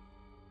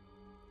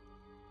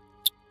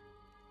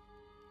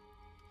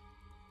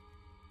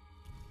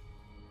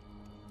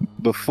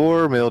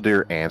 Before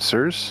Mildir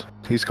answers,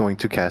 he's going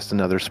to cast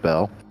another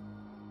spell.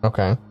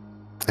 Okay.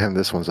 And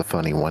this one's a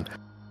funny one.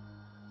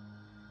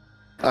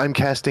 I'm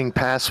casting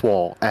Pass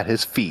Wall at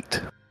his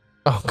feet.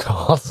 Oh,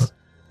 God.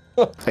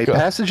 A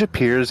passage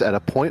appears at a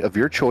point of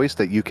your choice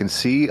that you can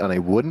see on a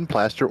wooden,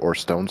 plaster, or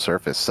stone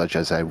surface, such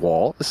as a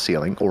wall, a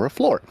ceiling, or a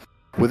floor.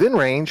 Within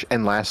range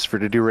and lasts for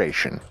the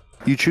duration.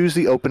 You choose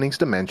the opening's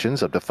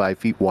dimensions, up to 5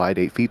 feet wide,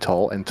 8 feet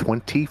tall, and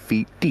 20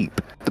 feet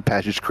deep. The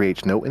passage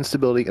creates no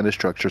instability in the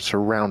structure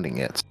surrounding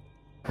it.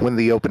 When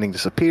the opening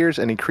disappears,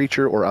 any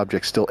creature or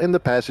object still in the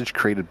passage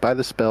created by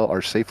the spell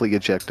are safely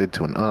ejected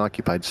to an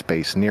unoccupied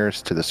space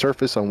nearest to the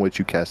surface on which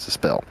you cast the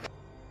spell.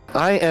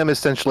 I am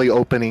essentially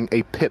opening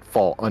a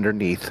pitfall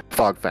underneath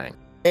Fogfang.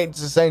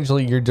 It's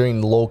essentially you're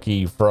doing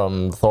Loki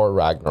from Thor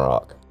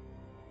Ragnarok.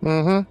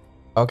 Mm-hmm.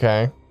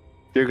 Okay.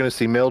 You're going to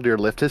see Mildir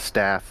lift his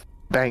staff,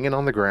 banging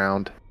on the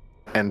ground,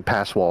 and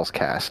pass walls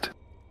cast.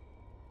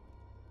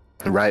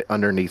 Right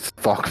underneath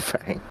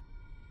Fogfang.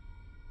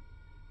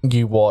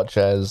 You watch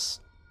as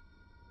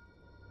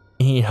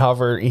he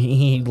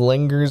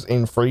lingers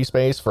in free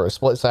space for a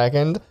split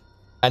second,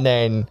 and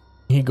then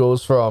he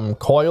goes from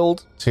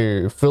coiled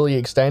to fully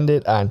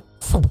extended and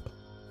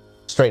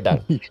straight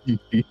down.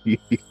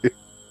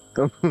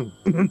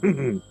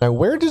 Now,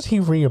 where does he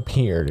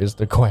reappear is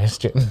the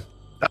question.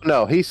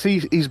 No, he's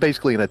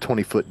basically in a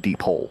 20-foot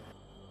deep hole.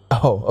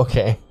 Oh,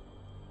 okay.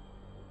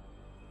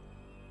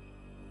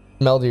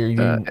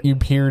 Meldir, you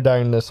peer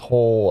down this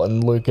hole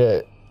and look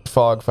at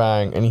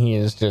Fogfang, and he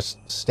is just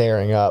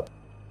staring up,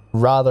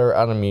 rather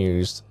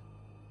unamused,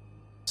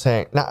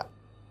 saying, "Now,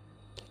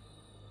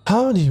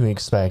 how do you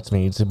expect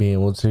me to be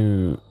able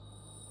to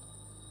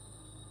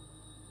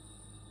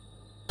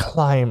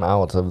climb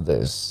out of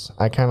this?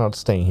 I cannot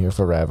stay here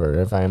forever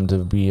if I am to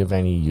be of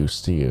any use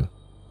to you."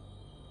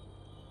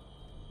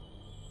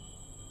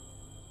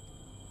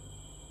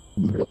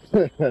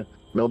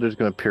 Milder's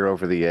going to peer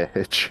over the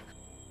edge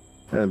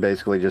and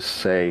basically just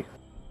say,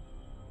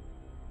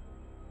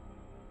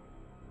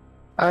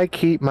 I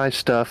keep my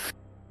stuff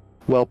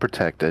well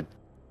protected,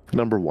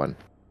 number one.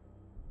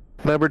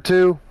 Number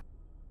two,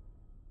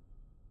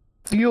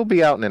 you'll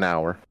be out in an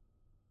hour.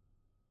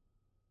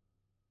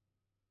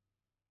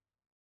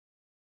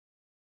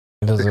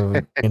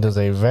 It is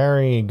a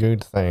very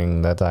good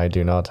thing that I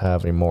do not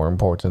have a more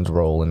important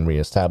role in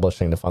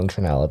reestablishing the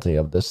functionality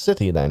of the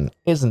city then,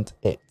 isn't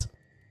it?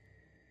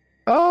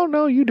 Oh,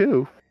 no, you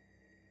do.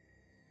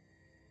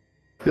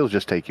 It'll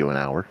just take you an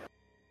hour.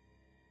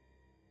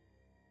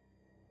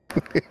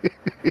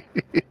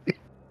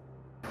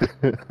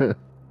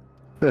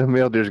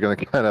 Mildir's going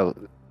to kind of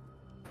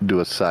do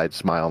a side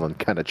smile and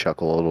kind of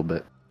chuckle a little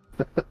bit.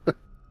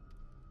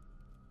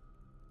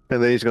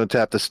 And then he's going to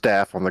tap the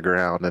staff on the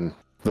ground, and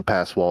the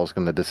pass wall is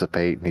going to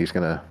dissipate, and he's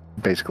going to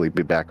basically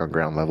be back on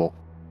ground level.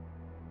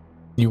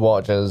 You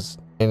watch as,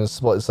 in a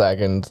split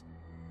second,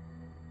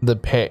 the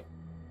pit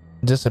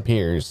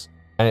disappears,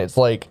 and it's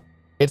like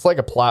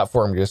a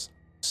platform just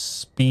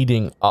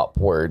speeding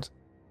upward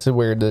to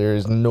where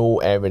there's no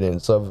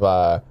evidence of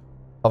a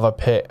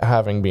pit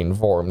having been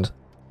formed,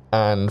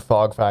 and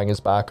Fogfang is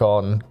back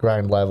on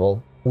ground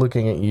level,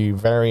 looking at you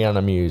very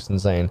unamused and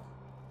saying,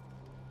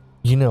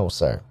 "You know,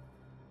 sir,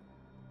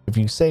 if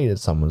you say that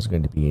someone's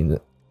going to be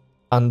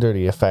under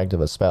the effect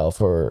of a spell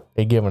for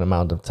a given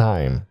amount of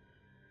time,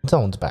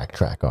 don't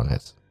backtrack on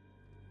it.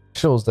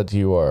 Shows that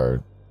you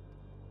are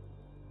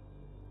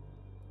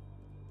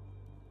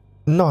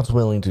not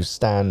willing to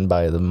stand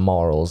by the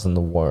morals and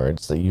the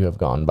words that you have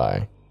gone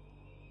by.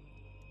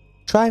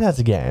 Try that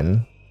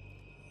again,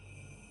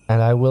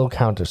 and I will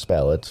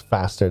counterspell it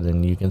faster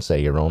than you can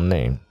say your own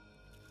name."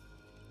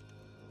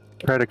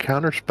 Try to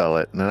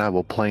counterspell it, and then I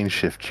will plane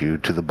shift you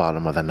to the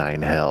bottom of the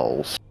 9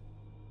 hells.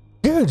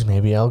 Good,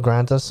 maybe I'll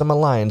grant us some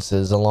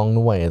alliances along the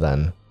way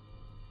then.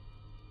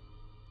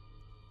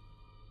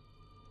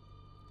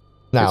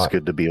 Now, It's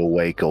good to be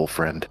awake, old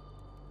friend.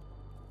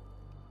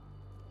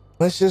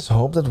 let's just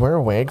hope that we're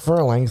awake for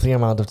a lengthy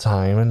amount of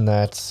time and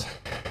that,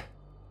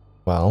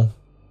 well,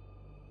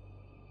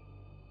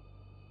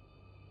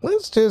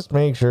 let's just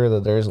make sure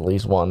that there's at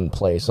least one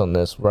place on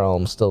this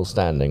realm still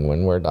standing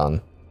when we're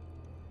done.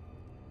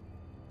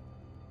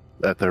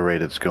 At the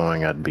rate it's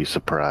going, I'd be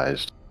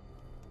surprised.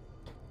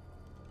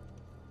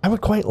 I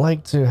would quite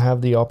like to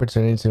have the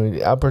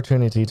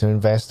opportunity to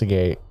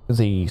investigate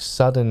the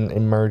sudden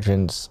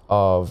emergence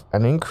of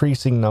an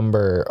increasing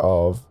number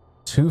of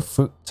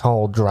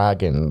 2-foot-tall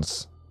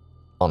dragons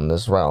on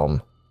this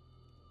realm.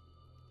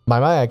 By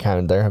my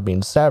account, there have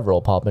been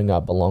several popping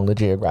up along the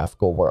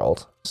geographical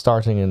world,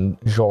 starting in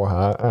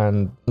Jorha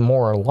and,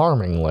 more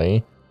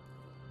alarmingly,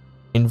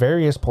 in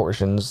various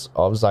portions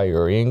of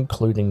Zyuri,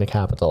 including the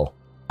capital.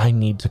 I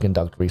need to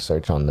conduct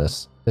research on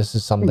this. This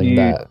is something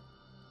that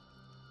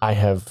I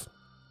have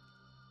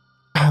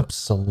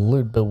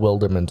absolute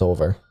bewilderment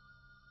over.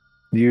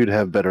 You'd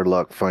have better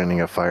luck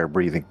finding a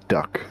fire-breathing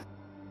duck.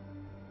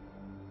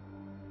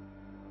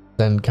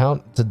 Then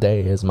count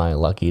today as my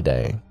lucky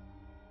day,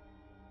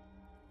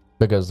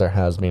 because there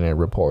has been a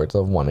report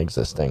of one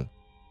existing.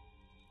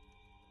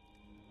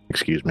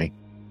 Excuse me.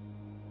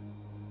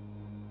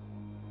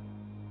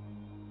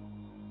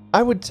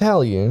 I would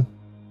tell you,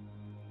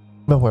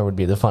 but where would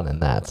be the fun in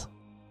that?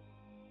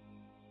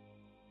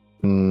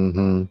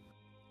 Mm-hmm.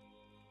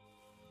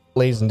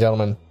 Ladies and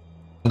gentlemen,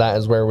 that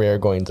is where we are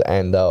going to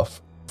end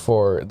off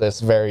for this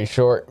very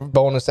short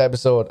bonus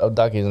episode of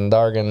Duckies and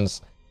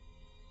Dargans.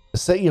 The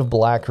city of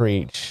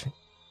Blackreach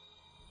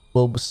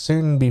will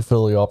soon be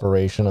fully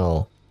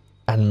operational,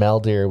 and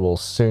Meldir will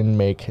soon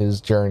make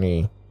his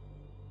journey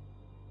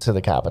to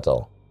the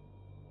capital.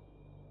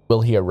 Will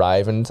he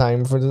arrive in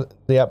time for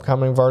the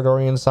upcoming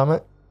Vardorian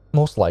summit?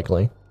 Most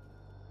likely.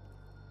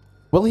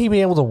 Will he be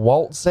able to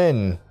waltz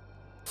in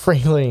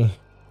freely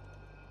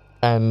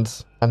and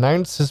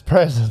announce his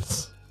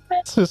presence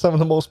to some of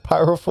the most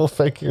powerful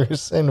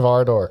figures in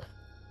Vardor?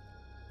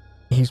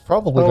 He's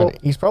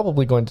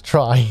probably going to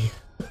try.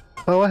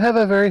 Oh, I have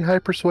a very high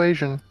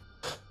persuasion.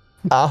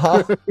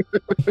 Uh-huh.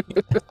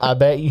 I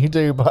bet you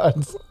do,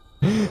 bud.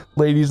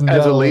 Ladies and gentlemen.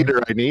 As a leader,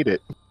 I need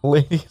it.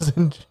 Ladies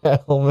and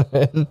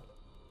gentlemen.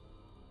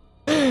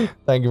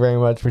 Thank you very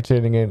much for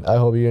tuning in. I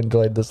hope you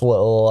enjoyed this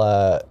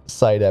little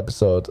side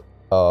episode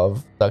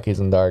of Duckies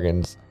and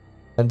Dargans.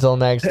 Until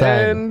next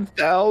time.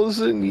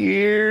 10,000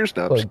 years.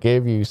 No, We'll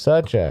give you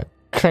such a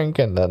crank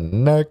in the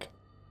neck.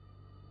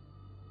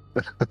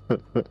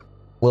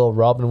 Little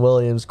Robin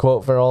Williams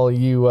quote for all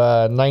you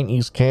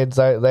 90s kids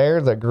out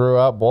there that grew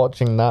up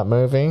watching that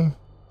movie.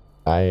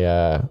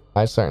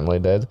 I certainly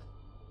did.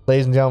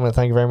 Ladies and gentlemen,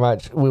 thank you very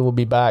much. We will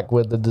be back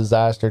with the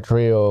Disaster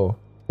Trio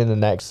in the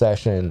next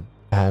session.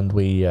 And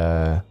we,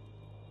 yeah.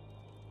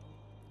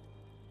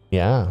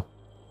 I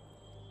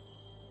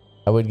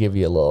would give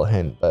you a little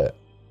hint, but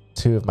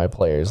 2 of my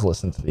players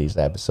listen to these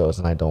episodes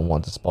and I don't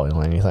want to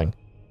spoil anything.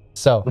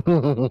 So,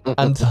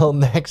 until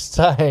next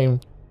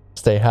time,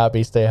 stay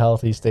happy, stay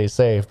healthy, stay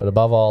safe, but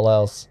above all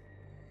else,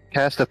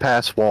 cast a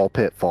pass wall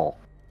pitfall.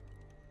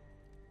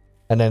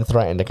 And then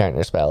threaten to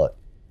counterspell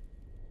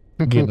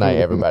it. Good night,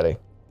 everybody.